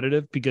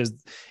repetitive because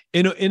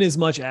in as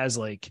much as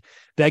like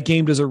that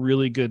game does a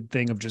really good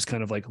thing of just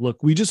kind of like,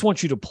 look, we just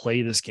want you to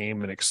play this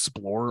game and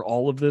explore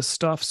all of this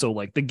stuff. So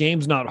like the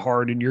game's not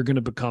hard and you're going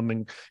to become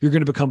a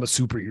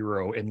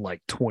superhero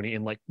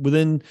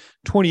within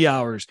 20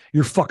 hours,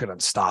 you're fucking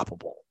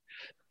unstoppable.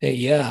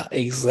 Yeah,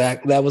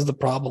 exactly. That was the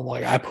problem.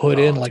 Like I put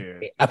in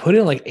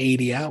like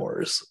 80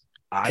 hours.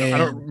 I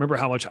don't remember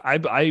how much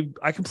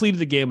I completed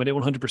the game. I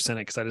didn't 100% it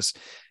because I just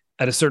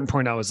at a certain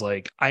point I was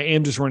like, I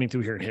am just running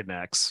through here and hitting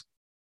X.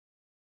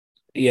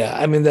 Yeah,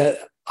 I mean that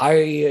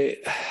I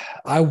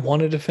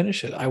wanted to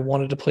finish it. I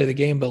wanted to play the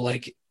game, but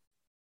like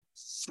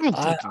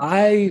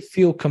I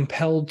feel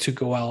compelled to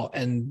go out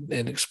and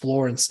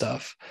explore and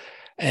stuff.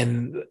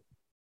 And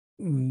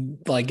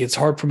like it's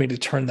hard for me to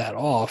turn that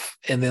off.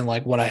 And then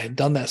like when I had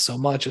done that so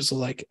much, it's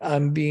like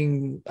I'm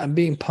being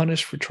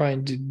punished for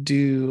trying to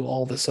do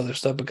all this other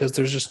stuff because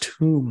there's just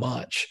too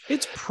much.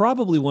 It's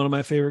probably one of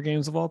my favorite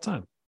games of all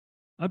time.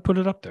 I'd put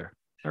it up there.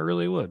 I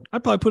really would.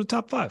 I'd probably put it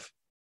top 5.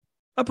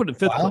 I'd put it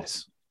in 5th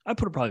place. I'd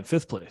put it probably in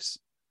 5th place.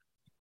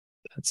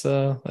 That's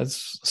a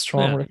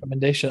strong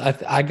recommendation.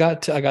 I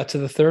got to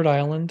the 3rd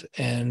island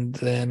and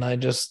then I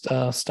just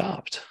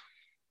stopped.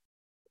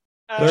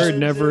 Third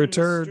never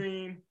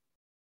returned.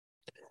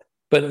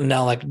 But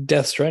now, like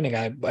Death Stranding,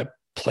 I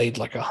played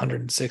like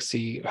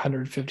 160,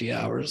 150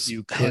 hours.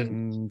 You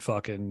couldn't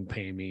fucking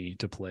pay me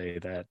to play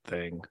that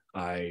thing.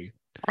 I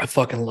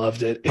fucking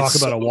loved it. Talk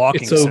about a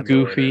walking simulator. It's so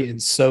goofy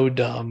and so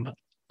dumb.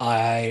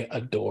 I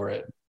adore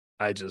it.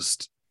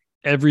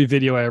 Every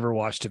video I ever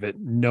watched of it,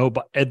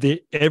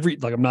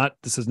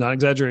 this is not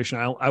exaggeration.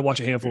 I watch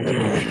a handful of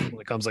videos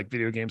when it comes like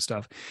video game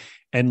stuff.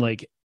 And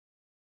like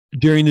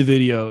during the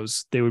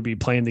videos, they would be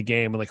playing the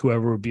game and like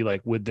whoever would be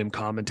like with them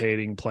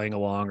commentating, playing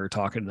along or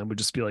talking to them would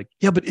just be like,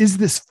 yeah, but is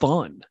this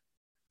fun?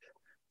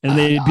 And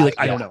they'd be like,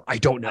 I don't know. I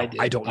don't know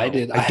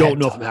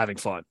if I'm having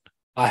fun.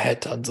 I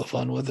had tons of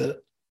fun with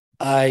it.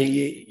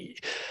 I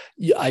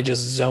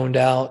just zoned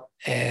out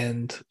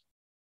and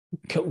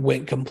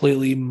went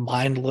completely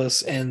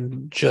mindless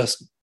and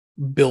just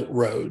built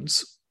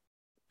roads.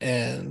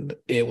 And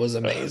it was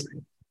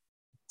amazing.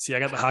 See, I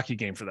got the hockey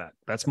game for that.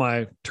 That's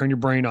my turn your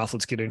brain off.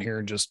 Let's get in here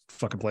and just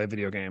fucking play a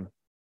video game.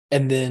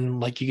 And then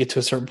like you get to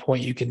a certain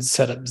point, you can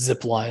set up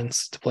zip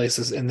lines to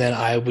places. And then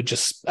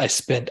I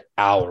spent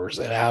hours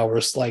and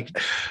hours like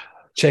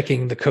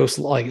checking the coast,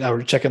 like I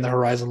was checking the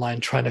horizon line,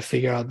 trying to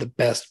figure out the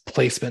best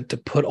placement to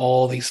put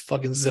all these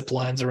fucking zip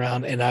lines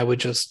around. And I would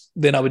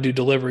do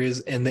deliveries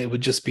and it would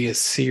just be a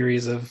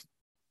series of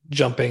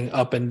jumping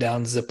up and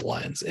down zip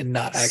lines and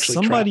not actually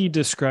somebody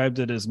described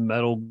it as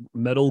Metal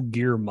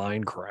Gear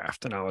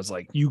Minecraft, and I was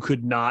like, you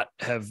could not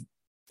have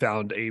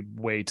found a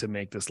way to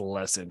make this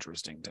less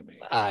interesting to me.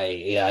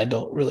 I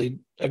don't really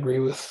agree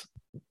with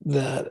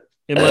that.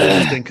 It might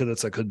just think because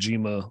it's a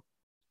Kojima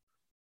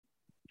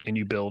and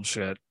you build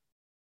shit.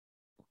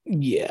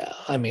 Yeah,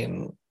 I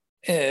mean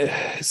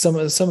some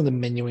of the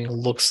menuing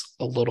looks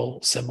a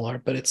little similar,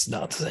 but it's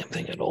not the same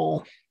thing at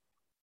all.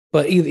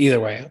 But either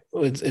way,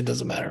 it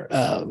doesn't matter.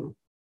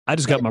 I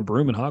just got my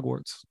broom in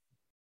Hogwarts.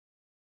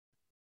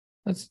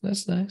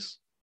 That's nice.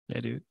 Yeah,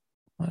 dude.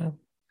 Wow.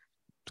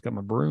 Just got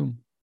my broom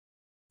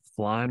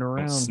flying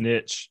around.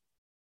 Snitch.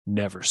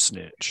 Never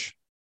snitch.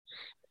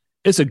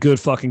 It's a good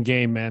fucking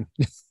game, man.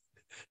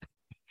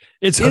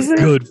 It's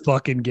good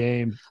fucking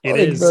game. It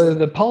is.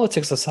 The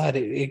politics aside,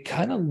 it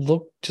kind of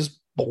looked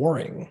just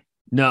boring.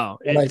 No,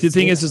 the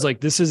thing is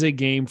like this is a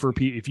game for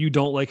people. If you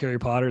don't like Harry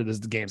Potter, this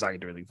is the game's not going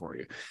to do anything for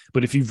you.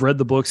 But if you've read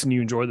the books and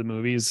you enjoy the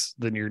movies,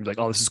 then you're like,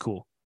 oh, this is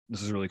cool.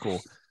 This is really cool.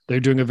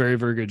 They're doing a very,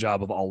 very good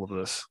job of all of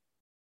this.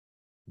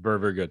 Very,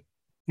 very good.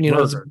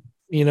 It's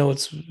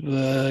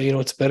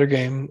a better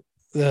game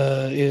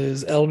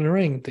is Elden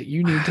Ring that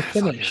you need to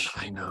finish.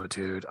 I know,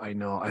 dude. I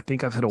know. I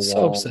think I've hit a wall.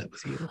 So upset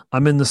with you.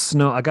 I'm in the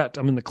snow.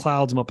 I'm in the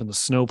clouds. I'm up in the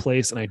snow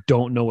place, and I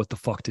don't know what the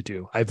fuck to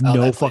do. I have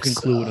no fucking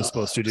clue what I'm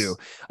supposed to do.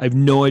 I have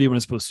no idea what I'm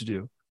supposed to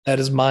do. That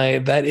is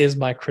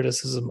my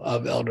criticism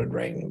of Elden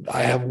Ring.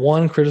 I have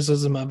one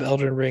criticism of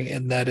Elden Ring,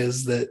 and that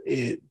is that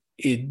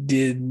it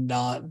did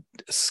not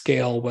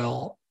scale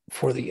well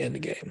for the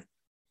end game.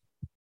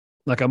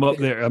 Like I'm up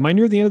there. Am I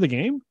near the end of the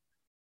game?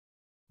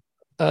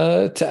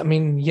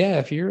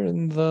 If you're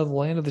in the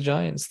land of the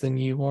giants, then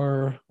you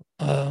are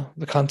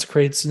the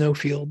consecrated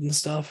snowfield and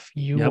stuff.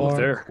 I'm up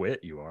there.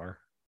 Quit, you are.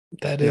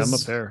 That is. I'm up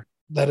there.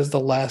 That is the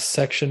last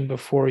section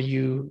before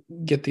you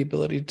get the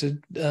ability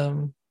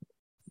to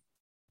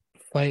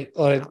fight,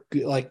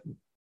 like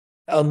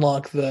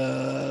unlock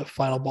the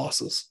final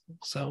bosses.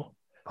 So,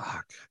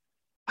 fuck.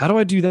 How do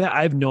I do that?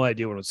 I have no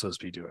idea what I'm supposed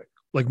to be doing.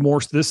 Like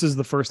this is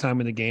the first time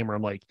in the game where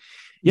I'm like,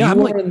 yeah, I'm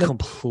like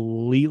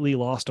completely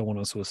lost on what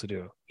I'm supposed to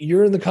do.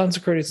 You're in the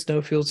consecrated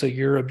snowfield, so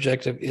your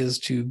objective is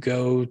to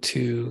go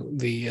to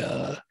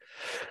the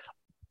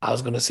I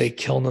was going to say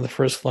Kiln of the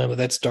First Flame, but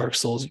that's Dark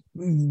Souls.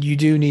 You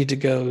do need to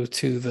go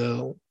to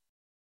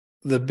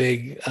the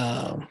big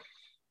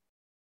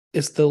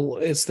it's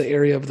the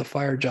area of the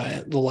fire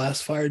giant, the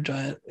last fire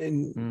giant,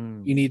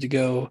 and you need to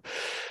go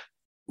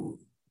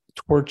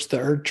torch the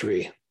Erd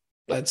Tree.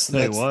 That's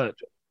what?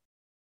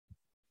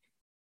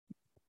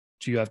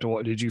 Do you have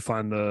to? Did you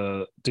find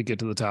to get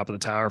to the top of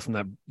the tower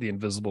from the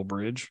invisible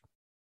bridge?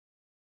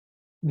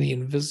 The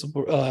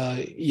invisible,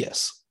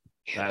 yes.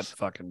 That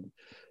fucking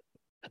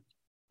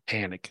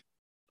panic.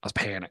 I was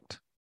panicked.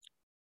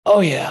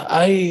 Oh yeah,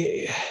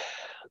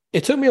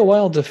 it took me a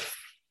while to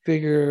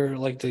figure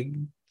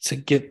to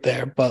get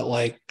there, but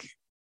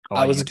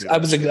I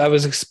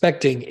was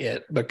expecting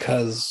it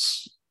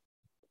because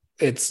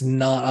it's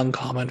not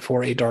uncommon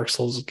for a Dark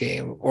Souls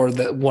game or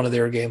one of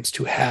their games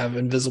to have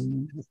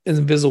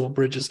invisible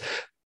bridges.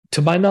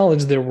 To my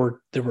knowledge, there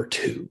were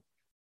two.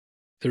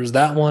 There's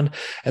that one,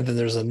 and then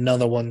there's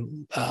another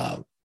one.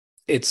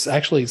 It's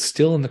actually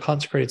still in the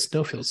consecrated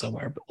snowfield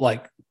somewhere,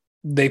 but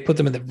they put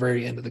them in the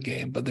very end of the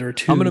game. But there are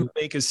two. I'm gonna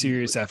make a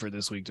serious effort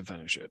this week to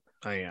finish it.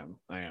 I am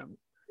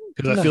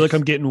because I feel like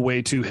I'm getting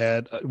way too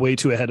ahead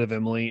of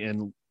Emily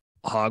in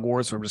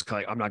Hogwarts. Where I'm just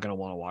I'm not gonna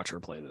want to watch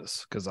her play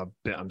this because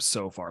I'm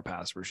so far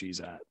past where she's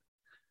at.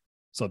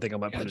 So I think I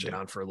might put it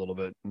down for a little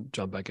bit and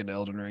jump back into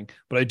Elden Ring.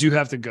 But I do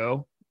have to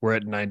go. We're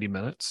at 90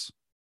 minutes.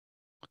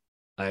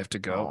 I have to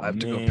go. I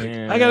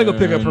gotta go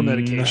pick up her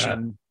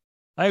medication.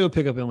 I gotta go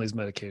pick up Emily's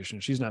medication.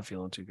 She's not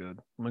feeling too good.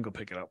 I'm gonna go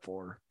pick it up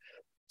for her.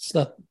 It's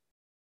not.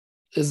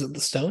 Is it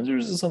the stones or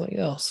is it something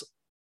else?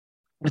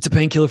 It's a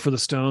painkiller for the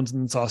stones,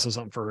 and it's also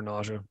something for her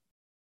nausea.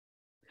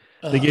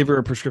 They gave her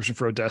a prescription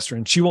for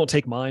Odestrin. She won't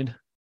take mine.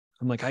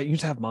 I'm like, I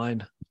used to have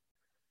mine.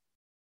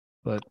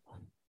 But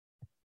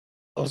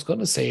I was going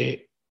to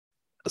say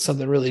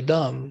something really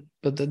dumb,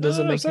 but that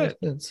doesn't make any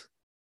sense.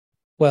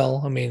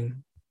 Well, I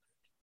mean,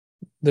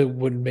 that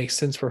wouldn't make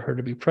sense for her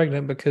to be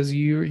pregnant because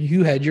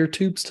you had your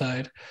tubes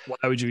tied.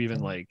 Why would you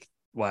even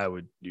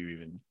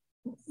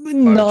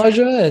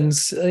nausea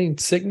and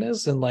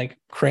sickness and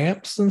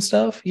cramps and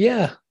stuff?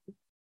 Yeah.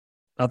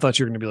 I thought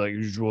you were going to be like,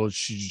 well,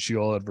 she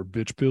all had her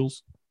bitch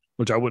pills,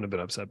 which I wouldn't have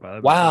been upset by.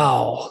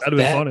 Wow. That'd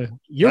have been funny.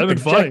 You're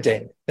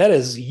projecting. That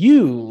is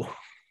you.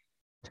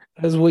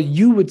 That is what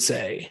you would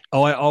say.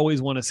 Oh, I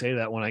always want to say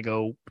that when I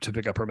go to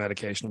pick up her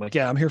medication. I'm like,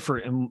 yeah, I'm here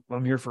for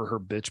her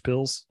bitch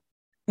pills.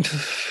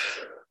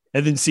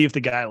 And then see if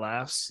the guy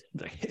laughs.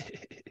 Then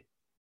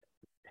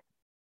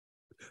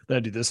I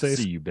do this face.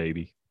 See you,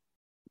 baby.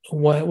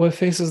 What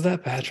face is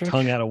that, Patrick?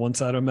 Tongue out of one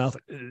side of her mouth.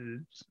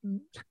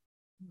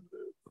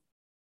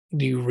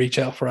 Do you reach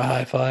out for a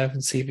high five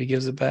and see if he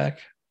gives it back?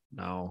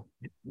 No.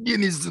 Give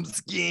me some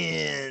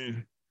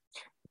skin.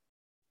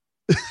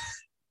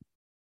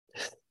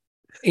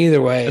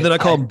 Either way. And then I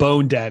call him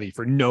Bone Daddy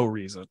for no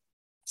reason.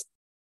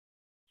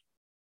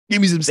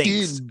 Give me some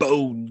skin,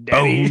 Bone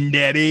Daddy. Bone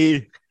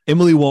Daddy.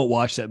 Emily won't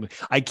watch that movie.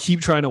 I keep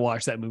trying to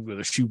watch that movie with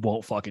her. She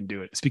won't fucking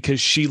do it. It's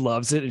because she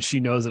loves it and she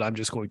knows that I'm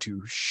just going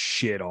to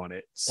shit on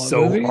it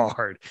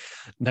hard.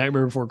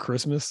 Nightmare Before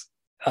Christmas.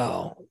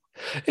 Oh,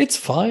 it's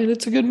fine.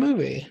 It's a good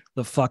movie.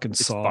 The fucking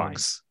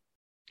songs.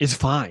 It's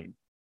fine.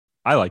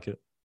 I like it.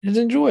 It's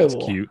enjoyable.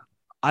 It's cute.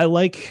 I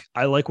like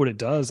what it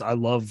does. I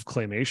love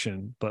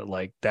claymation, but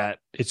that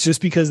it's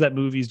just because that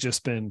movie's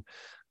just been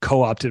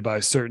co-opted by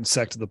a certain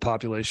sect of the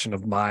population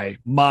of my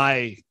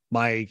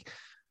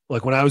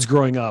when I was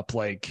growing up,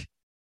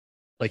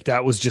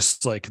 that was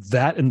just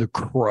that and The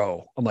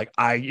Crow. I'm like,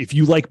 if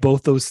you like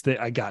both those things,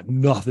 I got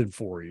nothing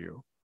for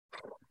you.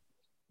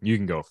 You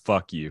can go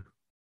fuck you.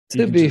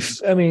 To be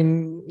fair,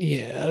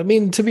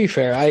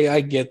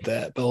 I get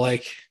that,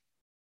 but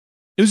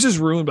it was just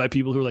ruined by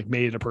people who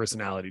made it a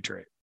personality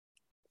trait.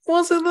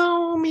 Was it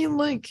though? I mean,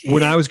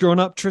 when I was growing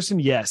up, Tristan,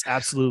 yes,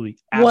 absolutely.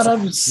 What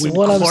I'm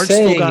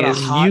saying got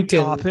is, hot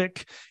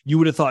topic. You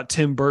would have thought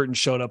Tim Burton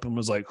showed up and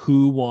was like,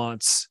 "Who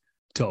wants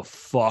to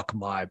fuck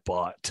my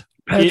butt?"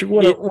 Patrick,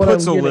 it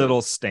puts a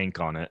little stank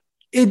on it.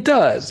 It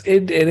does.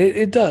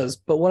 It does.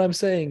 But what I'm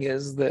saying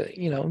is that,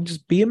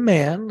 just be a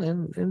man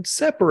and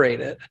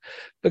separate it,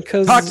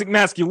 because toxic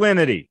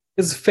masculinity.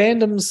 Because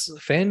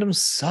fandoms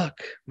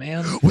suck,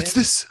 man. What's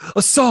this?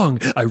 A song?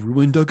 I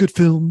ruined a good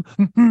film.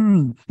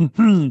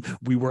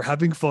 We were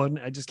having fun.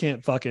 I just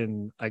can't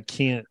I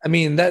can't. I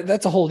mean,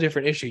 that's a whole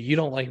different issue. You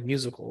don't like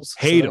musicals.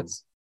 Hate them.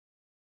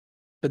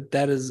 But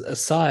that is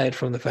aside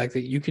from the fact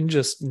that you can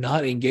just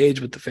not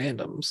engage with the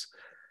fandoms.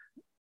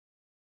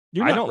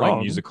 I don't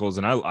like musicals,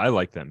 and I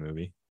like that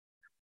movie.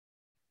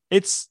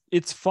 It's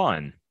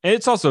fun. And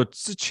it's a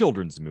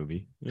children's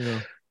movie,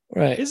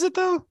 Right. Is it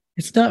though?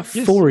 It's not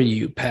for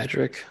you,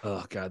 Patrick.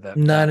 Oh God,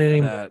 not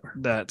anymore.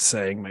 That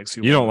saying makes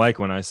you don't like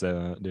when I say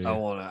that, do you?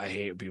 I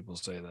hate when people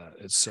say that.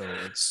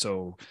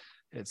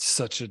 It's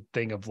such a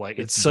thing of like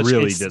it's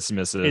really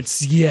dismissive.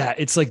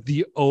 It's like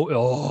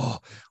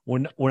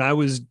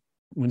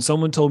when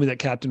someone told me that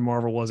Captain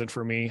Marvel wasn't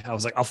for me, I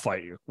was like, I'll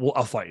fight you. Well,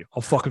 I'll fight you.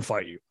 I'll fucking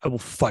fight you. I will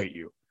fight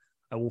you.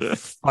 I will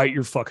fight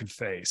your fucking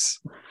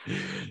face.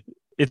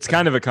 It's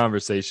kind of a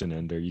conversation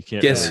ender. You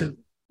can't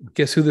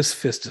guess who this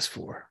fist is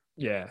for.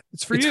 Yeah,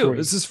 it's for you.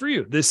 This is for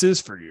you. This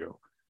is for you.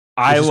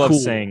 I love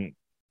saying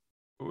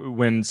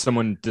when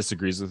someone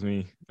disagrees with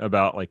me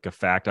about like a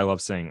fact, I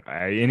love saying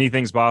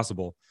anything's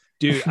possible.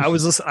 Dude, I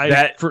was listening.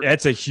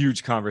 That's a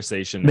huge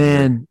conversation,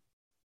 man.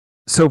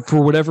 So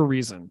for whatever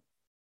reason,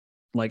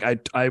 like I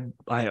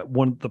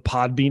one the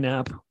Podbean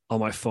app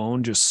on my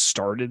phone just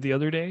started the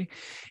other day,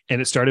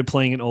 and it started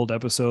playing an old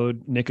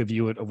episode, Nick, of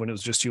you when it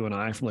was just you and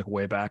I from like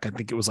way back. I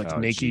think it was like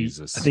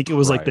Jesus I think it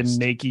was like the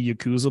Naked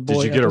Yakuza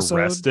Boy. Did you get episode.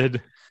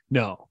 Arrested?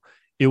 No.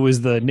 It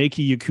was the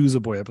Naked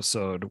Yakuza Boy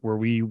episode where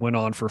we went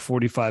on for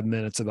 45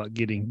 minutes about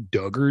getting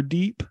Duggar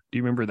deep. Do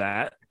you remember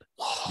that?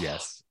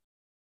 Yes.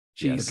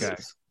 Jesus.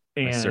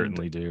 Okay. I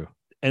certainly do.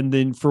 And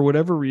then for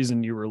whatever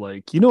reason, you were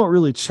like, you know what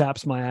really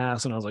chaps my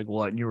ass? And I was like,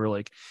 what? And you were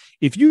like,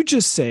 if you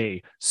just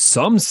say,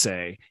 some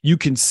say, you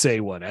can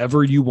say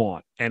whatever you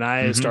want. And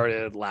I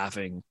started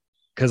laughing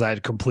because I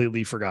had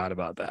completely forgot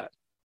about that.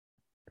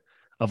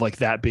 Of like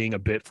that being a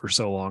bit for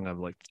so long. Of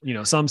like,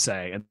 some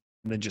say, and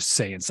then just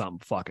saying something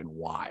fucking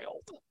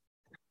wild.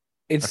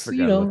 It's,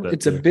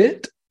 it's a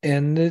bit,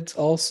 and it's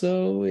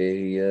also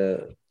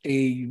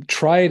a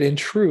tried and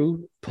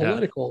true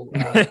political.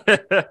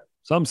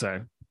 Some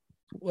say.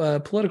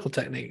 Political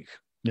technique.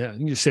 Yeah, you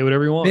can just say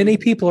whatever you want. Many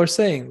people are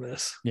saying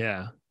this.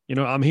 Yeah.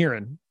 I'm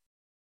hearing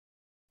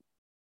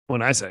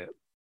when I say it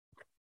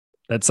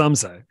that some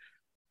say.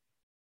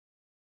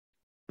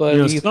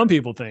 But some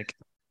people think.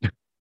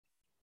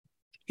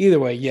 Either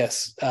way,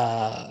 yes.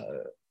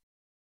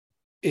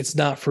 It's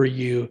not for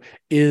you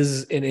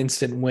is an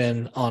instant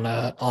win on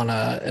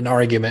an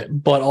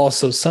argument, but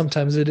also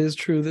sometimes it is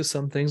true that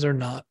some things are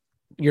not.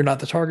 You're not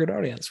the target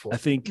audience for. I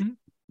think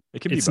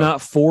it can be it's both.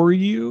 not for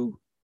you.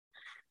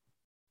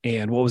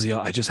 And what was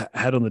I just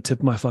had on the tip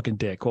of my fucking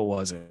dick. What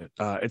was it?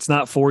 It's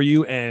not for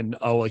you. And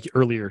like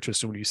earlier,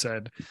 Tristan, when you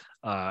said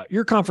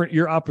you're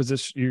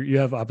opposition, you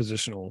have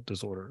oppositional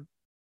disorder.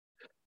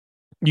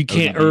 You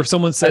can't, or if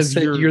someone says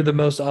you're the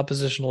most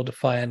oppositional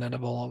defiant out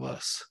of all of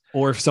us,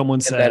 or if someone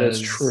says that is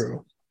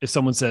true, if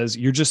someone says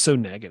you're just so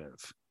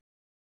negative.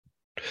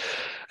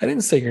 I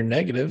didn't say you're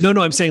negative. No,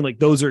 I'm saying like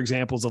those are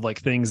examples of like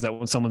things that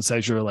when someone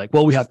says you're like,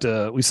 well, we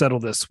settle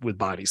this with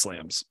body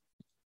slams.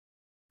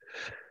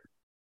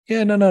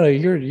 Yeah, no.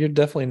 You're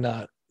definitely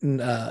not.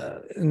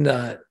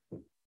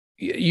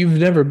 You've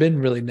never been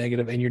really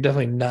negative, and you're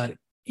definitely not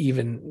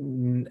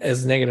even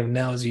as negative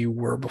now as you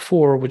were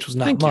before, which was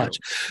not much.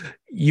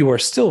 You are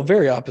still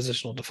very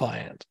oppositional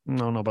defiant. I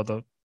don't know about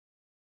that.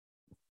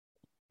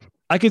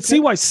 I could see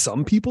why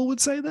some people would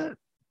say that.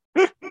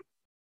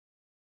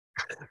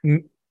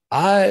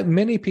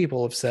 Many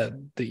people have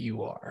said that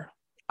you are.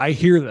 I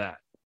hear that.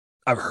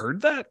 I've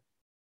heard that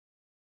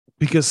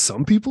because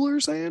some people are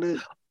saying it.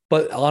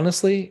 But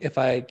honestly, if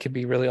I could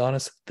be really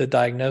honest, the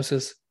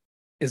diagnosis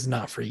is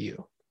not for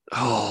you.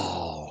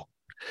 Oh,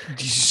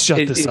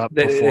 shut this up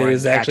before it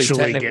is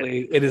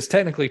it is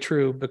technically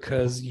true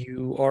because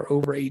you are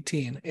over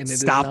 18 and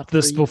stop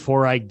this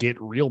before I get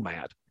real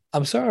mad.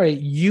 I'm sorry,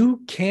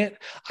 you can't.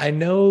 I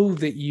know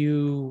that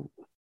you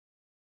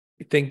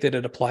think that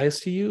it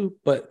applies to you,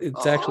 but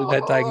it's actually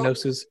that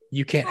diagnosis.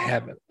 You can't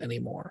have it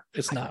anymore.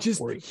 It's not just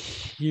for you.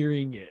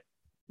 Hearing it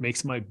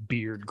makes my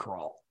beard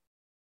crawl.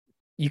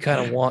 You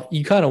kind of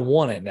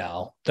want it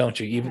now, don't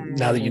you? Even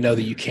now that you know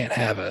that you can't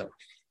have it.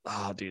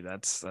 Oh, dude,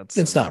 that's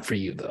it's not for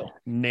you though.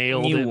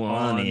 Nailed you it.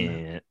 Want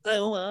it. I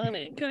want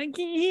it. I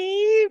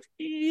can't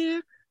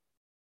it.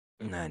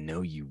 I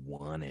know you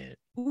want it.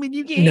 When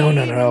you get no.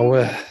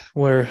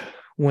 Where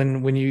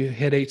when you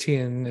hit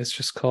 18, it's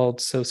just called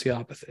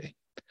sociopathy.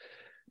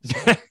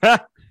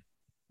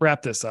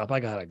 Wrap this up. I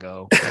gotta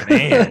go.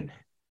 Man,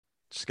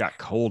 just got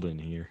cold in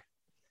here.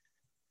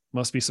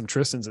 Must be some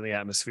Tristans in the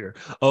atmosphere.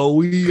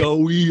 Oh.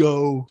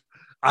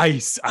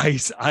 Ice.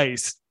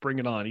 Bring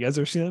it on. You guys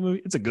ever seen that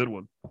movie? It's a good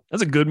one.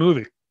 That's a good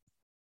movie.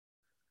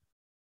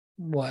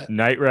 What?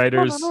 Knight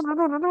Riders. What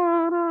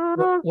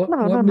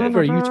movie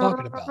are you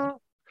talking about?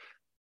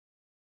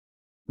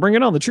 Bring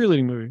it on. The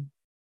cheerleading movie.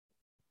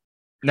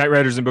 Knight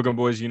Riders and Book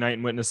Boys unite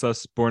and witness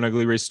us. Born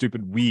ugly, raised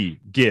stupid. We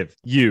give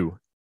you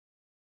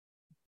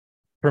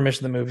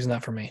permission. The movie's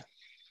not for me.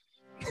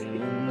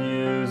 10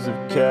 years of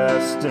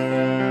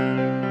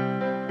casting,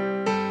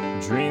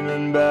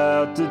 dreaming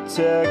about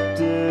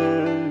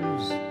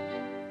detectives,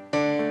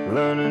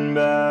 learning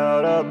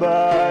about our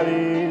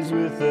bodies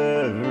with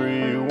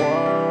everyone,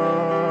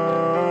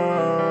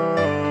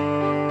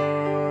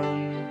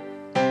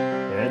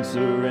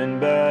 answering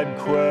bad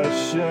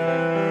questions,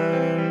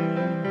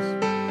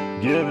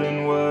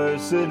 giving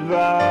worse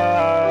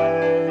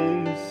advice,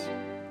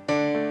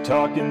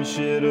 talking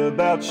shit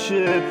about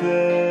shit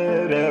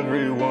that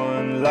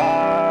everyone likes.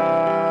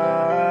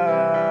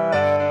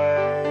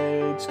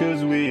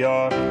 'Cause we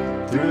are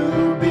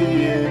through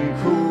being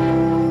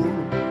cool.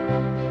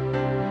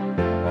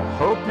 I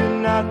hope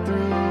you're not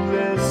through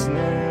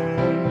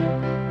listening.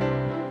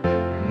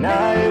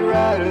 Night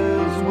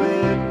Riders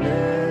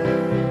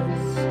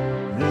witness.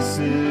 This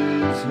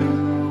is who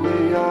we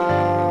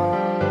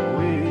are.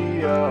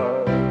 We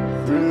are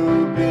through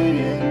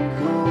being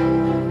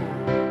cool.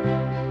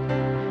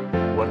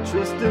 What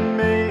Tristan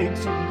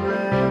makes you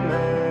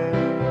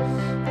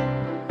grimace.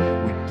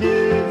 We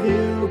give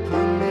you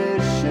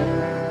permission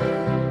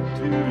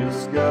to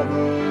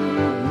discover